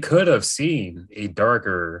 We could have seen a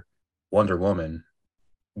darker Wonder Woman.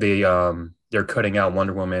 They're cutting out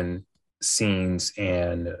Wonder Woman scenes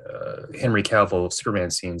and Henry Cavill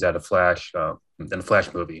Superman scenes out of Flash in the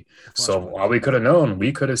Flash movie. So all we could have known,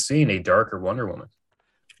 we could have seen a darker Wonder Woman.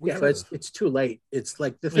 But it's too late. It's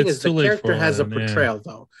like the thing is the character has a portrayal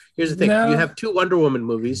though. Here's the thing: you have 2 Wonder Woman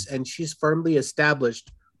movies, and she's firmly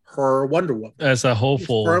established her Wonder Woman as a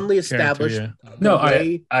hopeful, firmly established. Yeah. No,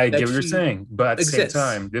 I get what you're saying, but at the same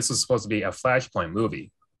time, this is supposed to be a Flashpoint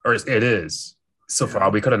movie, or it is. So far, all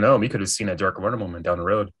we could have known, we could have seen a darker Wonder Woman down the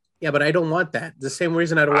road. Yeah, but I don't want that. The same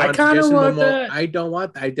reason I don't want Jason Momoa. I don't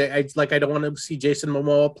want. I don't want to see Jason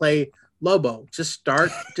Momoa play Lobo. Just start.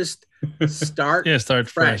 Start. Yeah, start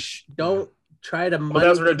fresh. Don't try to.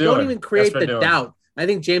 That's what they're doing. Don't even create the doubt. I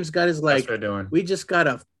think James Gunn is like, we just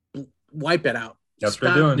gotta wipe it out. That's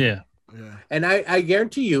what they're doing. Yeah. And I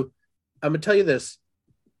guarantee you, I'm gonna tell you this.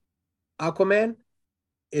 Aquaman,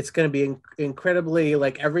 it's gonna be incredibly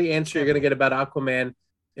like every answer you're gonna get about Aquaman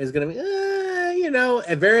is gonna be,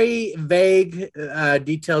 a very vague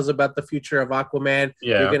details about the future of Aquaman.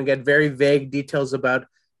 Yeah. You're gonna get very vague details about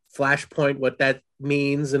Flashpoint, what that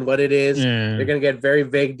means and what it is. You're going to get very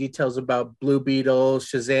vague details about Blue Beetle,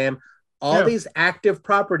 Shazam, all these active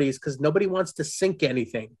properties because nobody wants to sync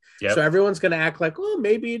anything. Yep. So everyone's going to act like, oh,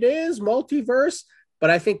 maybe it is multiverse. But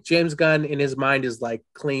I think James Gunn in his mind is like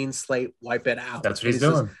clean slate, wipe it out. That's what he's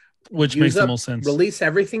doing. Which makes the most sense. Release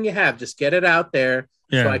everything you have. Just get it out there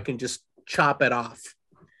so I can just chop it off.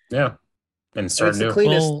 Yeah. And start new. The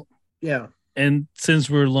cleanest. Yeah. And since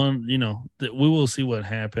we're that we will see what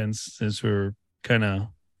happens since we're kind of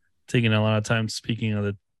taking a lot of time speaking of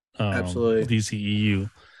the absolutely DCEU.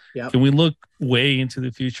 Yeah. Can we look way into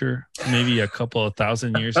the future? Maybe a couple of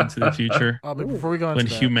thousand years into the future. Before we go when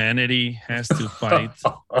humanity has to fight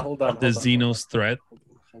the Xenos threat.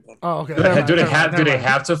 Oh, okay. Do they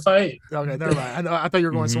have to fight? Okay, never mind. I thought you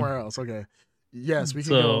were going somewhere else. Okay. Yes, we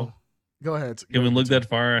can go. Go ahead. Can we look that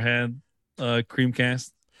far ahead?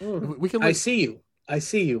 Creamcast. We can. I see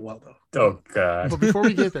you, Waldo. Oh God! But before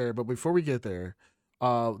we get there,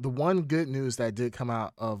 the one good news that did come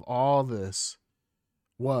out of all this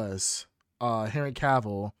was Henry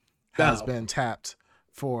Cavill has been tapped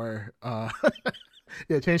for.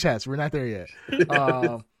 Change hats. We're not there yet.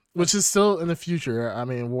 Which is still in the future. I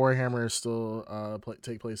mean, Warhammer is still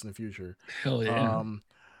take place in the future. Hell yeah.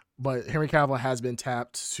 But Henry Cavill has been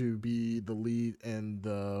tapped to be the lead in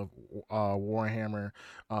the Warhammer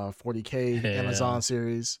 40K Amazon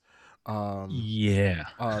series.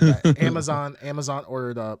 Amazon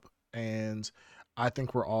ordered up, and I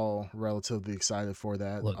think we're all relatively excited for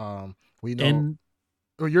that. Look, we know.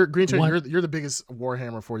 You're Green Train. You're the biggest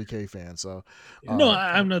Warhammer 40K fan. So no,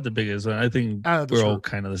 I'm not the biggest one. I think we're all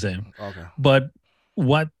kind of the same. Okay, but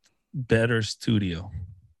what better studio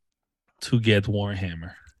to get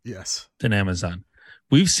Warhammer? Yes, than Amazon.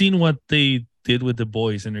 We've seen what they did with The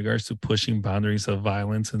Boys in regards to pushing boundaries of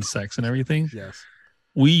violence and sex and everything. Yes,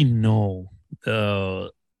 we know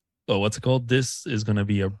what's it called? This is going to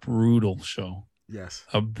be a brutal show. Yes,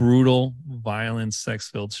 a brutal, violent,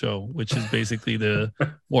 sex-filled show, which is basically the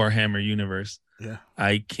Warhammer universe. Yeah,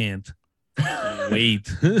 I can't wait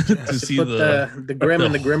to see the grim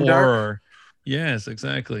and the grim dark. Yes,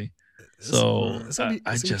 exactly. So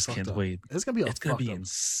I just can't wait. It's gonna be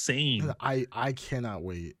insane. I cannot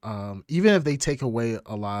wait. Even if they take away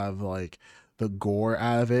a lot of like the gore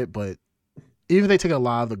out of it, but even if they take a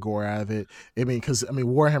lot of the gore out of it, because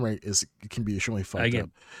Warhammer can be extremely fucked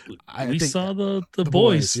up. We saw the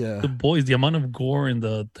boys, yeah. The Boys, the amount of gore in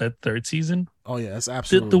that third season. Oh yeah, it's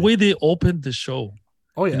absolutely the way they opened the show.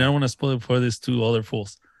 Oh yeah, and I don't want to spoil it for this to other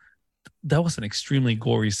fools. That was an extremely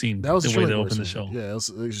gory scene. That was the way they opened the show. Yeah, it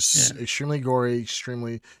was extremely gory,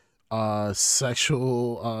 extremely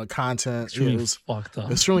sexual content. It was fucked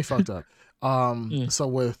up. Extremely fucked up. So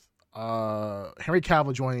with Henry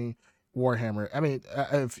Cavill joining Warhammer,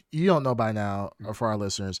 if you don't know by now, for our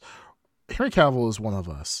listeners, Henry Cavill is one of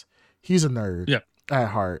us. He's a nerd at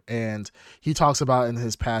heart, and he talks about in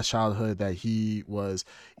his past childhood that he was,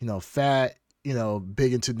 fat,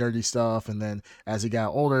 big into nerdy stuff, and then as he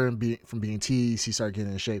got older and from being teased, he started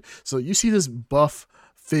getting in shape. So you see this buff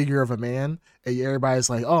figure of a man, and everybody's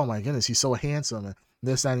like, "Oh my goodness, he's so handsome," and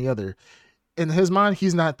this, that, and the other. In his mind,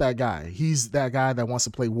 he's not that guy. He's that guy that wants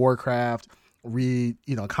to play Warcraft, read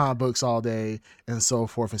comic books all day and so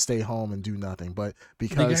forth, and stay home and do nothing. But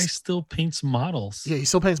because the guy still paints models, he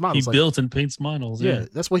still paints models. He builds and paints models. Yeah,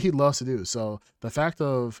 that's what he loves to do. So the fact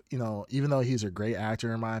of even though he's a great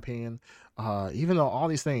actor in my opinion, even though all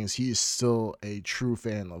these things, he is still a true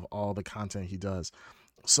fan of all the content he does.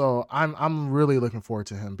 So I'm really looking forward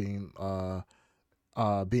to him being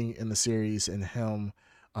being in the series and him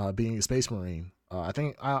being a space marine. I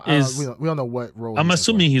think we don't know what role. I'm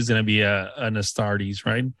assuming he's going to be an Astartes,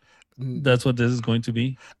 right? That's what this is going to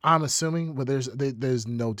be. I'm assuming, but there's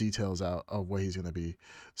no details out of what he's going to be.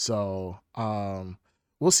 So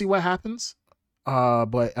we'll see what happens.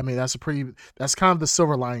 But I mean, that's kind of the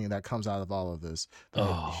silver lining that comes out of all of this.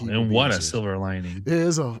 And what a silver lining! It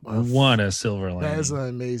is what a silver lining. That is an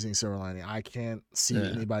amazing silver lining. I can't see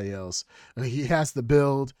anybody else. I mean, he has the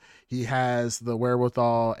build, he has the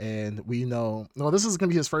wherewithal, and we know. Well, this is gonna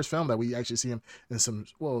be his first film that we actually see him in some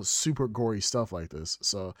super gory stuff like this.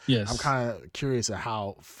 So yes. I'm kind of curious at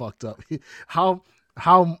how fucked up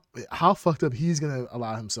how fucked up he's gonna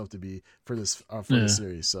allow himself to be for this this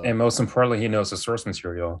series. So, and most importantly, he knows the source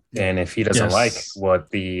material, and if he doesn't like what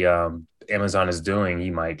the Amazon is doing, he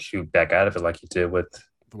might shoot back out of it like he did with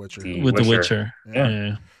The Witcher. The Witcher.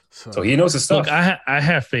 Yeah. So he knows his stuff. Look, I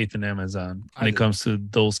have faith in Amazon when it comes to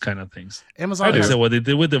those kind of things. Amazon, like I said, what they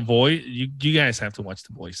did with The Boys, you guys have to watch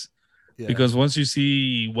The Boys, because once you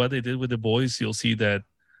see what they did with The Boys, you'll see that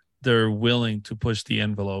they're willing to push the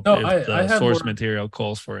envelope if the source material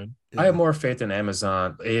calls for it. I have more faith in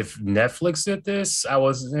Amazon. If Netflix did this, I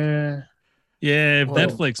was if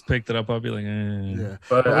Netflix picked it up, I'll be like,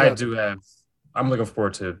 But I'm looking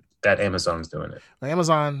forward to that Amazon's doing it.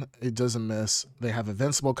 Amazon, it doesn't miss. They have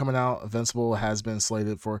Invincible coming out. Invincible has been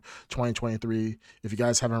slated for 2023. If you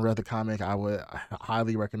guys haven't read the comic, I would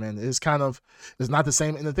highly recommend it. It's not the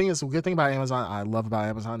same. And the thing is, the good thing about Amazon, I love about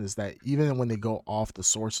Amazon, is that even when they go off the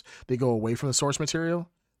source, they go away from the source material,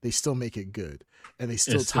 they still make it good. And they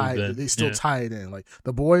still tie it in. Like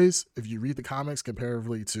The Boys, if you read the comics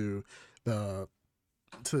comparatively to the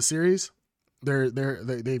series,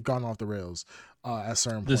 they've gone off the rails. At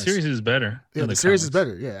certain points. The series is better. Yeah, the series is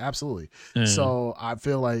better. Yeah, absolutely. Yeah. So I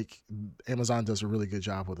feel like Amazon does a really good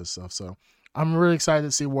job with this stuff. So I'm really excited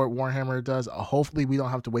to see what Warhammer does. Hopefully we don't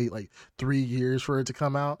have to wait like 3 years for it to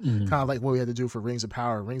come out. Mm-hmm. Kind of like what we had to do for Rings of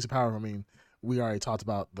Power. Rings of Power, I mean, we already talked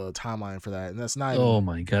about the timeline for that. And that's not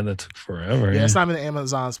my God, that took forever. Yeah, it's not even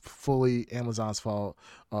Amazon's fault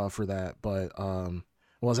for that. But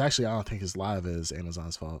it's actually, I don't think his live is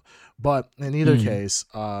Amazon's fault. But in either case,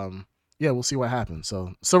 we'll see what happens.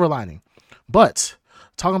 So silver lining. But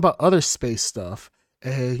talking about other space stuff,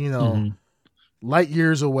 light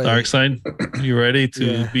years away. Darkseid, you ready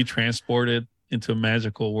to be transported into a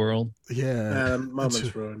magical world? Yeah.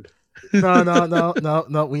 Moment's ruined.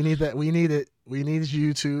 No. We need that. We need it. We need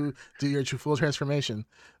you to do your full transformation.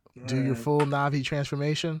 Do your full Navi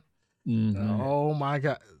transformation. Mm-hmm. Oh my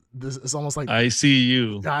God. This is almost like I see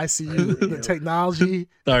you. The technology.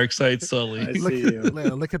 Darkseid Sully.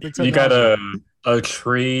 Look at the technology. You got a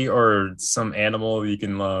tree or some animal you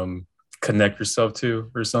can connect yourself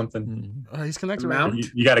to or something. He's connected. Right?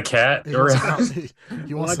 You got a cat. Why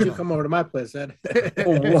don't you come over to my place, Ed?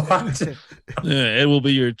 What? It will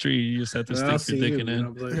be your tree. You just have to stick your dick in it.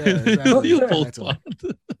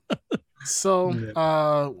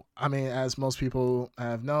 So, I mean, as most people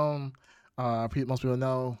have known. Most people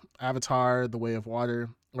know Avatar: The Way of Water,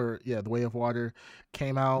 The Way of Water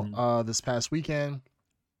came out this past weekend.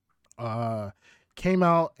 Came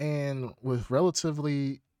out and with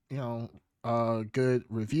relatively, good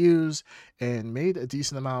reviews and made a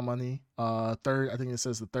decent amount of money. I think it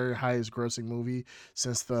says the third highest grossing movie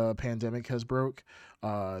since the pandemic has broke.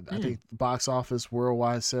 I think box office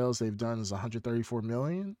worldwide sales they've done is 134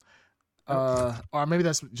 million. Or maybe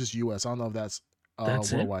that's just US. I don't know if that's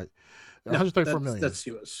worldwide. 134 million. That's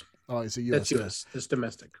US. Oh, it's a US. That's US. It's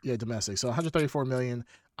domestic. Yeah, domestic. So 134 million.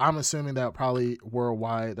 I'm assuming that probably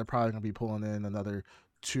worldwide, they're probably going to be pulling in another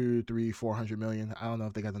 200, 300, 400 million. I don't know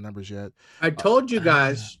if they got the numbers yet. I told you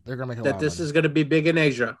guys they're going to make that this is going to be big in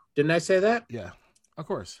Asia. Didn't I say that? Yeah, of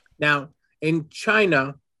course. Now, in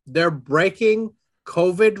China, they're breaking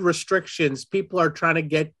COVID restrictions. People are trying to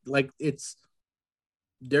get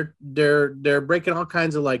they're breaking all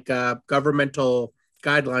kinds of governmental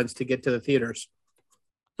guidelines to get to the theaters.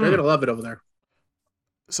 They're gonna love it over there.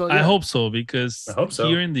 So I hope so, because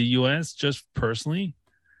here in the US, just personally,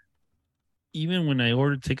 even when I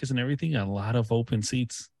ordered tickets and everything, a lot of open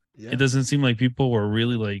seats. It doesn't seem like people were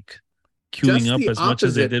really queuing up as much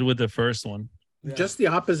as they did with the first one. Just the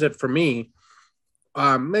opposite for me.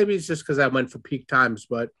 Maybe it's just because I went for peak times,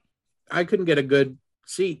 but I couldn't get a good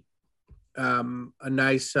seat. A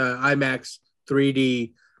nice IMAX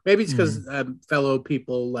 3D. Maybe it's because fellow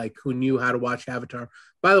people who knew how to watch Avatar.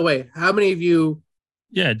 By the way, how many of you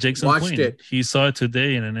Jackson watched it? He saw it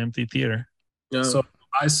today in an empty theater. No. So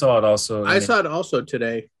I saw it also. I saw it also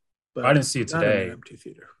today. But I didn't see it today. In an empty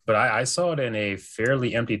theater. But I saw it in a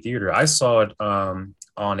fairly empty theater. I saw it on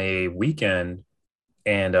a weekend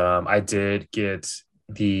and I did get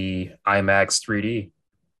the IMAX 3D,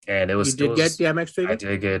 and You did get the IMAX 3D? I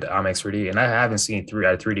did get IMAX 3D, and I haven't seen a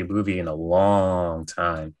 3D movie in a long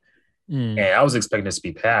time. And I was expecting this to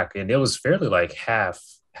be packed, and it was fairly like half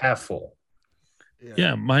full.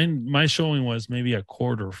 Yeah, my showing was maybe a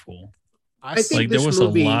quarter full. I think there was a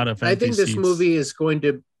lot of empty seats. This movie is going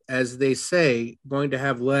to, as they say, going to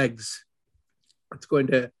have legs. It's going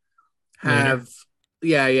to have,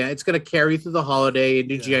 it's going to carry through the holiday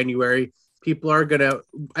into January. People are going to,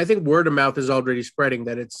 I think word of mouth is already spreading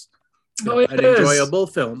that it's an enjoyable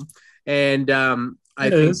film. And I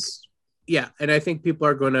think people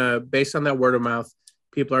are going to, based on that word of mouth,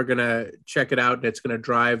 people are going to check it out, and it's going to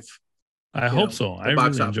drive. I hope so. I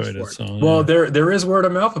really enjoyed it. So, well, there is word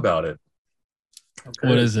of mouth about it. Okay.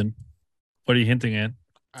 What is it? What are you hinting at?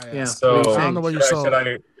 So I don't know what you saw.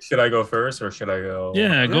 Should I go first or should I go?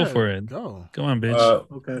 Yeah, go for it. Go. Come on,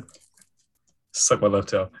 bitch. Okay. Suck my left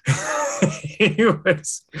toe.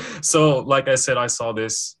 Anyways, so like I said, I saw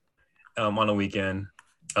this on a weekend.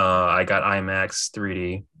 I got IMAX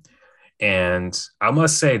 3D, and I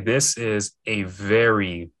must say this is a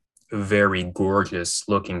very, very gorgeous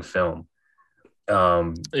looking film.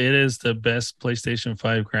 It is the best PlayStation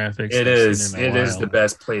 5 graphics. It is the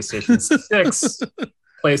best PlayStation 6.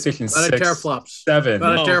 PlayStation 6, teraflops. 7.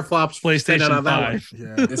 Teraflops. PlayStation 5.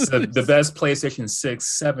 Yeah. It's the best PlayStation 6,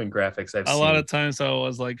 7 graphics I've seen. A lot of times I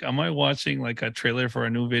was like, am I watching like a trailer for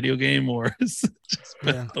a new video game or is it just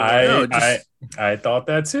I thought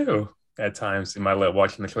that too at times in my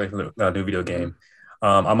watching the trailer for a new video game.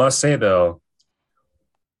 I must say though,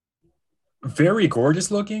 very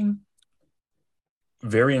gorgeous looking,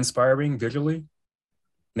 very inspiring visually.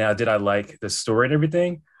 Now, did I like the story and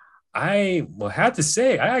everything? I will have to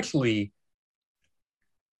say, I actually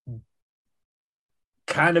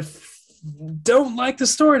kind of don't like the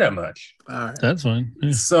story that much. All right. That's fine.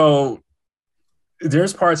 Yeah. So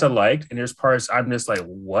there's parts I liked, and there's parts I'm just like,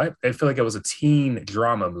 what? I feel like it was a teen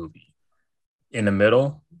drama movie in the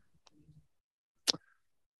middle.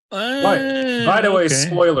 By the way,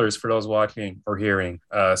 spoilers for those watching or hearing.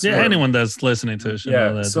 Anyone that's listening to it should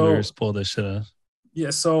know that we're spoiled this shit out.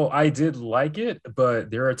 Yeah, so I did like it, but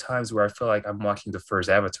there are times where I feel like I'm watching the first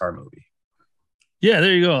Avatar movie. Yeah,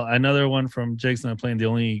 there you go. Another one from Jake's Not Playing, the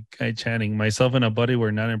only guy chatting. Myself and a buddy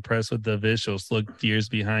were not impressed with the visuals. Look years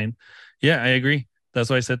behind. Yeah, I agree. That's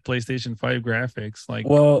why I said PlayStation 5 graphics. Like,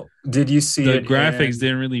 well, did you see the graphics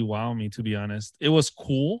didn't really wow me, to be honest. It was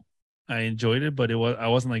cool. I enjoyed it, but I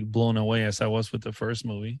wasn't like blown away as I was with the first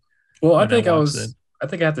movie. Well, I think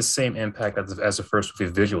I had the same impact as the first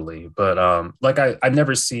movie visually, but like I've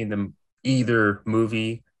never seen either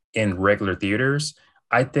movie in regular theaters.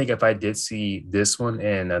 I think if I did see this one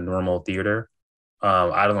in a normal theater,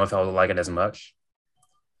 I don't know if I would like it as much.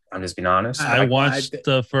 I'm just being honest. I watched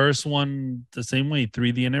the first one the same way,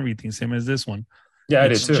 3D and everything, same as this one. Yeah,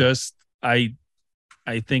 it's I did too. Just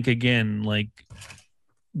I think again, like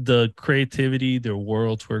the creativity, their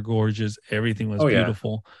worlds were gorgeous, everything was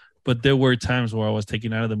beautiful. But there were times where I was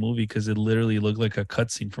taken out of the movie because it literally looked like a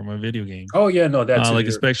cutscene from a video game. Oh yeah, no, that's like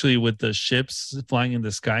especially with the ships flying in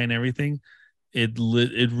the sky and everything. It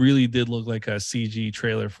really did look like a CG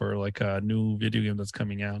trailer for like a new video game that's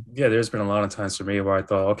coming out. Yeah, there's been a lot of times for me where I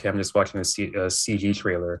thought, okay, I'm just watching a CG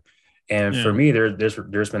trailer, and for me,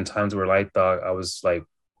 there's been times where I thought I was like,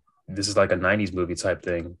 this is like a '90s movie type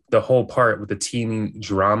thing. The whole part with the teaming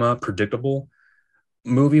drama, predictable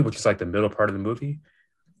movie, which is like the middle part of the movie.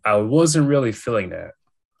 I wasn't really feeling that.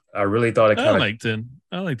 I really thought I liked it.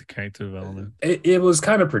 I liked the character development. It was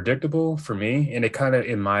kind of predictable for me, and it kind of,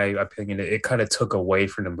 in my opinion, it kind of took away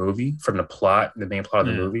from the movie, from the plot, the main plot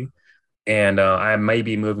of the movie. And I may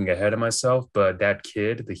be moving ahead of myself, but that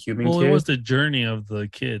kid, the human kid, it was the journey of the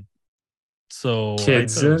kid. So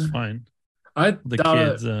kids, I thought it was fine.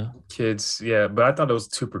 Kids, yeah, but I thought it was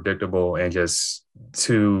too predictable and just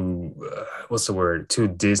too too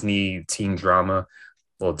Disney teen drama.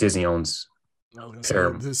 Well, Disney owns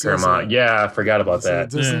Paramount. Yeah, I forgot about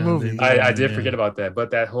that. Disney movie. I did forget about that.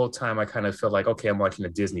 But that whole time, I kind of felt like, okay, I'm watching a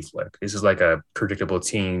Disney flick. This is like a predictable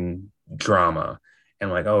teen drama.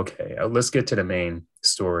 And like, okay, let's get to the main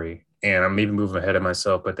story. And I'm maybe moving ahead of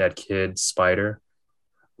myself, but that kid, Spider,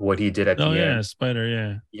 what he did at the end. Oh, yeah, Spider,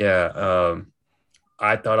 yeah. Yeah.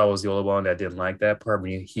 I thought I was the only one that didn't like that part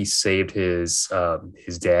when he saved his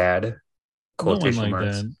dad. Quotation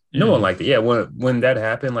marks. No one liked it. Yeah, when that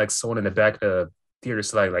happened, like someone in the back of the theater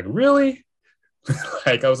said, like really?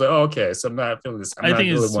 Like I was like, oh, okay, so I'm not feeling this. I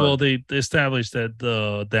think it's they established that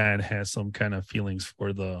the dad has some kind of feelings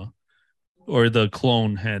for the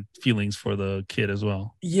clone had feelings for the kid as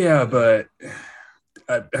well. Yeah, but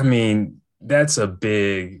I mean, that's a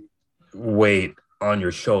big weight on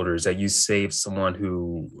your shoulders that you save someone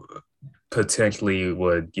who potentially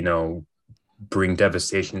would, bring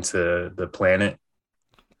devastation to the planet.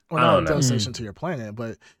 Well, not devastation to your planet,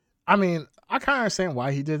 but I mean, I kind of understand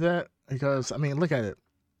why he did that because I mean, look at it.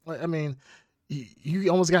 I mean, you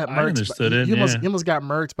almost got murked. You almost got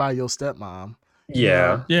murked by your stepmom.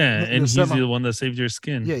 Yeah, and he's the one that saved your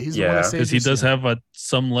skin. Yeah, he's the one that saved your skin. Because he does have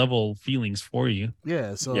some level feelings for you.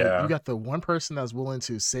 Yeah, so you got the one person that's willing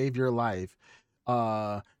to save your life,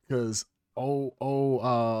 because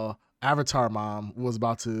Avatar mom was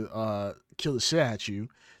about to kill the shit at you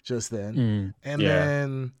just then, and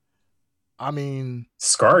then I mean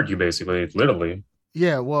scarred you basically, literally.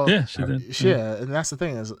 Yeah, well, she did. Yeah, and that's the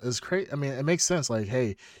thing is crazy. I mean, it makes sense. Like,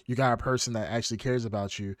 hey, you got a person that actually cares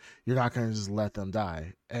about you. You're not going to just let them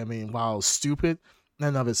die. I mean, while stupid in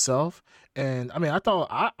and of itself, and I mean, I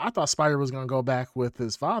thought Spider was going to go back with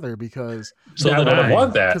his father because I would have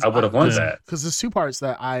won that. I would have won that because there's two parts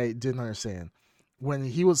that I didn't understand.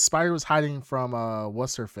 When Spider was hiding from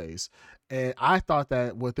what's her face, and I thought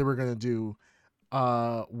that what they were going to do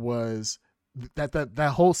was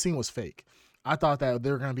that whole scene was fake. I thought that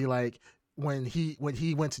they were gonna be like when he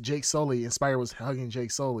went to Jake Sully and Spider was hugging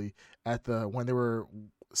Jake Sully when they were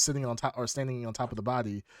sitting on top or standing on top of the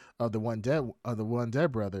body of the one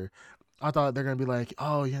dead brother. I thought they're gonna be like,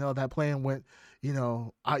 oh, that plan went,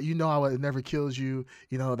 I would have never killed you.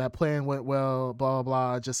 That plan went well, blah blah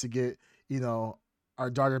blah, just to get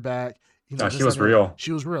our daughter back. She was real.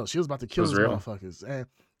 She was real. She was about to kill those motherfuckers. And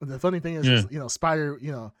the funny thing is, Spider,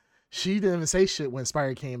 she didn't even say shit when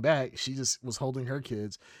Spider came back. She just was holding her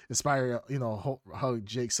kids. And Spider, hugged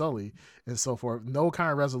Jake Sully and so forth. No kind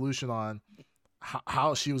of resolution on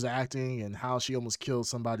how she was acting and how she almost killed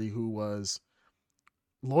somebody who was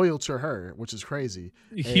loyal to her, which is crazy.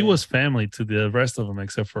 He was family to the rest of them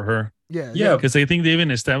except for her. Yeah. Because I think they even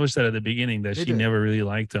established that at the beginning that she never really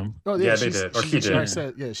liked him. Oh, yeah, they did. Or she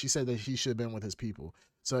did. She said that he should have been with his people.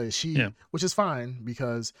 So which is fine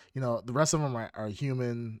because the rest of them are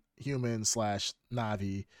human /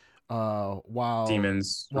 Navi, while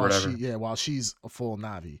demons, whatever. While she's a full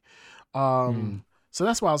Navi. So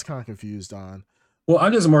that's why I was kind of confused on. Well,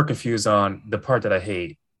 I'm just more confused on the part that I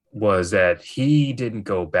hate was that he didn't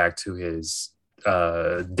go back to his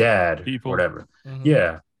dad, whatever. Mm-hmm.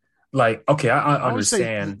 Yeah. Like, okay, I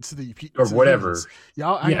understand or whatever.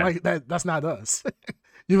 Y'all like that. That's not us.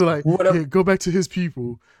 You were like, hey, go back to his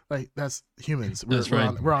people. Like, that's humans. We're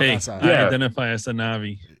on that side. I identify as a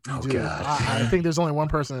Navi. Oh, God. I think there's only one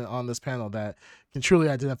person on this panel that can truly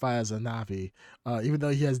identify as a Navi, even though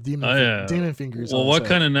he has demon fingers. Well, what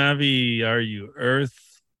kind of Navi are you?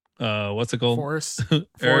 Earth? What's it called? Forest?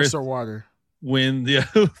 Forest or water? Wind. Yeah.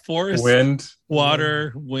 Forest. Wind.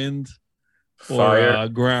 Water. Wind. Fire. Or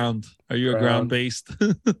ground. Are you a ground based?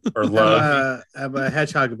 Or love? I'm a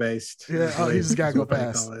hedgehog based. Yeah, he just gotta go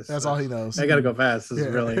fast. That's all he knows. I gotta go fast. This is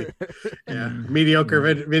really mediocre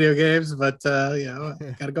video games, but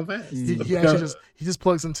gotta go fast. He actually just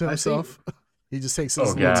plugs into himself. He just takes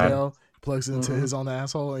his little tail, plugs it into his own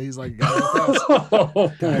asshole, and he's like,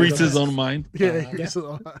 reads his own mind. Yeah, his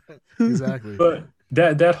own mind. Exactly. But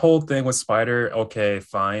that whole thing with Spider, okay,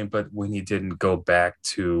 fine. But when he didn't go back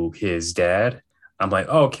to his dad, I'm like,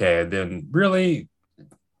 okay, then really,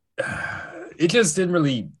 it just didn't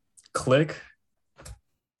really click.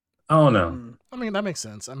 I don't know. I mean, that makes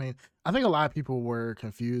sense. I mean, I think a lot of people were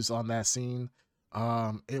confused on that scene.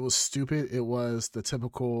 It was stupid. It was the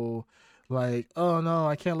typical, like, oh no,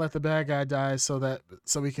 I can't let the bad guy die so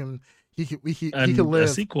we can live. A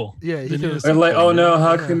sequel. Yeah, he could. And like, oh no,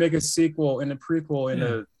 how can we make a sequel and a prequel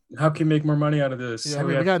and how can we make more money out of this? Yeah,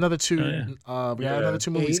 we got another two. We got another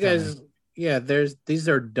two movies. You guys, these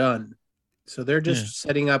are done. So they're just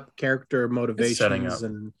setting up character motivations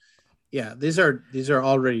and these are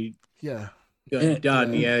already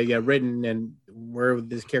done. Yeah, written and where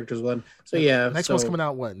these characters went. So next one's coming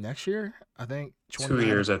out next year? I think 2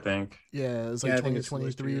 years. I think. Yeah, it's like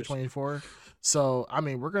 2023 or 24. So I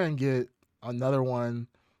mean, we're gonna get another one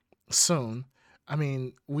soon. I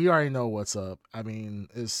mean, we already know what's up. I mean,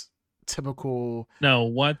 it's typical. Now,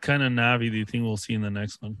 what kind of Navi do you think we'll see in the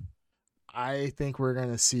next one? I think we're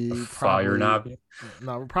gonna see Fire Navi.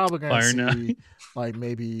 No, we're probably gonna see Navi. Like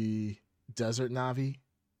maybe Desert Navi.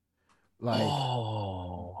 Like,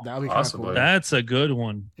 that would be kind of cool. That's a good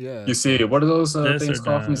one. Yeah. You see, what are those things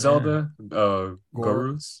called from Zelda?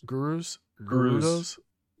 Gurus. Gurus.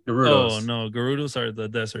 Gerudos. Oh no, Gerudos are the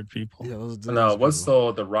desert people. Yeah, those No, what's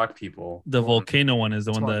the rock people? The volcano one is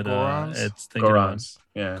the one that Gorons? it's thinking about. Gorons.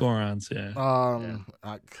 Yeah. Gorons,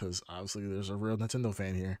 yeah. Because obviously there's a real Nintendo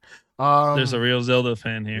fan here. There's a real Zelda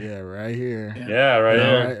fan here. Yeah, right here. Yeah, right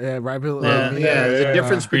here. Yeah, right below. There's a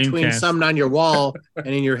difference between Dreamcast. something on your wall and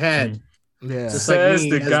in your head. Yeah. Just like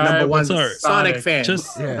me, as number one Sonic fan.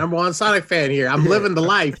 Number one Sonic fan here. I'm living the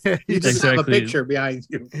life. You just have a picture behind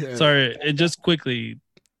you. Yeah. Sorry, it just quickly.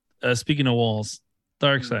 Speaking of walls,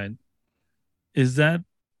 Dark Side, is that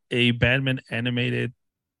a Batman animated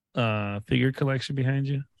figure collection behind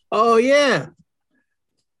you? Oh yeah.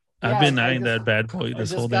 I've been eyeing that bad boy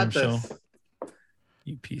this whole damn show.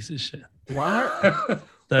 You piece of shit. Why?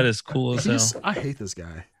 That is cool as hell. I hate this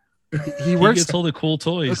guy. He gets all the cool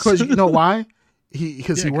toys. Because you know why? He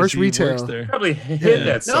works retail. Works there. Probably hid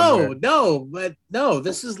that somewhere. No.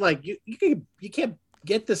 This is like you can't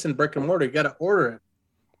get this in brick and mortar. You got to order it.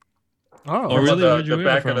 Oh, really?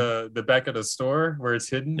 The back of the store where it's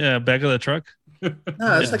hidden. Yeah, back of the truck. No,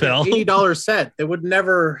 it's like an $80 set. They would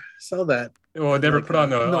never sell that. Well, never put on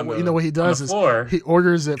the. No, you know what he does is he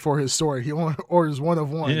orders it for his store. He only orders one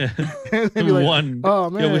of one. Yeah, and like, one. Oh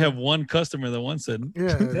man, yeah, we have one customer that wants it.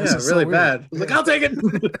 Yeah, really bad. Like, I'll take it.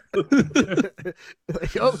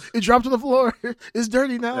 Like, oh, it dropped on the floor. It's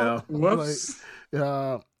dirty now. Yeah. Whoops.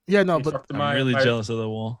 Like, yeah, no, but I'm really jealous of the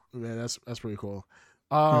wall. Yeah, that's pretty cool.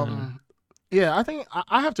 Yeah, I think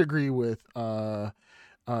I have to agree with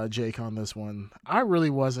Jake on this one. I really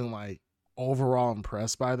wasn't like overall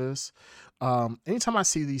impressed by this. Anytime I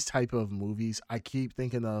see these type of movies, I keep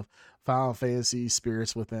thinking of Final Fantasy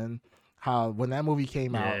Spirits Within. How when that movie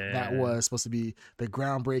came out, that was supposed to be the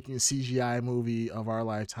groundbreaking CGI movie of our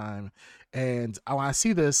lifetime. And when I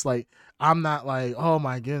see this, like, I'm not like, oh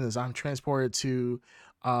my goodness, I'm transported to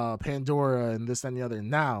Pandora and this and the other.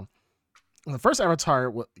 Now, when the first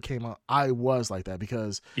Avatar came out, I was like that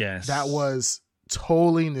because that was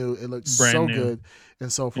totally new. It looked so good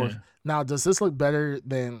and so forth. Now, does this look better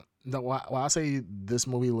than I say this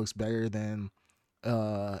movie looks better than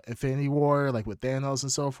Infinity War, like with Thanos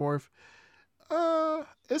and so forth?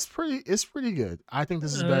 It's pretty good. I think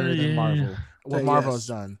this is better than Marvel. What Marvel has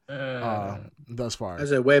done thus far. I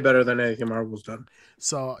say way better than anything Marvel's done.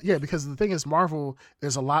 So yeah, because the thing is, Marvel,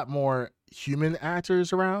 there's a lot more human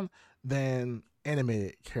actors around than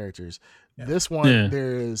animated characters. Yeah. This one,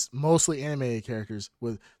 there's mostly animated characters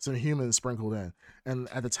with some humans sprinkled in. And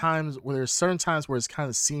at the times where there's certain times where it's kind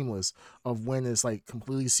of seamless of when it's like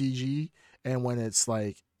completely CG and when it's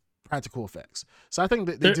like practical effects. So I think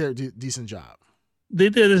that they did a decent job. They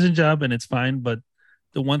did a decent job and it's fine. But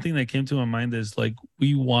the one thing that came to my mind is like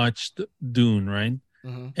we watched Dune, right?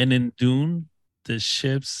 Mm-hmm. And in Dune, the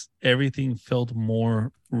ships, everything felt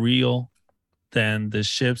more real than the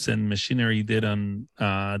ships and machinery did on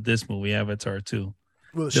this movie, Avatar 2.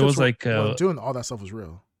 Well, there was Dune, all that stuff was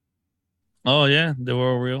real. Oh yeah, they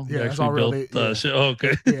were all real. Yeah, they actually built the ship. Oh,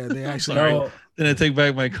 okay. Yeah, they actually. Then I take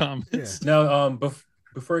back my comments. Yeah. Now,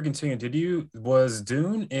 before I continue, was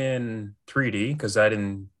Dune in 3D? Because I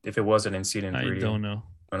didn't. If it wasn't in seen in 3D, I don't know.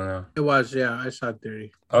 It was, yeah. I saw 3D.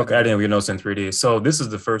 Okay, I didn't even know it's in 3D. So this is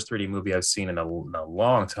the first 3D movie I've seen in a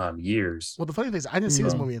long time, years. Well, the funny thing is, I didn't see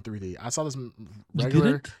this movie in 3D. I saw this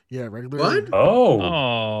regular. Yeah, regular. What?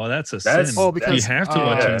 Oh, that's a sin. Oh, because you have to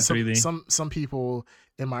watch it in 3D. Some people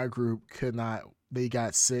in my group could not. They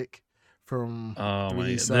got sick from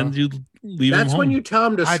 3D stuff. Then you leave That's them when home. you tell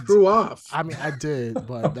them to screw off. I mean, I did,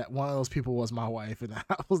 but that one of those people was my wife, and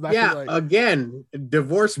I was not. Yeah, like, again,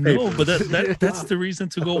 divorce papers. No, but that's the reason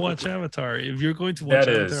to go watch Avatar. If you're going to watch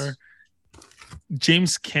Avatar,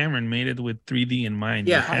 James Cameron made it with 3D in mind.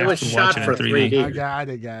 Yeah, it was shot for 3D. I got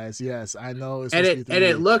it, guys. Yes, I know. And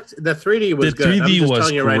it looked. The 3D was the good. 3D I'm just was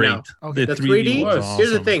telling you right great. now. Okay. The 3D was awesome.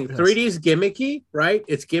 Here's the thing: 3D is gimmicky, right?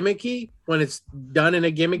 It's gimmicky when it's done in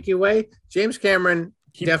a gimmicky way. James Cameron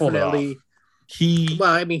definitely. He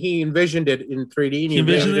envisioned it in 3D and he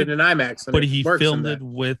envisioned it in IMAX, but he filmed it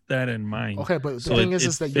with that in mind. Okay, but the thing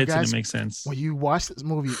is that you guys, it makes sense. When you watch this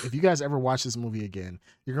movie, if you guys ever watch this movie again,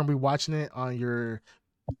 you're gonna be watching it on your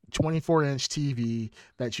 24-inch TV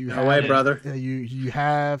that you have. No way, brother. You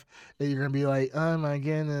have, and you're gonna be like, oh my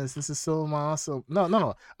goodness, this is so awesome.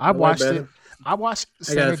 No. I watched it. I got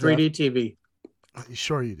a 3D TV.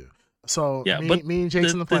 Sure you do. So yeah, me and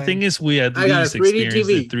Jason the thing is, we at least experienced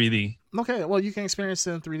it 3D. Okay, well, you can experience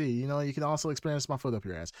it in 3D. You know, you can also experience my foot up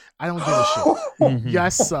your ass. I don't give a shit. You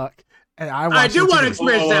guys suck. And I do want to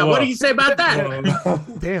experience that. What do you say about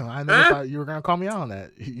that? Damn, I never thought you were going to call me out on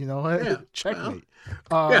that. You know what? Yeah, checkmate.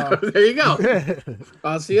 There you go.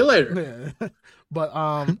 I'll see you later. But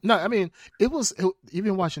no, I mean,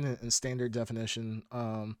 even watching it in standard definition,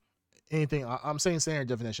 anything. I'm saying standard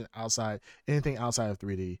definition outside anything outside of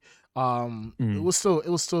 3D. It was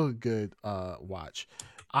still a good watch.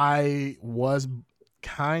 I was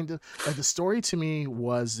kind of like, the story to me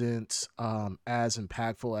wasn't as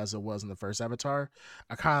impactful as it was in the first Avatar.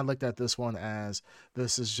 I kind of looked at this one as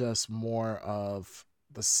this is just more of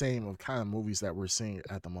the same of kind of movies that we're seeing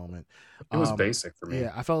at the moment. It was basic for me.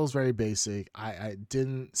 Yeah, I felt it was very basic. I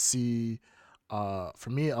didn't see for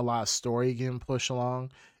me a lot of story getting pushed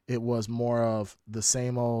along. It was more of the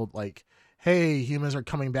same old, like, hey, humans are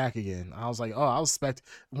coming back again. I was like, oh, I was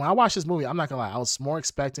when I watched this movie, I'm not gonna lie, I was more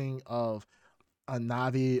expecting of a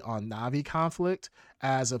Navi on Navi conflict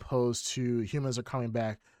as opposed to humans are coming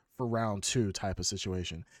back for round 2 type of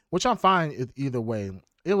situation, which I'm fine either way.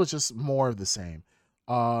 It was just more of the same.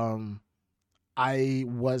 I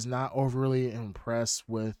was not overly impressed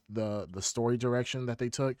with the story direction that they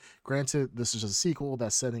took. Granted, this is a sequel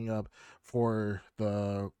that's setting up for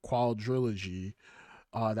the quadrilogy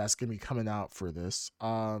that's going to be coming out for this.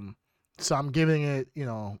 So I'm giving it,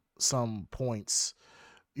 some points.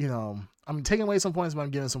 I'm taking away some points, but I'm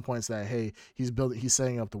giving some points that, hey, he's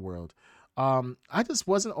setting up the world. I just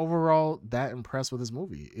wasn't overall that impressed with this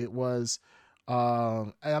movie. It was,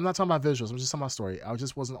 and I'm not talking about visuals, I'm just talking about story. I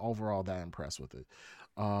just wasn't overall that impressed with it.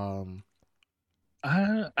 I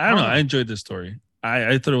don't know. I enjoyed the story.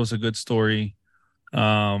 I thought it was a good story.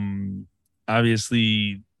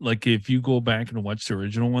 Obviously, like, if you go back and watch the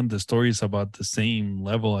original one, the story is about the same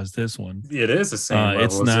level as this one. It is the same level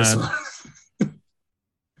it's as not, this one.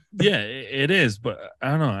 Yeah, it is, but I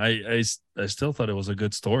don't know. I still thought it was a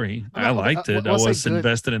good story. I liked it. I was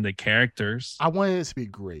invested in the characters. I wanted it to be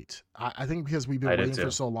great. I think because we've been waiting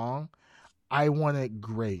for so long, I wanted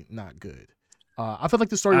great, not good. I felt like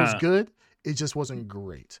the story was good. It just wasn't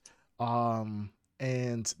great.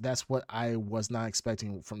 And that's what I was not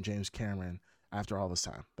expecting from James Cameron after all this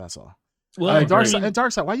time. That's all. Well,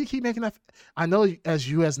 Darkseid, why do you keep making that? I know as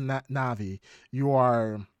Navi, you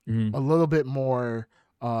are a little bit more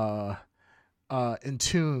in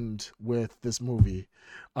tuned with this movie.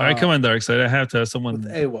 All right, come on, Darkseid. I have to have someone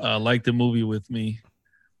like the movie with me.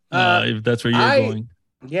 If that's where you're going.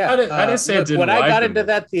 Yeah, I didn't say when I got into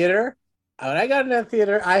that theater. When I got into that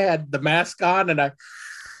theater, I had the mask on and I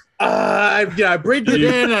breathed it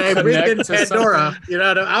in and I breathed in Pandora.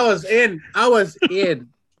 I was in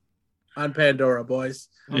on Pandora, boys.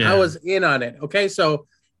 Yeah. I was in on it. Okay, so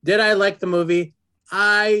did I like the movie?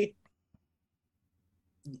 I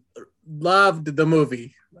loved the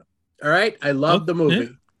movie. All right, I loved the movie. Yeah.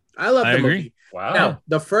 I loved the movie. Wow. Now,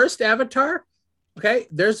 the first Avatar, okay,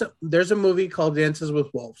 there's a movie called Dances with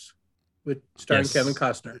Wolves, starring Kevin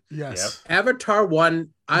Costner. Yes. Yep. Avatar 1,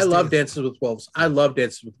 I love Dances with Wolves. I love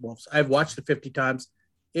Dances with Wolves. I've watched it 50 times.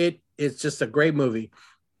 It's just a great movie.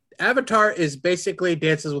 Avatar is basically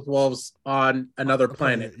Dances with Wolves on another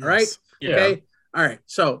planet, yes. Right? Yeah. Okay. All right.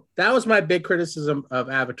 So that was my big criticism of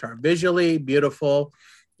Avatar. Visually beautiful,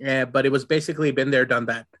 but it was basically been there, done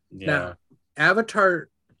that. Yeah. Now, Avatar,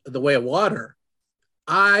 The Way of Water,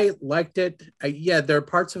 I liked it. There are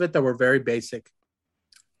parts of it that were very basic.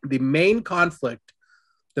 The main conflict,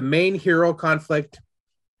 the main hero conflict,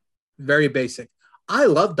 very basic. I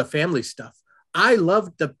loved the family stuff. I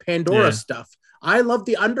loved the Pandora stuff. I love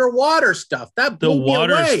the underwater stuff. That blew me away.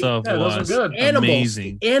 The water stuff was good.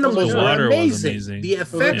 Amazing. Animals were amazing. The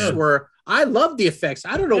effects were. I love the effects.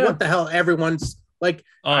 I don't know what the hell everyone's like.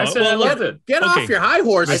 I said I loved it. Get off your high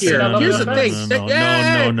horse here. Here's the thing.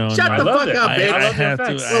 No. Shut the fuck up,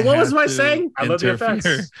 bitch. What was my saying? I love the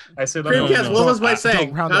effects. I said, Creamcast. What was my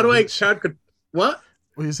saying? How do I? What?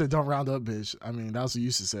 Well, you said don't round up, bitch. I mean, that's what you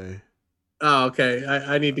used to say. Oh, okay.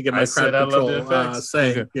 I need to get my crowd control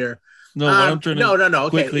saying here. No, what I'm trying to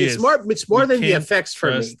okay. It's more than the effects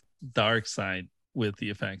for me. Darkseid with the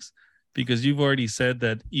effects, because you've already said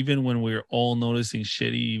that even when we're all noticing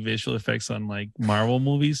shitty visual effects on like Marvel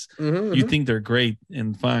movies, you think they're great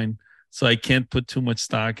and fine. So I can't put too much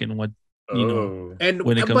stock in what and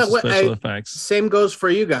when it comes to special effects. Same goes for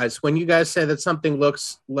you guys. When you guys say that something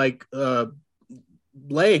looks like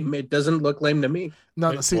lame, it doesn't look lame to me.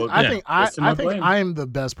 No, see, I think I am the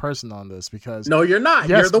best person on this because no, you're not.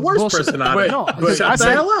 You're the worst person on it. No, shut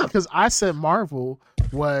the hell up. Because I said Marvel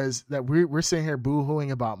was that we're sitting here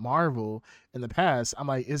boo-hooing about Marvel in the past. I'm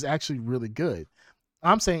like, it's actually really good.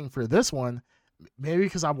 I'm saying for this one, maybe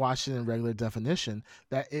because I watched it in regular definition,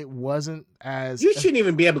 that it wasn't as. You shouldn't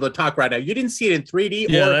even be able to talk right now. You didn't see it in 3D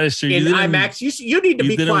or that is true. In IMAX. You need to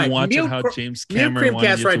be quiet. Watch how James Cameron mute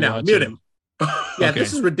Creamcast right now. Mute him. Yeah, okay.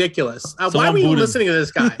 This is ridiculous. Why were you listening to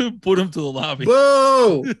this guy? Put him to the lobby.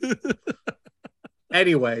 Boo!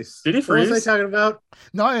 Anyways, did he freeze? What was I talking about?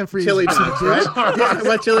 No, I didn't freeze. Chili dogs, right? Talking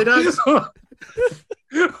about chili dogs.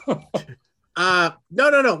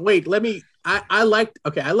 No. Wait, let me. I liked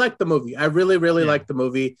the movie. I really liked the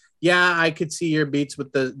movie. Yeah, I could see your beats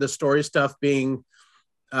with the story stuff being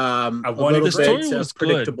a little bit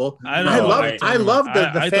predictable. I loved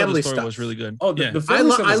the family stuff. Was really good. Oh, the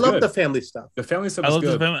family stuff. I love the family stuff. The family stuff was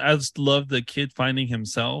good. I just love the kid finding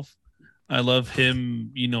himself. I love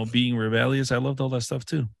him, being rebellious. I loved all that stuff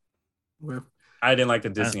too. Well, I didn't like the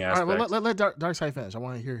Disney aspect. All right, well, let Dark Side finish. I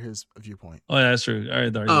want to hear his viewpoint. Oh, yeah, that's true. All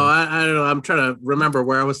right, Dark. I don't know. I'm trying to remember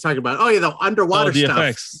where I was talking about. Oh, yeah, the underwater the stuff.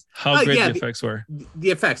 Effects. How great the effects were.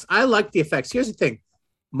 The effects. I like the effects. Here's the thing.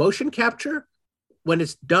 Motion capture, when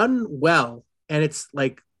it's done well, and it's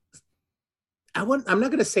like, I'm not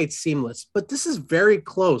going to say it's seamless, but this is very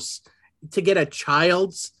close to get a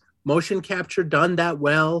child's motion capture done that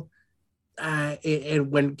well. And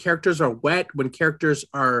when characters are wet, when characters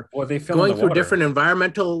are going through different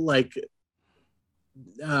environmental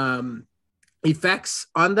effects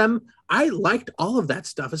on them, I liked all of that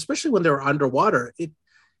stuff, especially when they were underwater.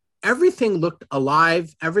 Everything looked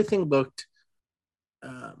alive. Everything looked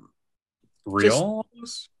real.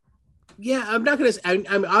 Yeah, I'm not gonna.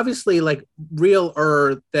 I'm obviously like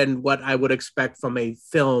realer than what I would expect from a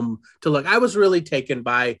film to look. I was really taken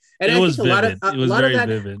by, and it was vivid. It was very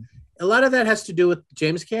vivid. A lot of that has to do with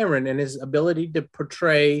James Cameron and his ability to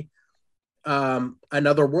portray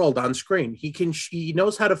another world on screen. He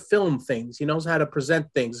knows how to film things. He knows how to present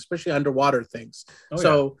things, especially underwater things.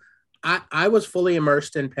 I was fully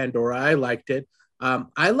immersed in Pandora. I liked it.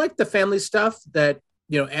 I liked the family stuff that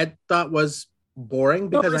Ed thought was boring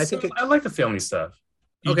because I like the family stuff.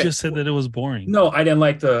 You just said that it was boring. No, I didn't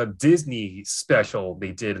like the Disney special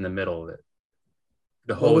they did in the middle of it.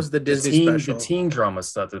 What was the Disney special? The teen drama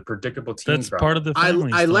stuff, the predictable teen That's drama. part of the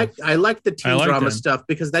family I like the teen drama stuff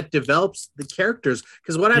because that develops the characters.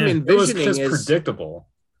 Because what I'm envisioning is predictable.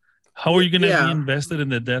 How are you going to be invested in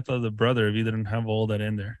the death of the brother if you didn't have all that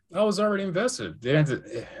in there? I was already invested.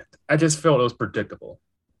 I just felt it was predictable.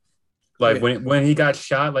 Like when he got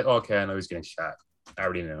shot, like, okay, I know he's getting shot. I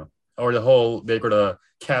already know. Or they're going to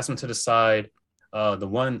cast him to the side. The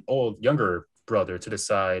one younger brother to the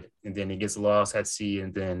side, and then he gets lost at sea,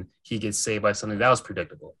 and then he gets saved by something that was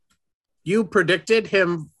predictable. You predicted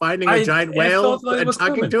him finding a giant whale and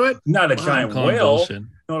talking to it? Not a giant whale.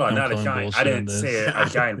 No, not a giant. I didn't say a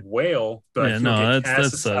giant whale, but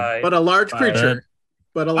cast aside. But a large creature.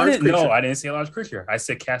 I didn't say a large creature. I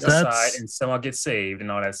said cast aside and someone gets saved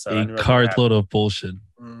and all that stuff. A cartload of bullshit.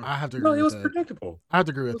 I have to agree. No, it was predictable. I have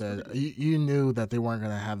to agree with that. You knew that they weren't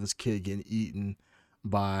going to have this kid getting eaten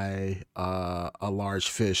by a large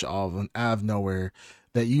fish out of nowhere.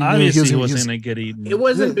 That you obviously he wasn't going to get eaten. It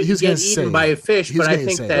wasn't get eaten by a fish, but I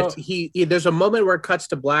think that there's a moment where it cuts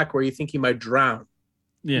to black where you think he might drown.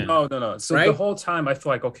 Yeah. No. So the whole time I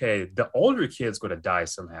feel like, okay, the older kid's going to die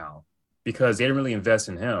somehow because they didn't really invest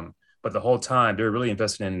in him. But the whole time they're really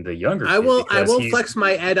invested in the younger. I will flex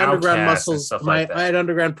my Ed Underground muscles, my Ed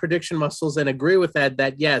Underground prediction muscles, and agree with Ed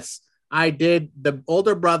that yes, I did. The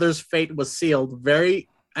older brother's fate was sealed.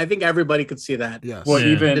 I think everybody could see that. Yes. Well,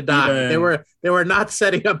 even to die. They were not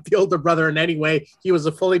setting up the older brother in any way. He was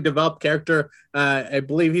a fully developed character. I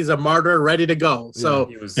believe he's a martyr ready to go. So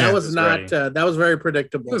that was very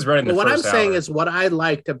predictable. He was ready. But what I'm saying is what I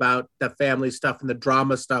liked about the family stuff and the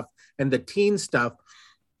drama stuff and the teen stuff.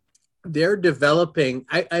 They're developing.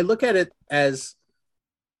 I look at it as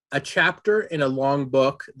a chapter in a long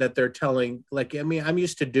book that they're telling. Like, I mean, I'm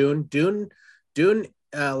used to Dune.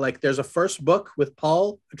 Like there's a first book with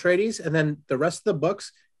Paul Atreides, and then the rest of the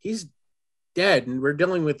books, he's dead, and we're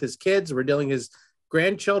dealing with his kids, we're dealing with his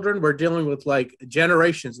grandchildren, we're dealing with like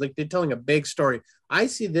generations. Like they're telling a big story. I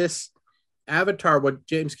see this Avatar, what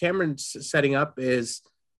James Cameron's setting up is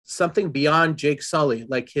something beyond Jake Sully,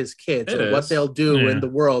 like his kids and what they'll do in the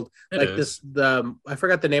world. I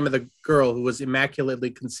forgot the name of the girl who was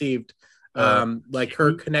immaculately conceived. Like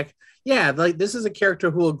her connect. Yeah, like this is a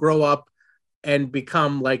character who will grow up and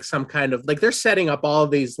become like some kind of like they're setting up all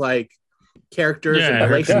of these like characters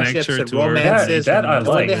and relationships and romances.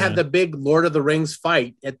 When they have the big Lord of the Rings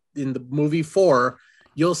fight in the movie 4,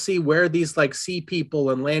 you'll see where these like sea people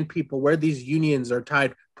and land people, where these unions are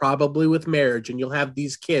tied, probably with marriage, and you'll have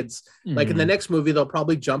these kids. Like in the next movie, they'll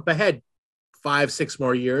probably jump ahead 5-6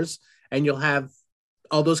 more years, and you'll have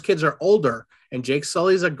all those kids are older, and Jake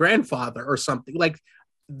Sully's a grandfather or something. Like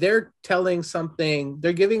they're telling something,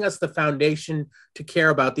 they're giving us the foundation to care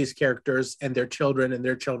about these characters and their children and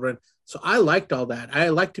their children. So I liked all that. I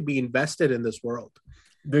like to be invested in this world.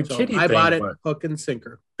 I bought it hook and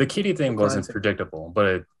sinker. The kitty thing wasn't predictable,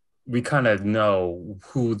 but we kind of know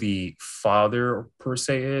who the father per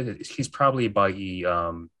se is. He's probably by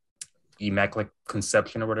immaculate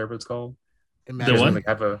conception or whatever it's called. The one?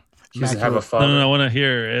 He doesn't have a father. No, I want to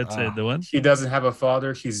hear it. The one? He doesn't have a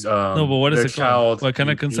father. He's no, but what is it called? What kind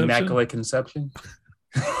of conception? Immaculate conception.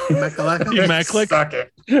 Immaculate. Suck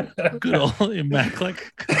it. Good old immaculate.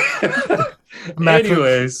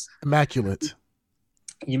 Anyways, immaculate.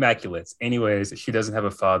 Anyways, she doesn't have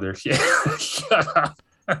a father. Shut up.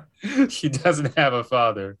 She doesn't have a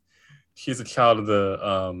father. She's a child of the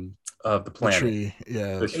planet.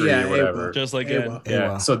 The tree or whatever. Ava. Just like Ava.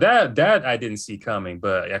 Yeah. So that I didn't see coming,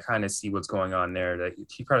 but I kind of see what's going on there. That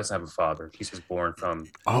she probably doesn't have a father. She's just born from.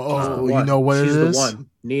 You know what She's it is? the one.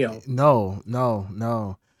 Neo.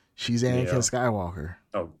 No. She's Anakin Skywalker.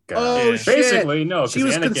 Oh God. Oh shit. Basically, no. She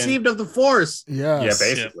was conceived of the Force. Yes. Yeah,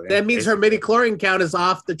 basically. That means her midi-chlorian count is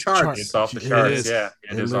off the charts. It's off the charts. Yeah,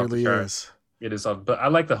 it is off the charts. Is. It is off. But I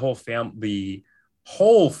like the whole family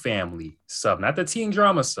stuff, not the teen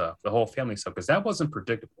drama stuff, the whole family stuff, because that wasn't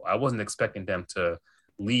predictable. I wasn't expecting them to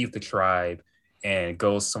leave the tribe and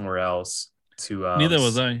go somewhere else to. Neither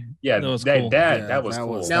was I. Yeah, that was cool. That was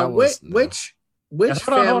cool. Now, which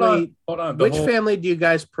family? Hold on. Which family do you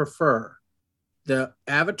guys prefer? The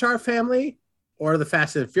Avatar family or the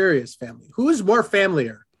Fast and Furious family? Who is more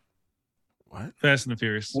familiar? What? Fast and the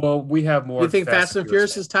Furious. Well, we have more. You think Fast and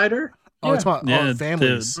Furious is tighter? Oh, it's about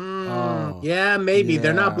families. Yeah, maybe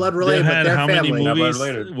they're not blood related, but they're family. Many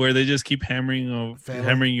movies where they just keep hammering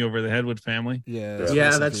you over the head with family? Yeah,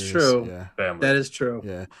 that's true. Yeah. That is true.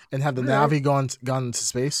 Yeah, and have the Na'vi gone into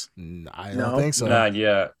space? I don't think so. Not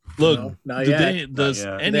yet. Look, not yet. Does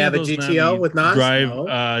any they have of a those GTO with Nas? drive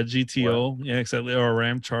GTO? Yeah, exactly, or a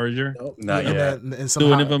Ram Charger? Nope. Not yet. And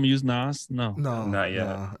do any of them use Nas? No, not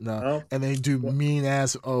yet. No. And they do mean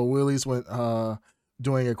ass wheelies when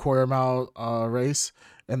doing a quarter mile race,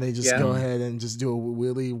 and they just go ahead and just do a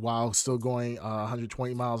wheelie while still going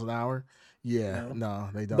 120 miles an hour. No,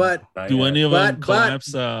 they don't. But do any of them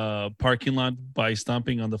collapse parking lot by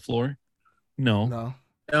stomping on the floor? No.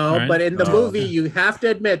 Right. But in the movie, you have to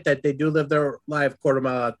admit that they do live their life quarter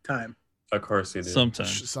mile at a time. Of course they do.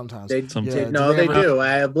 Sometimes. They do.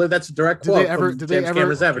 I believe that's a direct quote from James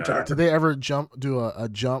Cameron's Avatar. Did they ever do a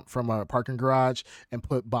jump from a parking garage and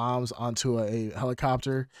put bombs onto a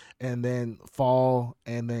helicopter and then fall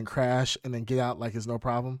and then crash and then get out like it's no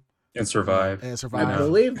problem? And survive. I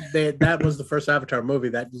believe that was the first Avatar movie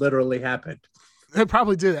that literally happened. It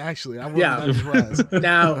probably did, actually. I wouldn't be surprised.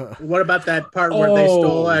 Now, what about that part where they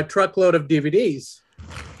stole a truckload of DVDs?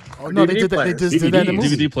 Oh, no, they did that. They just did that in the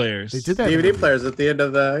movie. DVD players. They did that. DVD players at the end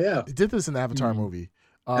of the They did this in the Avatar movie.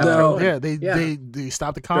 They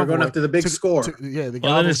stopped the convoy. They're going after the big score.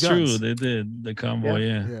 That is true. They did the convoy.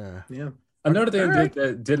 Yeah. Another thing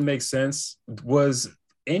that didn't make sense was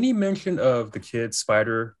any mention of the kid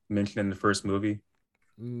Spider mentioned in the first movie.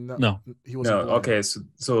 No. He wasn't. No. Okay.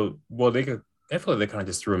 So they could. I feel like they kind of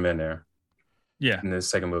just threw him in there. Yeah. In the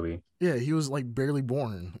second movie. Yeah, he was like barely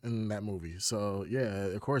born in that movie. So yeah,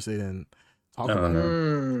 of course they didn't talk about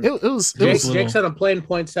it. It was Jake said on Plane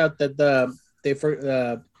points out that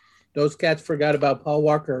those cats forgot about Paul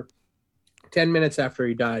Walker 10 minutes after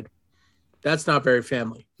he died. That's not very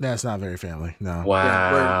family. That's not very family. No.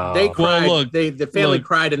 Wow. They cried. The family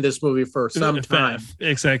cried in this movie for some time.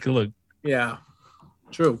 Exactly. Look. Yeah.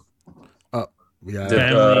 True.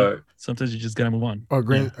 Family. Sometimes you just gotta move on. Oh,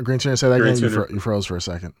 Green Tuner, say that again. You froze for a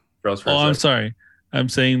second. I'm sorry. I'm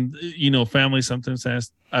saying, family sometimes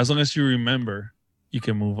has, as long as you remember, you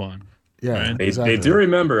can move on. Yeah, right? Exactly. They do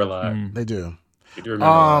remember a lot. They do. They do remember a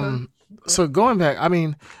lot. So going back, I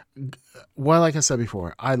mean, like I said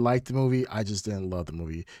before, I liked the movie. I just didn't love the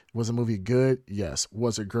movie. Was the movie good? Yes.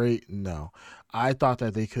 Was it great? No. I thought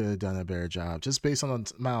that they could have done a better job, just based on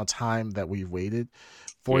the amount of time that we've waited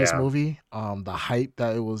for this movie. The hype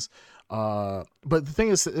that it was. But the thing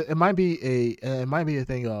is, it might be a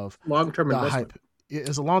thing of long-term investment. Hype.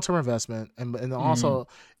 It's a long-term investment, and also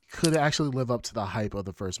could actually live up to the hype of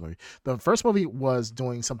the first movie. The first movie was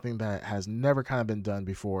doing something that has never kind of been done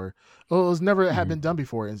before. Well, it was never had been done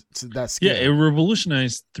before to that scale. Yeah, it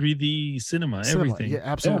revolutionized 3D cinema. Everything. Yeah,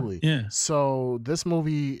 absolutely. Yeah. So this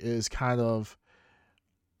movie is kind of,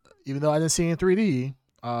 even though I didn't see it in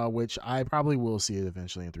 3D, which I probably will see it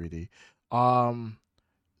eventually in 3D.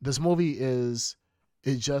 This movie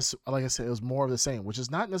it just, like I said, it was more of the same, which is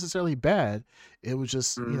not necessarily bad. It was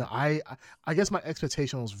just, I guess my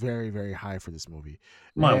expectation was very, very high for this movie.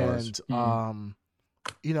 Mine was. I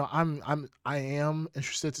am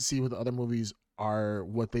interested to see what the other movies are,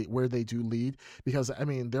 where they do lead, because I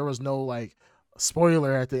mean, there was no like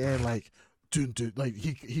spoiler at the end, like, dude, like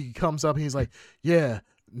he comes up and he's like, yeah,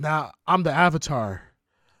 now I'm the Avatar.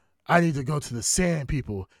 I need to go to the Sand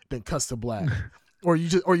people. Then cuts to black. Or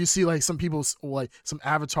you see like some people, like some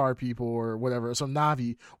Avatar people or whatever, some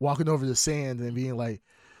Na'vi walking over the sand and being like,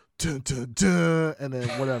 dun, dun, dun, and then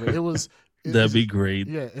whatever. That'd be great.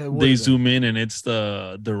 Yeah, they zoom in and it's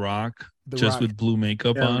the Rock, with blue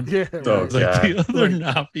makeup on. Yeah, oh, right. Like the other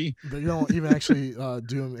Na'vi. They don't even actually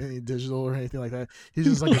do him any digital or anything like that. He's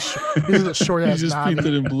just like he's a short ass. He's just Na'vi.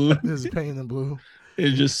 painted in blue. He's painted in blue.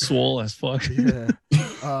 It's just swole as fuck. Yeah.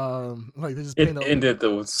 Like they just it ended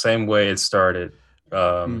the same way it started.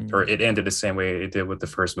 Or it ended the same way it did with the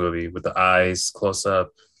first movie, with the eyes close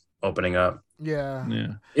up, opening up. Yeah.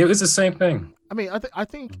 It was the same thing. I mean, I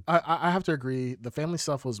think I have to agree. The family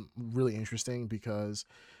stuff was really interesting because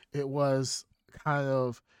it was kind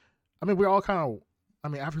of. I mean, we're all kind of. I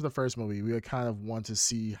mean, after the first movie, we would kind of want to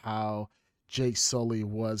see how Jake Sully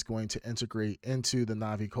was going to integrate into the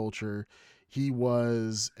Na'vi culture. He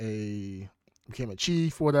became a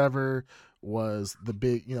chief, whatever. Was the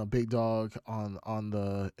big dog in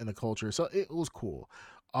the culture, so it was cool.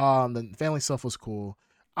 The family stuff was cool.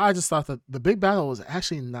 I just thought that the big battle was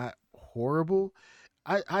actually not horrible.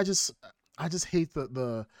 I just hate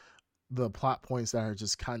the plot points that are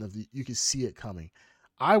just kind of, you can see it coming.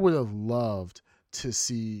 I would have loved to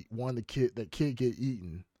see the kid get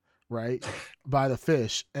eaten, right, by the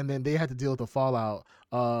fish, and then they had to deal with the fallout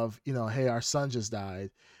of, hey, our son just died.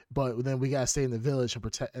 But then we gotta stay in the village and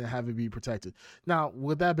protect and have it be protected. Now,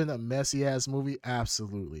 would that have been a messy ass movie?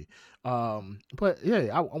 Absolutely. But yeah,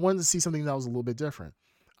 I wanted to see something that was a little bit different.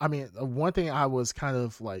 I mean, one thing I was kind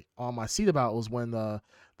of like on my seat about was when that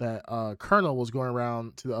colonel was going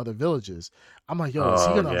around to the other villages. I'm like, yo, is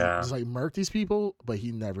he gonna just like murk these people? But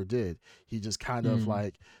he never did. He just kind of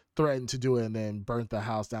like threatened to do it and then burnt the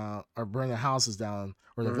house down or burn the houses down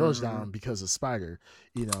or the village down because of Spider,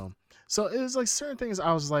 So it was like certain things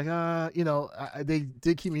I was like, they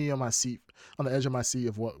did keep me on the edge of my seat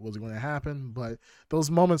of what was going to happen, but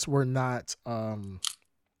those moments were not that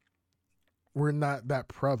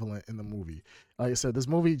prevalent in the movie. Like I said, this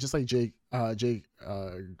movie, just like Jake kind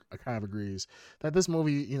of agrees that this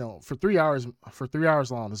movie, for 3 hours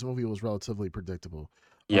long, this movie was relatively predictable.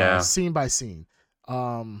 Yeah, scene by scene.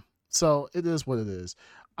 So it is what it is.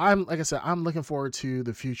 I'm looking forward to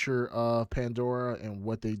the future of Pandora and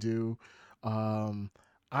what they do.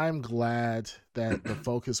 I'm glad that the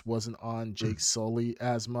focus wasn't on Jake Sully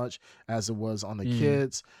as much as it was on the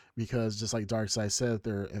kids, because just like Darkseid said,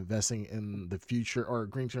 they're investing in the future, or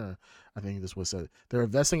Green Turner, I think this was said. They're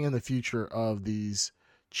investing in the future of these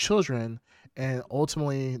children, and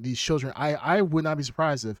ultimately these children, I would not be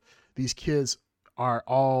surprised if these kids are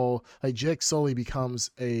all like Jake Sully becomes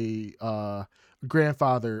a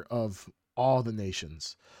grandfather of all the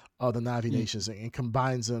nations, of the Na'vi nations, and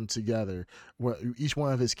combines them together, where each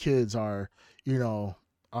one of his kids are,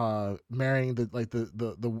 marrying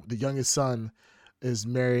the youngest son is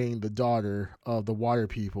marrying the daughter of the water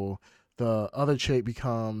people. The other chick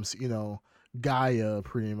becomes, Gaia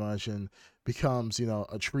pretty much, and becomes,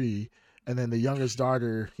 a tree. And then the youngest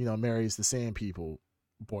daughter, marries the sand people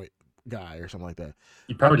guy or something like that.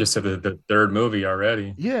 You probably just said the third movie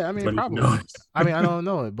already. Yeah, I mean, probably. I mean, I don't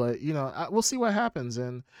know it, but we'll see what happens.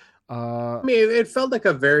 And I mean, it felt like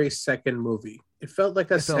a very second movie. It felt like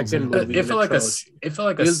a second movie. It felt like a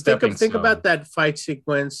think about that fight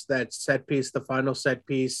sequence, that set piece, the final set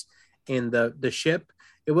piece in the ship.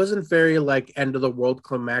 It wasn't very like end of the world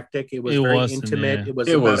climactic. It was very intimate. Yeah. It was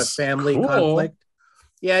about a family conflict.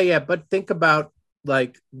 Yeah. But think about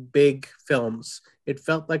like big films. It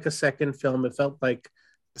felt like a second film. It felt like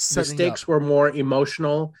the stakes were more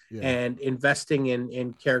emotional and investing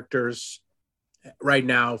in characters right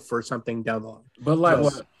now for something down the line. But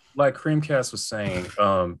like Creamcast was saying,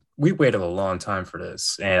 we waited a long time for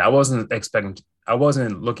this, and I wasn't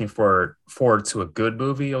looking forward to a good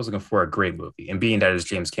movie. I was looking for a great movie, and being that it's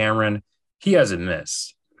James Cameron, he hasn't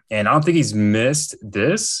missed, and I don't think he's missed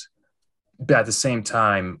this. But at the same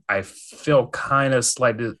time, I feel kind of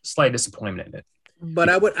slight disappointment in it. But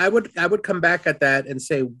I would come back at that and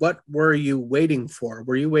say, what were you waiting for?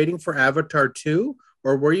 Were you waiting for Avatar 2,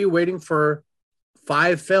 or were you waiting for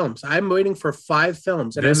 5 films? I'm waiting for 5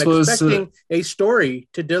 films, and I'm expecting a story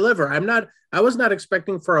to deliver. I was not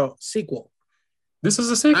expecting for a sequel. This is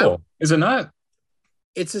a sequel, is it not?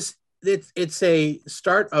 It's a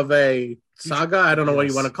start of a saga. I don't know what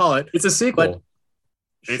you want to call it. It's a sequel. But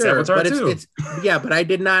it's Avatar 2. But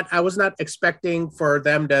I was not expecting for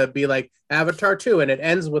them to be like Avatar 2, and it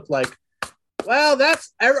ends with like, well,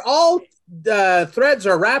 that's all the threads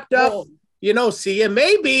are wrapped up. see you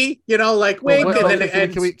maybe, like wink.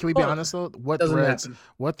 Can we be honest though?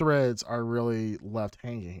 What threads are really left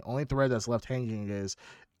hanging? Only thread that's left hanging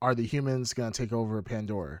are the humans gonna take over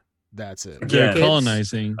Pandora? That's it. They're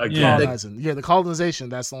colonizing. The colonization.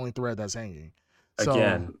 That's the only thread that's hanging. So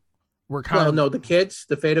we're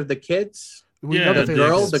the fate of the kids.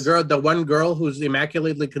 The one girl who's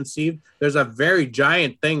immaculately conceived. There's a very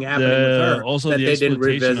giant thing happening with her. Also, that they didn't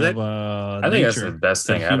revisit. I think that's the best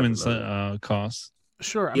thing. Humans cause.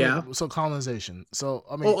 Sure. I mean, so colonization. So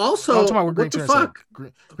I mean, also, what the fuck?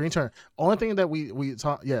 Green Turn. Only thing that we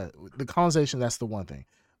talk. Yeah, the colonization. That's the one thing.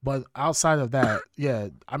 But outside of that,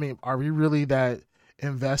 I mean, are we really that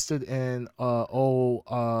invested in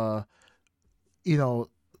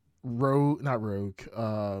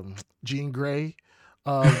Jean Grey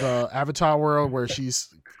of the Avatar world where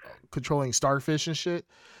she's controlling starfish and shit?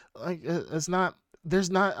 Like, it's not. There's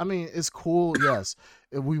not. I mean, it's cool. Yes,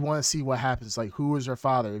 if we want to see what happens. Like, who is her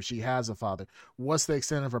father? If she has a father, what's the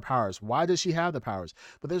extent of her powers? Why does she have the powers?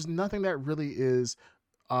 But there's nothing that really is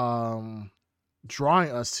drawing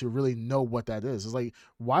us to really know what that is. It's like,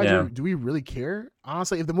 why do we really care?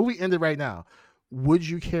 Honestly, if the movie ended right now, would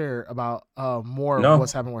you care about more of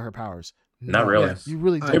what's happening with her powers? Not really. Yes. You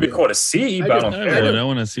really do. It'd be cool to see, but I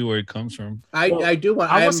want to see where it comes from. I do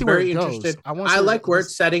want. I am very interested. I like where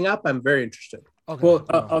it's setting up. I'm very interested. Okay. Well,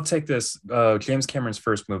 I'll take this. James Cameron's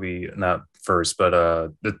first movie, not first, but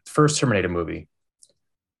the first Terminator movie,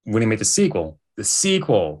 when he made the sequel,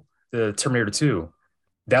 the Terminator 2,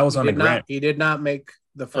 that was on the grant. He did not make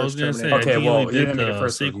the first Terminator. Okay, well, he didn't make the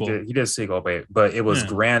first sequel. He did a sequel, but it was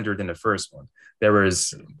grander than the first one. There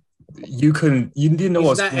was, you didn't know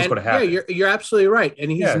what was going to happen. Yeah, you're absolutely right.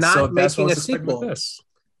 And he's not making a sequel.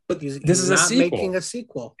 But this is not making a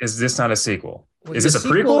sequel. Is this not a sequel? Is this a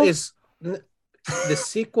prequel? The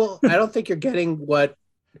sequel, I don't think you're getting what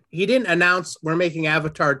he didn't announce. We're making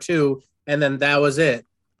Avatar 2, and then that was it.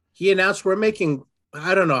 He announced we're making,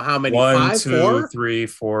 I don't know how many. 1, 2, 3,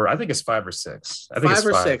 4. I think it's 5 or 6. I think 5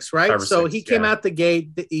 or 6, right? So he came out the gate.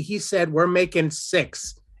 He said we're making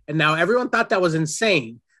 6, and now everyone thought that was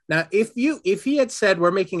insane. Now, if he had said we're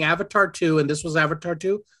making Avatar 2 and this was Avatar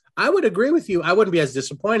 2, I would agree with you. I wouldn't be as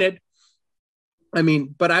disappointed. I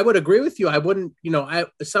mean, but I would agree with you. I wouldn't,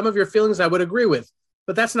 some of your feelings I would agree with,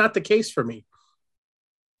 but that's not the case for me.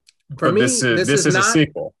 For me, this is not a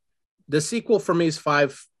sequel. The sequel for me is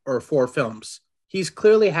 5 or 4 films. He's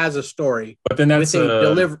clearly has a story, but then that's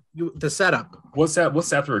the setup. What's that?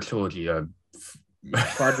 What's after a trilogy?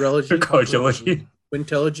 Quadrilogy,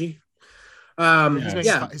 quintilogy.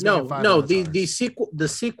 The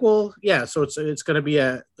sequel. Yeah, so it's going to be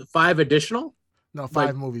a 5 additional. No,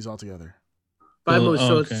 5 movies altogether. 5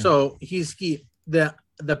 movies. So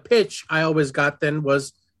the pitch I always got then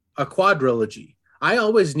was a quadrilogy. I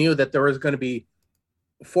always knew that there was going to be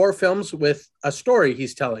 4 films with a story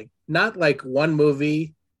he's telling, not like one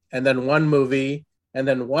movie and then one movie and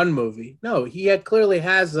then one movie. No, he clearly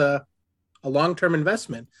has a long-term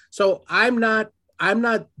investment. So I'm not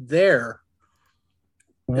there.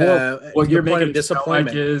 What you're making it sound like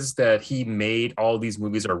is that he made all these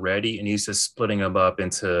movies already and he's just splitting them up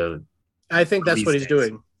into. I think that's what he's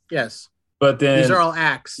doing. Yes. But then these are all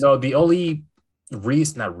acts. No, the only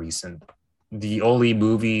the only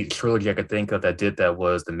movie trilogy I could think of that did that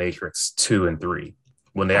was The Matrix 2 and 3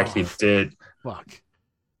 when they actually did. Fuck.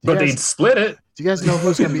 But they split it. Do you guys know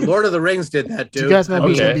who's going to be? Lord of the Rings did that, dude. Do you guys know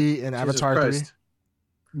who's going to be in Avatar 3?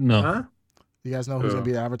 No. Huh? Do you guys know who's going to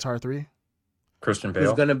be in Avatar 3? Christian Bale.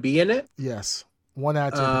 Who's going to be in it? Yes. One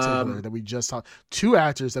actor in particular that we just talked. 2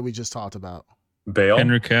 actors that we just talked about. Bale.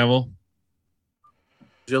 Henry Cavill.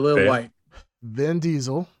 Jaleel White. Vin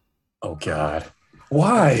Diesel. Oh, God.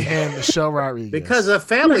 Why? And Michelle Rodriguez. Because a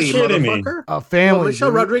family, motherfucker. A family. Well,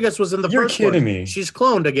 Michelle Rodriguez was in the first one. You're kidding me. She's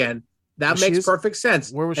cloned again. That makes perfect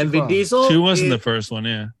sense. Where was she and Vin cloned? Diesel. She was in the first one,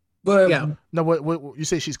 yeah. But no, what you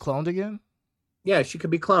say? She's cloned again? Yeah, she could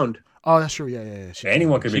be cloned. Oh, that's true. Yeah.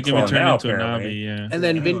 Anyone could be cloned now, apparently. Yeah. And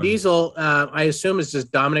then Vin Diesel, I assume it's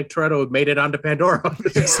just Dominic Toretto who made it onto Pandora.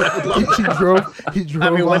 he drove. I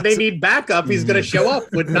mean, when they need backup, he's going to show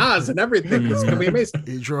up with Nas and everything. It's going to be amazing.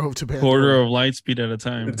 He drove to Pandora. Quarter of light speed at a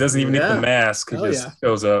time. It doesn't even need the mask. It just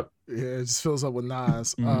shows up. Yeah, it just fills up with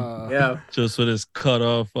Nas. Just with his cut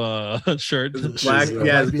off shirt.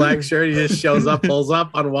 His black shirt. He just shows up, pulls up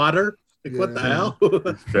on water. Like, what the hell?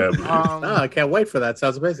 I can't wait for that.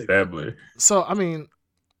 Sounds amazing. Family. So I mean,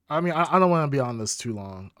 I don't want to be on this too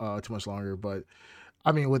much longer, but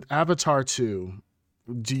I mean, with Avatar 2,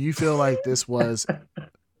 do you feel like this was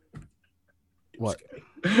what?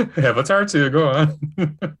 Avatar 2, go on.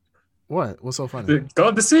 What's so funny?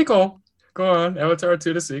 Go the sequel. Go on. Avatar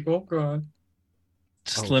 2, the sequel. Go on.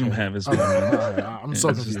 Just let him have his moment. I'm so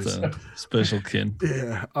confused. Just a special kid.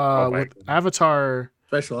 Yeah. With God. Avatar,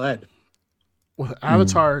 Special ed. with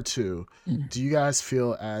Avatar 2, do you guys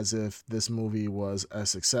feel as if this movie was a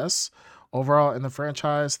success overall in the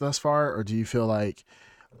franchise thus far, or do you feel like,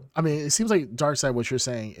 I mean, it seems like Darkseid, what you're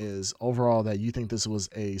saying is overall that you think this was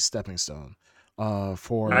a stepping stone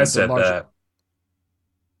for I said that.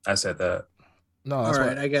 I said that. No, that's all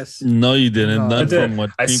right. I guess no, you didn't. No, Not from what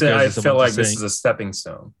I said. I felt like this say. is a stepping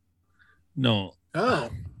stone. No. Oh.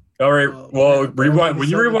 All right. Well, rewind. When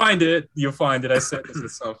you rewind it, you'll find it. I said this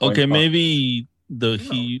is something. Okay, maybe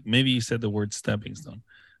he said the word stepping stone,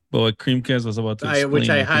 but what Creamcast was about to explain, which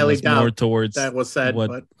I highly doubt more towards that was said,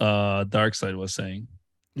 what Darkseid was saying.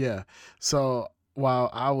 Yeah. So while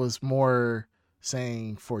I was more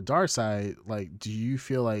saying for Darkseid, like, do you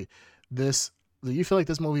feel like this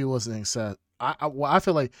movie was an success? I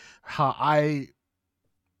feel like how I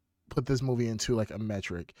put this movie into like a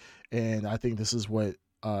metric, and I think this is what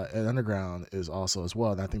at Underground is also as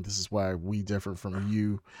well, and I think this is why we differ from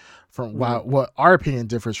you, from what our opinion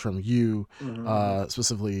differs from you,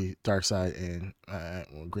 specifically Darkseid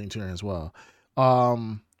and Green Tuner as well.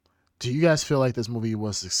 Do you guys feel like this movie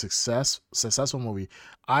was a successful movie?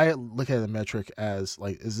 I look at the metric as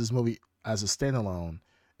like, is this movie as a standalone?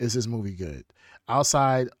 Is this movie good?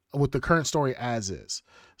 Outside with the current story as is.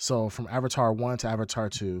 So from Avatar 1 to Avatar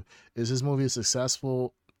 2, is this movie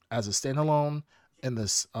successful as a standalone in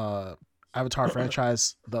this Avatar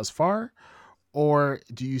franchise thus far? Or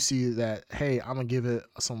do you see that, hey, I'm going to give it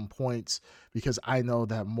some points because I know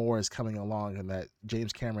that more is coming along and that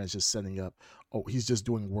James Cameron is just setting up, he's just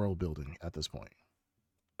doing world building at this point?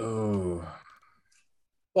 Oh.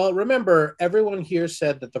 Well, remember, everyone here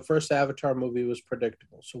said that the first Avatar movie was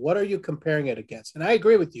predictable. So what are you comparing it against? And I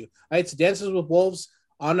agree with you. It's Dances with Wolves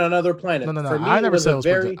on another planet. No. For me, I never said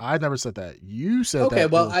I never said that. You said okay,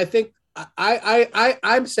 that. Well, I think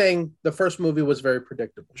I'm saying the first movie was very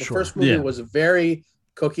predictable. The first movie was very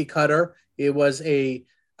cookie cutter. It was a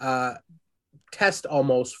test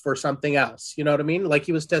almost for something else. You know what I mean? Like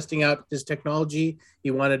he was testing out his technology. He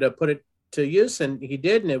wanted to put it to use, and he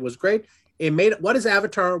did, and it was great. It made, what is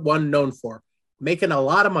Avatar 1 known for? Making a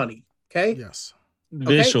lot of money. Okay. Yes.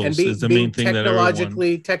 Visuals and is the main thing that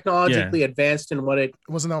technologically advanced in what it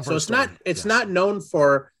wasn't known for. So it's not known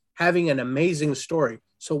for having an amazing story.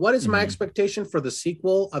 So what is my expectation for the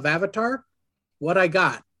sequel of Avatar? What I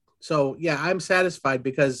got. So yeah, I'm satisfied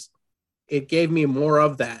because it gave me more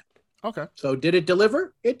of that. Okay. So did it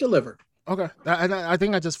deliver? It delivered. Okay. And I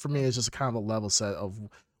think that just, for me, it's just kind of a level set of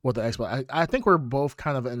what the expert. I think we're both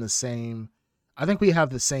kind of in the same. I think we have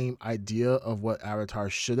the same idea of what Avatar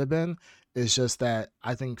should have been. It's just that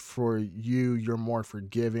I think for you, you're more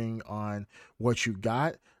forgiving on what you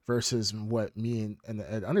got versus what me and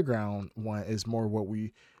the Underground want is more what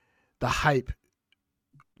the hype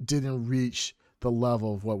didn't reach the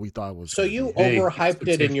level of what we thought it was. So you overhyped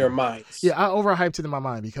it in your mind. Yeah, I overhyped it in my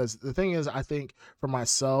mind because the thing is, I think for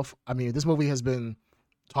myself, I mean, this movie has been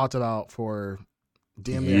talked about for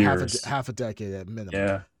damn near half a decade at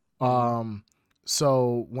minimum. Yeah.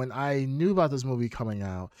 So when I knew about this movie coming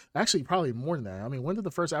out, actually probably more than that. I mean, when did the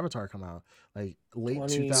first Avatar come out? Like late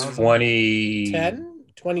 2000? 2010?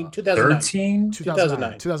 2013?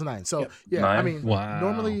 2009. So yep. Yeah, I mean,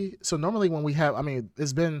 normally when we have, I mean,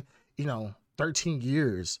 it's been, 13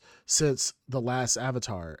 years since the last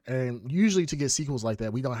Avatar. And usually to get sequels like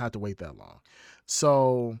that, we don't have to wait that long.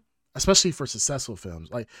 So especially for successful films,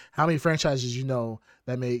 like how many franchises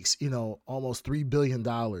that makes almost $3 billion,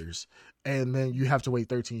 and then you have to wait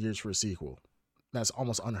 13 years for a sequel. That's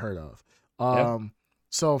almost unheard of.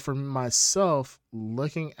 So for myself,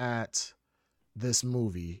 looking at this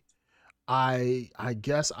movie, I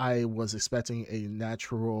guess I was expecting a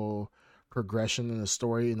natural progression in the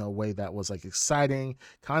story in a way that was like exciting,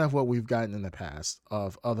 kind of what we've gotten in the past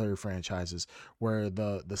of other franchises where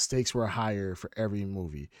the stakes were higher for every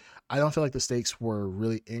movie. I don't feel like the stakes were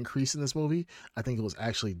really increased in this movie. I think it was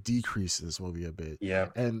actually decreased in this movie a bit. Yeah.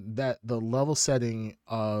 And that the level setting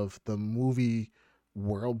of the movie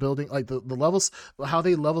world building, like the levels, how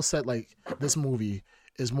they level set like this movie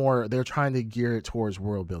is more, they're trying to gear it towards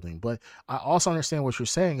world building. But I also understand what you're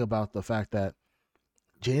saying about the fact that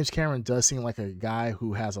James Cameron does seem like a guy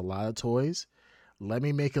who has a lot of toys. Let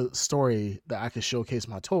me make a story that I can showcase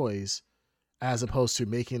my toys as opposed to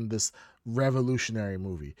making this revolutionary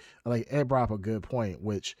movie. Like Ed brought up a good point,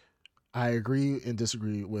 which I agree and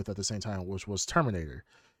disagree with at the same time, which was Terminator.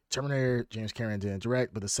 Terminator, James Cameron didn't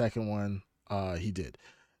direct, but the second one, he did.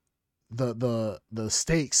 The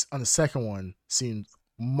stakes on the second one seemed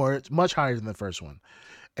much higher than the first one.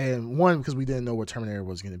 And one, because we didn't know what Terminator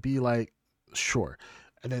was going to be like, sure.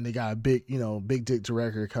 And then they got a big dick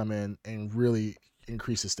director come in and really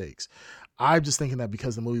increase the stakes. I'm just thinking that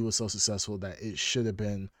because the movie was so successful that it should have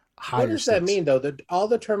been higher. What does that mean, though? That all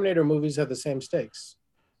the Terminator movies have the same stakes?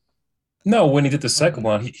 No, when he did the second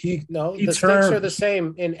one, the stakes are the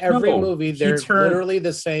same in every movie. They're literally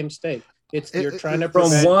the same stake. You're trying to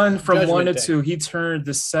from one to two. He turned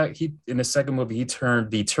in the second movie. He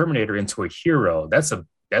turned the Terminator into a hero. That's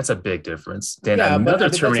a big difference. Then another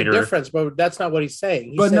Terminator. That's a difference, but that's not what he's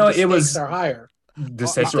saying. Stakes are higher. The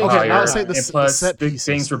stakes are higher. I would say plus set pieces,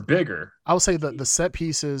 things were bigger. I would say the set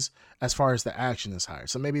pieces, as far as the action, is higher.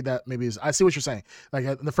 So maybe is. I see what you're saying.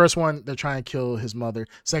 Like the first one, they're trying to kill his mother.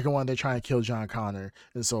 Second one, they're trying to kill John Connor,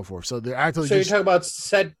 and so forth. So they're actually. So you're talking about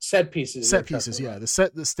set pieces. Set pieces, yeah. The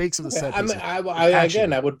stakes of the set pieces.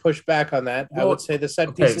 I would push back on that. I would say the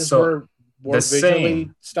set pieces were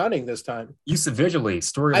visually stunning this time. You said visually,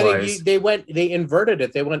 story-wise. I think they inverted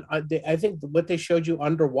it. They went. I think what they showed you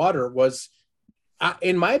underwater was.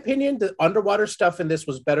 In my opinion, the underwater stuff in this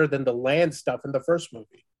was better than the land stuff in the first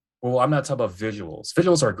movie. Well, I'm not talking about visuals.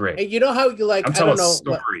 Visuals are great. And you know how you like. I'm talking about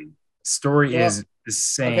story. Story is the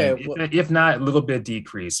same, if not a little bit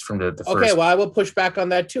decreased from the first. Okay, well, I will push back on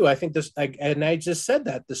that too. I think this, and I just said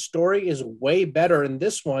that the story is way better in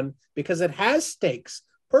this one because it has stakes,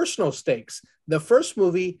 personal stakes. The first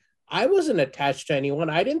movie, I wasn't attached to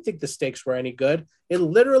anyone. I didn't think the stakes were any good. It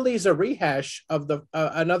literally is a rehash of the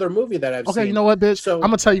another movie that I've seen. Okay, you know what, bitch? So I'm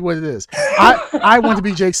gonna tell you what it is. I wanted to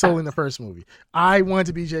be Jake Sully in the first movie. I wanted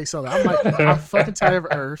to be Jake Sully. I'm like, I'm fucking tired of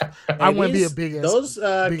Earth. I want to be a big ass. Those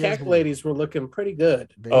cat ladies were looking pretty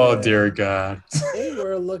good. Oh dear God, they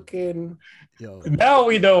were looking. Yo, now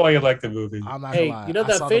we know why you like the movie. I'm not gonna lie. You know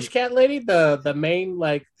the fish cat lady, the main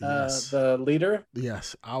the leader.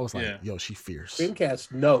 Yes, I was like, yo, she fierce.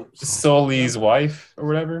 Dreamcast knows Sully's wife or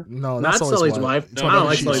whatever. No, not Sully's wife. I don't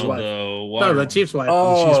like Sully's wife. No, the Chief's wife.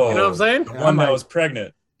 Oh, you know what I'm saying? The one that was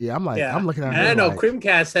pregnant. Yeah, I'm like, I'm looking at her. And I know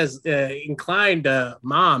Creamcast has inclined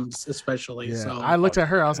moms, especially. Yeah, so I looked at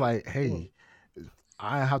her. I was like, hey,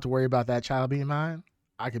 I don't have to worry about that child being mine.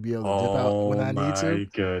 I could be able to dip out when I need to. Oh my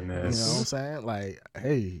goodness! You know what I'm saying? Like,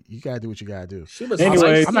 hey, you gotta do what you gotta do.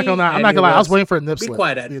 Anyway, I'm not gonna lie. I was waiting for a nip slip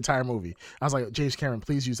the entire movie. I was like, James Cameron,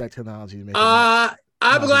 please use that technology to make.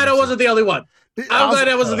 I'm glad I wasn't the only one. I'm glad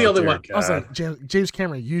I wasn't the only one. I was like, James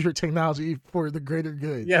Cameron, use your technology for the greater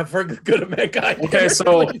good. Yeah, for the good of mankind. Okay,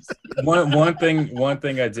 so one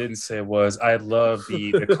thing I didn't say was I love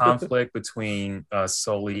the conflict between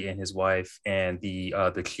Sully and his wife and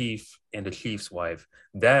the chief and the chief's wife.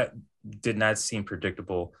 That did not seem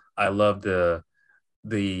predictable. I love the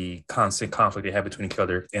constant conflict they had between each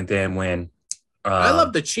other, and then when. I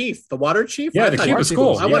love the chief, the water chief. Yeah, the chief was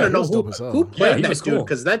cool. I want to know who played that dude,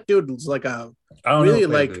 because that dude was like a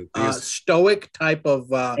really stoic type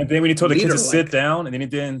of. And then when he told the kids to sit down,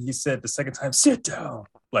 and then he said the second time, "Sit down."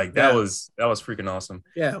 Like that was freaking awesome.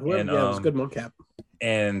 Yeah, it was good mocap.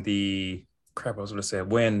 And the crap I was going to say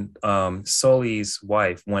when Sully's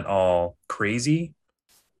wife went all crazy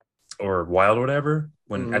or wild or whatever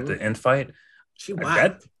when at the end fight, she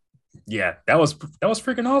wild. That was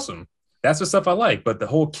freaking awesome. That's the stuff I like, but the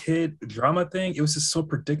whole kid drama thing, it was just so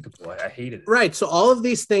predictable. I hated it. Right. So all of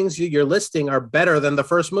these things you're listing are better than the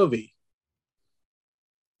first movie.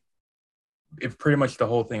 If pretty much the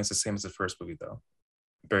whole thing is the same as the first movie, though.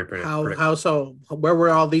 Very pretty. How so? Where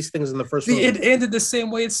were all these things in the first movie? It ended the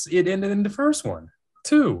same way it ended in the first one,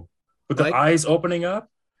 too. With the eyes opening up.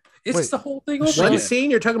 It's just the whole thing. One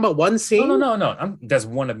scene? You're talking about one scene? No. That's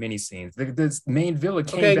one of many scenes. The main villain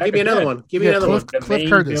came back. Okay, give me another one. Give me another one. Cliff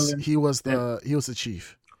Curtis. He was the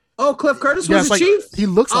chief. Oh, Cliff Curtis was the chief? He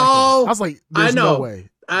looks like him. I was like, there's no way.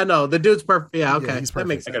 I know. The dude's perfect. Yeah, okay. He's perfect.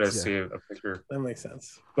 That makes sense. I gotta see a picture. That makes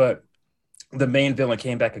sense. But the main villain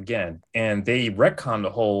came back again, and they retconned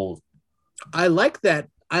the whole. I like that.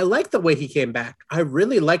 I like the way he came back. I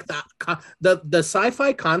really like the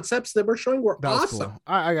sci-fi concepts that we're showing were awesome. Cool.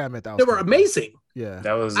 I gotta admit they were amazing. Yeah,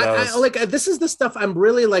 that was I like. This is the stuff I'm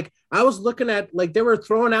really like. I was looking at like they were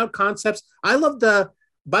throwing out concepts. I love the.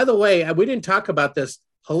 By the way, we didn't talk about this.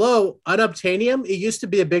 Hello, unobtainium. It used to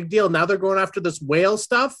be a big deal. Now they're going after this whale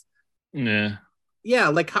stuff. Yeah. Yeah,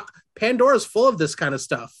 like Pandora's full of this kind of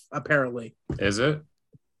stuff. Apparently, is it?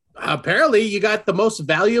 Apparently you got the most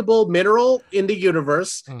valuable mineral in the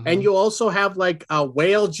universe, and you also have like a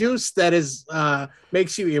whale juice that is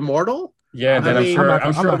makes you immortal. Yeah, and then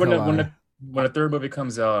I'm sure when the third movie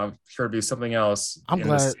comes out, I'm sure it'll be something else. I'm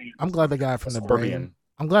glad the guy from the brain.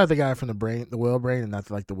 I'm glad the guy from the brain, the whale brain, and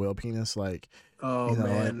not like the whale penis. Like,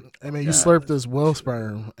 man, you slurp this whale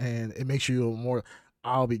sperm, and it makes you more.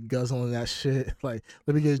 I'll be guzzling that shit. Like,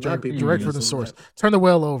 let me get it direct from the source. Turn the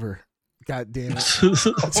well over. God damn it. Turn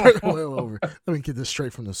the well over. Let me get this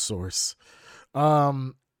straight from the source. Yeah,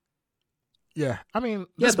 I mean,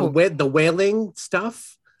 the whaling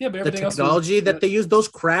stuff. Yeah, but the technology that they use, those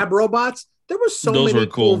crab robots. There were so many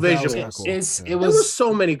cool visuals. Cool. There was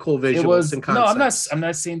so many cool visuals and concepts. I'm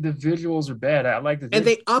not saying the visuals are bad. I like the visuals. And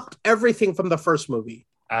they upped everything from the first movie.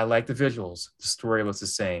 I like the visuals. The story was the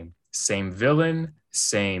same. Same villain,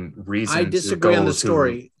 same reason. I disagree on the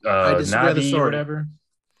story. I disagree on the story. Or whatever.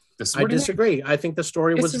 I disagree. I think the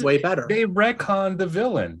story was way better. They retconned the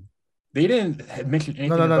villain. They didn't mention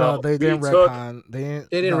anything No. They didn't retcon. They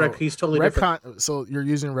didn't retcon. He's totally retcon. Different. So you're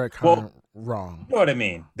using retcon wrong. You know what I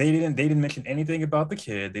mean? They didn't mention anything about the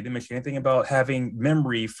kid. They didn't mention anything about having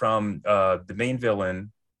memory from the main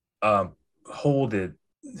villain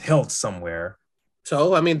held somewhere.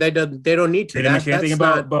 So I mean, they don't need to. They didn't mention anything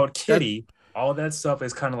about Kitty. All that stuff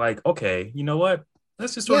is kind of like, okay, you know what?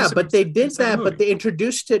 Let's just but they did that. But they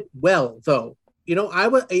introduced it well, though. You know,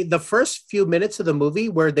 the first few minutes of the movie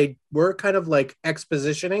where they were kind of like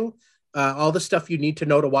expositioning all the stuff you need to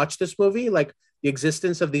know to watch this movie, like the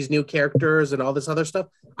existence of these new characters and all this other stuff.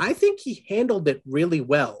 I think he handled it really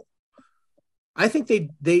well. I think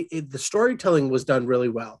the storytelling was done really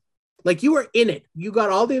well. Like, you were in it. You got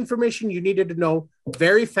all the information you needed to know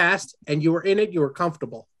very fast, and you were in it. You were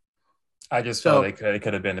comfortable. I just felt it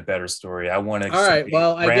could have been a better story. I want to. All right.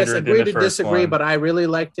 Well, I guess agree to disagree, but I really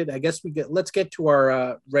liked it. I guess let's get to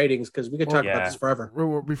our ratings, because we could talk about this forever.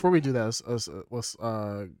 Before we do that, let's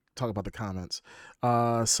talk about the comments.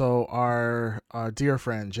 So our dear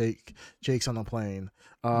friend Jake's on the plane.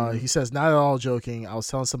 He says, not at all joking. I was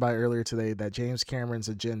telling somebody earlier today that James Cameron's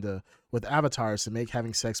agenda with Avatar is to make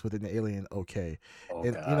having sex with an alien okay.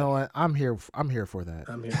 And God. You know what? I'm here for that.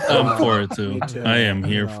 I'm for it too. I am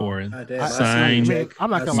here for it.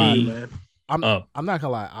 I'm not gonna lie. I'm not gonna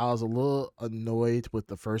lie. I was a little annoyed with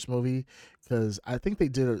the first movie because I think they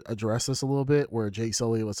did address this a little bit, where Jake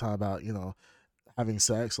Sully was talking about, having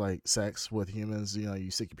sex with humans.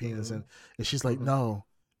 You stick your penis in, and she's like, no.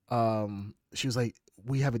 She was like,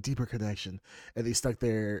 we have a deeper connection, and they stuck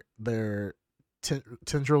their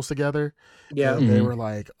tendrils together. Yeah, and they were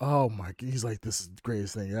like, oh my. He's like, this is the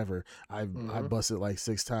greatest thing ever. I busted like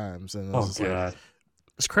 6 times, and like,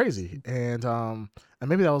 it's crazy. And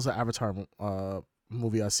maybe that was an Avatar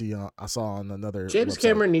movie I saw on another. James website.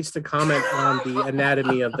 Cameron needs to comment on the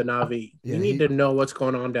anatomy of the Na'vi. You need to know what's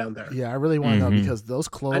going on down there. Yeah, I really want to know, because those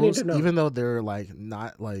clothes, even though they're like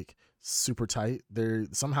not like super tight, they're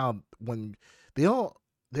somehow, when they don't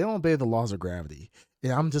obey the laws of gravity.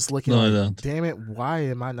 And I'm just looking damn it, why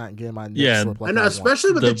am I not getting my neck slip like I know,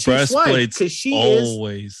 especially with the chief's wife, because she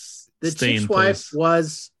always the chief's wife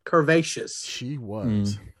was curvaceous. She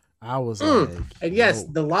was. I was like, and yes,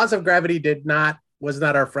 the laws of gravity was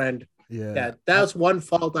not our friend. Yeah, that's one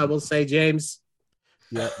fault I will say, James.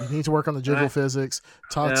 Yeah, you need to work on the jiggle physics.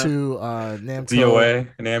 Talk to Namco. DOA,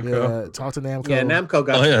 Namco. Yeah, talk to Namco. Yeah, Namco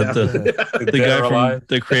got the guy from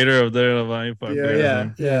the creator of Dead or Alive.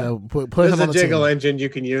 Yeah. Put him on a jiggle engine you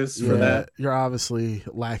can use for that. You're obviously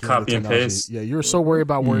lacking copy and paste. Yeah, you're so worried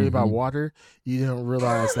about water, you didn't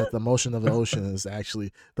realize that the motion of the ocean is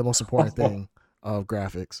actually the most important thing of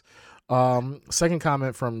graphics. Second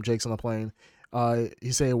comment from Jake's on the plane.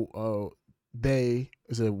 He said, what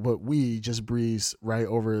we just breeze right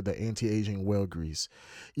over the anti-aging whale grease.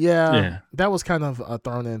 Yeah, that was kind of a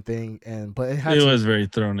thrown in thing, but it was very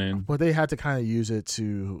thrown in. But they had to kind of use it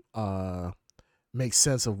to make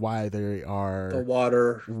sense of why they are the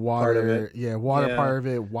water part of it. Yeah, part of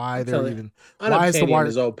it. Why they're even why is the water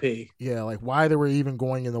is OP? Yeah, like why they were even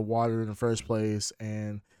going in the water in the first place.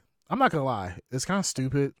 And I'm not gonna lie, it's kind of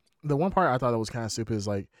stupid. The one part I thought that was kind of stupid is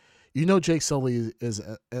like, Jake Sully is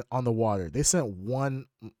on the water. They sent one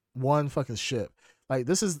fucking ship. Like,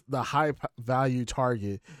 this is the high value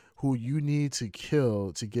target who you need to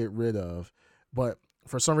kill to get rid of. But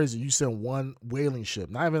for some reason, you send one whaling ship,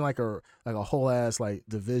 not even like a whole ass like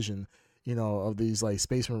division, of these like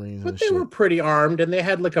space marines. But they were pretty armed, and they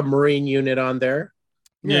had like a marine unit on there.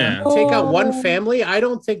 Yeah, take out one family. I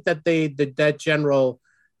don't think that that general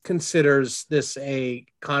considers this a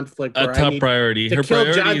conflict, a top priority. Her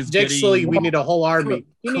priority is Jake Sully. We need a whole army.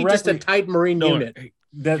 You need just a tight marine unit.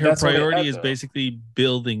 Her priority is basically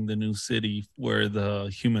building the new city where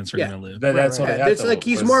the humans are going to live. That's what it's like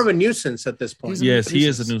he's more of a nuisance at this point. Yes, he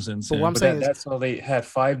is a nuisance. But what I'm saying that's why they had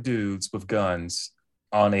 5 dudes with guns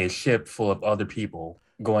on a ship full of other people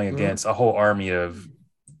going against a whole army of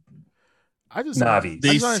Na'vi.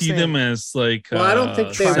 They see them as like. Well, I don't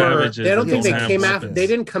think they were. They don't think they came after. They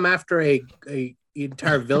didn't come after a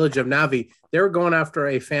entire village of Navi. They were going after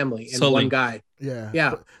a family and one guy.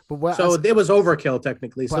 Yeah. But so it was overkill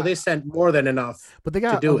technically. So they sent more than enough. But they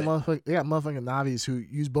got to do they got motherfucking Navis who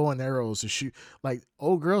use bow and arrows to shoot. Like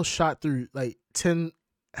old girl shot through like 10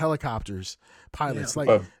 helicopters, pilots, with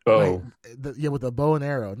a bow and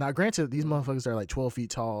arrow. Now, granted, these motherfuckers are like 12 feet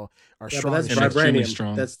tall, are strong. But that's vibranium.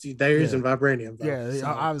 Strong. They're using vibranium. Though, they're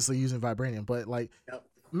obviously using vibranium. But like,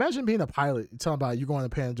 imagine being a pilot. Talking about you going to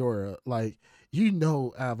Pandora, like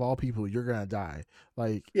out of all people, you're gonna die.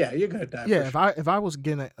 Like, you're gonna die. Yeah, if I was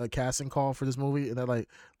getting a casting call for this movie, and they're like,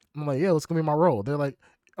 I'm like, yeah, what's gonna be my role? They're like,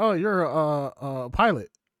 oh, you're a pilot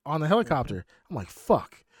on a helicopter. I'm like,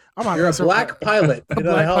 fuck. You're a black pilot in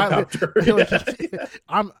a helicopter.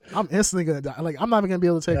 I'm instantly gonna die. Like, I'm not even gonna be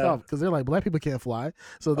able to take off because they're like, black people can't fly,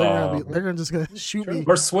 so they're just gonna shoot me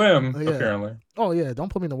or swim. Apparently. Oh yeah, don't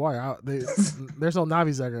put me in the water. There's no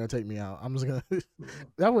Navis that are gonna take me out. I'm just gonna.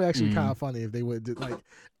 That would actually be kind of funny if they would do, like.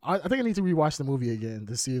 I think I need to rewatch the movie again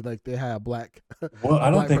to see if like they had a black. Well,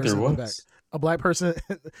 I don't think there was a black person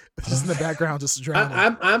just in the background just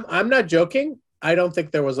drowning. I'm not joking. I don't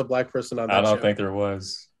think there was a black person on that I don't show. think there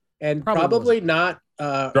was. And probably not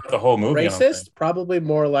throughout the whole movie, racist, probably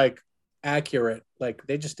more like accurate. Like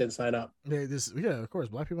they just didn't sign up. Of course.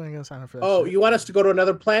 Black people ain't gonna sign up for that. Oh, shit. You want us to go to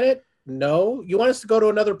another planet? No. You want us to go to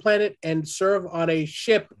another planet and serve on a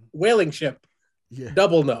ship, whaling ship? Yeah.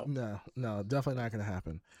 Double no. No, definitely not gonna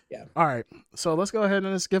happen. Yeah. All right. So let's go ahead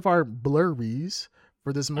and let's give our blurbies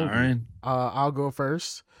for this movie. All right. I'll go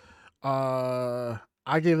first.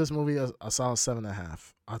 I gave this movie a solid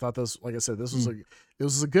 7.5. I thought this, like I said, this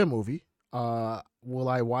was a good movie. Will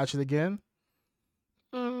I watch it again?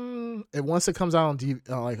 Once it comes out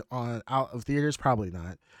on out of theaters, probably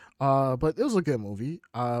not. But it was a good movie.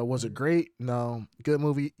 Was it great? No. Good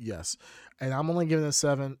movie? Yes. And I'm only giving it a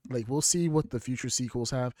 7. Like, we'll see what the future sequels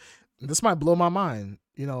have. This might blow my mind.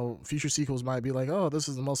 Future sequels might be like, oh, this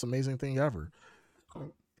is the most amazing thing ever.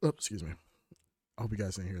 Oh, excuse me. I hope you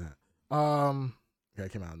guys didn't hear that. Yeah,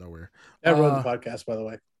 it came out of nowhere. That ruined the podcast, by the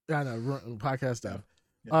way. Yeah, I know, podcast down.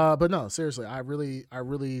 Yeah. But no, seriously, I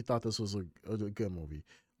really thought this was a good movie.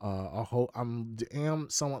 I'm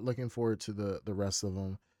somewhat looking forward to the rest of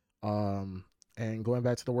them, and going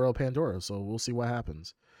back to the world of Pandora. So we'll see what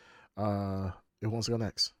happens. Who wants to go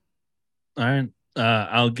next? All right,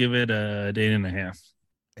 I'll give it a 8.5.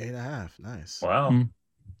 8.5, nice. Wow. Mm-hmm.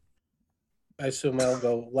 I assume I'll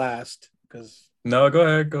go last because. No, go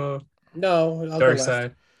ahead. Go. No, I'll Dark go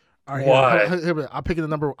side. All right, why? I'll pick a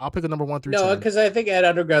number 1 through 10. No, because I think Ed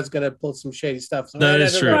Underground's gonna pull some shady stuff. So that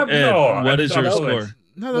is true. Ed, what is your score?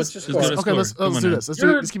 No, let's do this.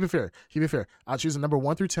 Let's keep it fair. Keep it fair. I'll choose a number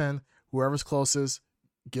 1 through 10. Whoever's closest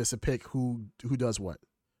gets to pick who does what.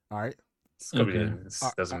 All right. It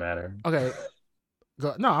doesn't matter. Okay.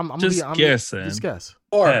 Go. No, I'm just guessing. Just guess.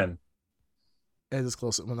 10. Ed is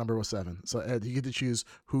close. My number was 7. So Ed, you get to choose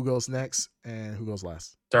who goes next and who goes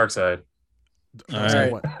last. Dark side. All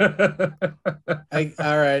right.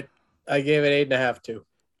 All right. I gave it 8.5 too.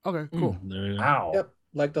 Okay, cool. Wow. Yep,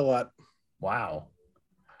 liked a lot. Wow.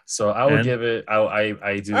 So I would give it.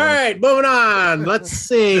 I do. All right, moving on. Let's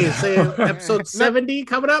see. Episode 70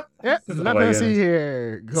 coming up. Yeah, nothing to see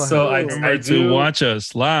here. Go ahead. I do watch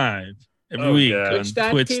us live every week on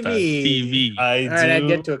Twitch.tv. I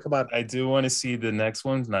get to it. Come on. I do want to see the next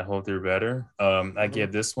ones, and I hope they're better. I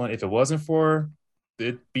give this one. If it wasn't for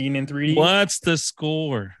it being in 3D, what's the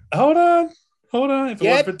score? Hold on.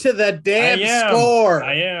 Get to the damn score.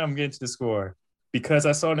 I am getting to the score because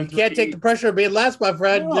I saw it in 3D. You can't take the pressure of being last, my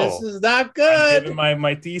friend. No. This is not good.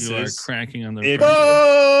 My thesis. You are cracking on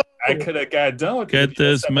the. I could have got done with it. Get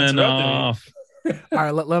this man off. All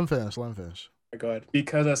right, let him finish. Go ahead.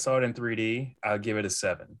 Because I saw it in 3D, I'll give it a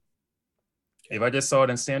 7. If I just saw it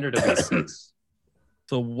in standard, it'd be 6.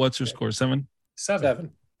 So what's your score? 7?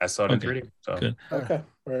 7. I saw it in 3D. So. Good. Okay.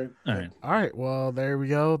 All right. Well, there we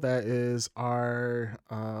go. That is our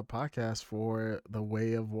podcast for The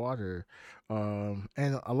Way of Water. And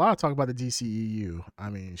a lot of talk about the DCEU. I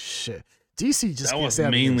mean, shit. DC just that was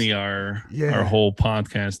mainly our whole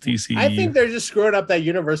podcast. DCEU. I think they're just screwing up that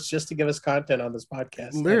universe just to give us content on this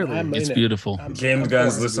podcast. Literally, it's beautiful. James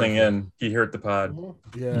Gunn's listening in. He heard the pod.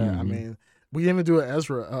 Yeah, I mean, we didn't even do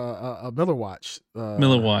a Miller Watch.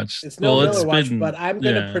 Miller Watch. It's no Miller Watch, but I'm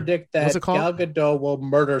going to predict that Gal Gadot will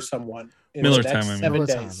murder someone in Miller the next time. 7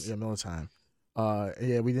 days. Yeah, Miller time.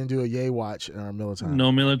 We didn't do a Yay Watch in our Miller time.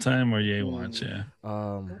 No Miller time or Yay Watch. Yeah.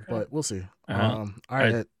 But we'll see. All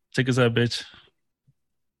right. Take us out, bitch.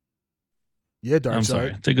 Yeah, Dark I'm Side.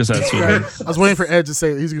 sorry. Take us out, sweetheart. I was waiting for Ed to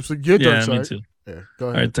say he's going to say, Dark Side. Me too. Yeah, go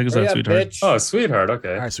ahead. All right, take us out, sweetheart. Oh, sweetheart.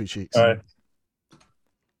 Okay. All right, sweet cheeks. All right.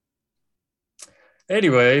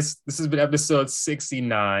 Anyways, this has been episode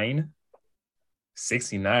 69.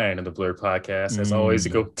 69 of the Blurred Podcast. As always,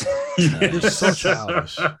 you go. You're so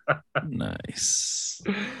childish. Nice.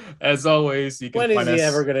 As always, you can when find is he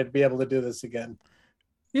us... ever going to be able to do this again?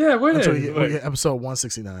 Yeah, when is episode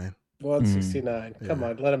 169. 169. Come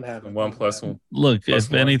on, let him have it. 1 plus 1. Look,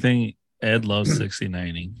 if anything, Ed loves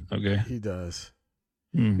 69ing. Okay, he does.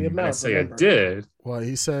 The amount, I say I did. Well,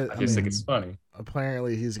 he said. I just think it's funny.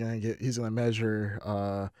 Apparently, he's gonna measure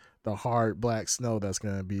the hard black snow that's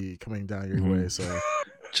gonna be coming down your way. So,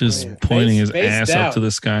 just pointing his ass down. Up to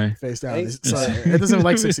the sky. Face down. It doesn't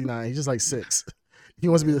like 69. He just like 6. He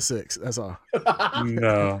wants to be the 6. That's all.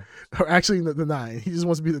 No. Or actually, the 9. He just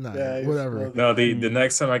wants to be the 9. Yeah, whatever. No, the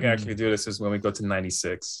next time I can actually do this is when we go to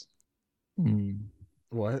 96.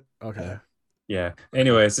 What? Okay. Yeah.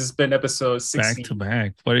 Anyways, this has been episode 60. Back to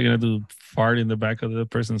back. What are you gonna do? Fart in the back of the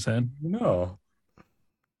person's head? No.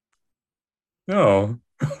 What?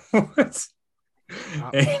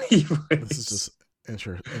 Anyways. This is just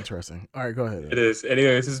interesting. All right, go ahead. It is.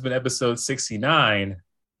 Anyways, this has been episode 69.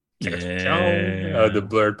 Of the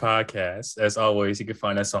Blurred Podcast. As always, you can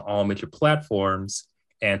find us on all major platforms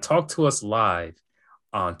and talk to us live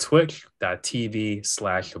on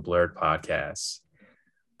twitch.tv/the Blurred Podcast.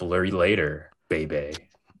 Blurry later, baby.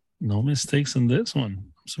 No mistakes in this one.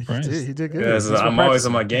 I'm surprised. He did good. Yeah, I'm always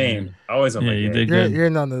on my game. Always on my game. You did good.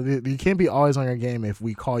 You can't be always on your game if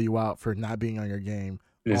we call you out for not being on your game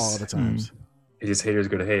all the times. Just haters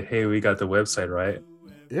go to hey, we got the website right.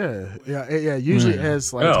 Yeah. Usually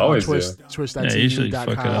it's like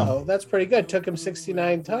twitch.tv.com. Oh, that's pretty good. Took him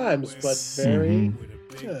 69 times, but very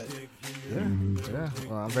good. Yeah.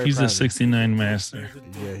 Well, I'm very He's proud a 69 master.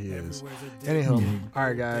 Yeah, he is. Anyhow, all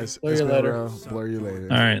right, guys. Blur you later. Blur you later.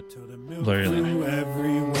 All right. Blur you later.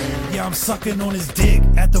 Yeah, I'm sucking on his dick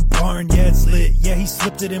at the barn. Yeah, it's lit. Yeah, he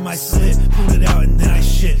slipped it in my slit, pulled it out, and then I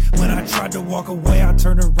shit. When I tried to walk away, I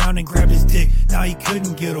turned around and grabbed his dick. Now he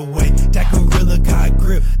couldn't get away. That gorilla got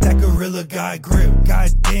grip.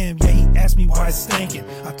 God damn, yeah, he asked me why it's stankin'.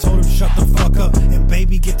 I told him shut the fuck up and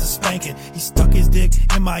baby get to spanking. He stuck his dick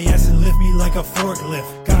in my ass and lift me like a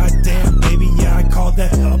forklift. God damn, baby, yeah, I called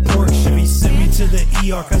that a pork shit. He sent me to the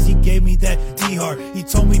ER cause he gave me that D-hard. He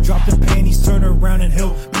told me drop the panties, turn around and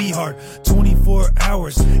he'll be hard. 24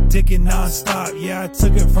 hours, dicking non-stop. Yeah, I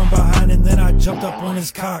took it from behind and then I jumped up on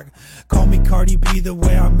his cock. Call me Cardi B, the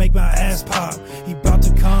way I make my ass pop. He about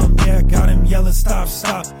to come, yeah, got him yelling stop,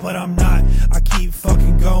 but I'm not. I keep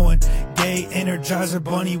fucking going. Gay Energizer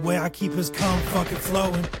Bunny way I keep his cum fucking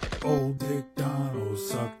flowing. Old Dick Donald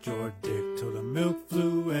sucked your dick till the milk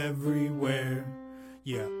flew everywhere.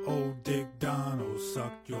 Yeah, old Dick Donald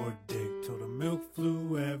sucked your dick till the milk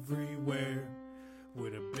flew everywhere.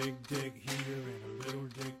 With a big dick here and a little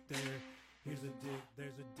dick there. Here's a dick,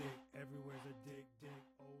 there's a dick, everywhere's a dick.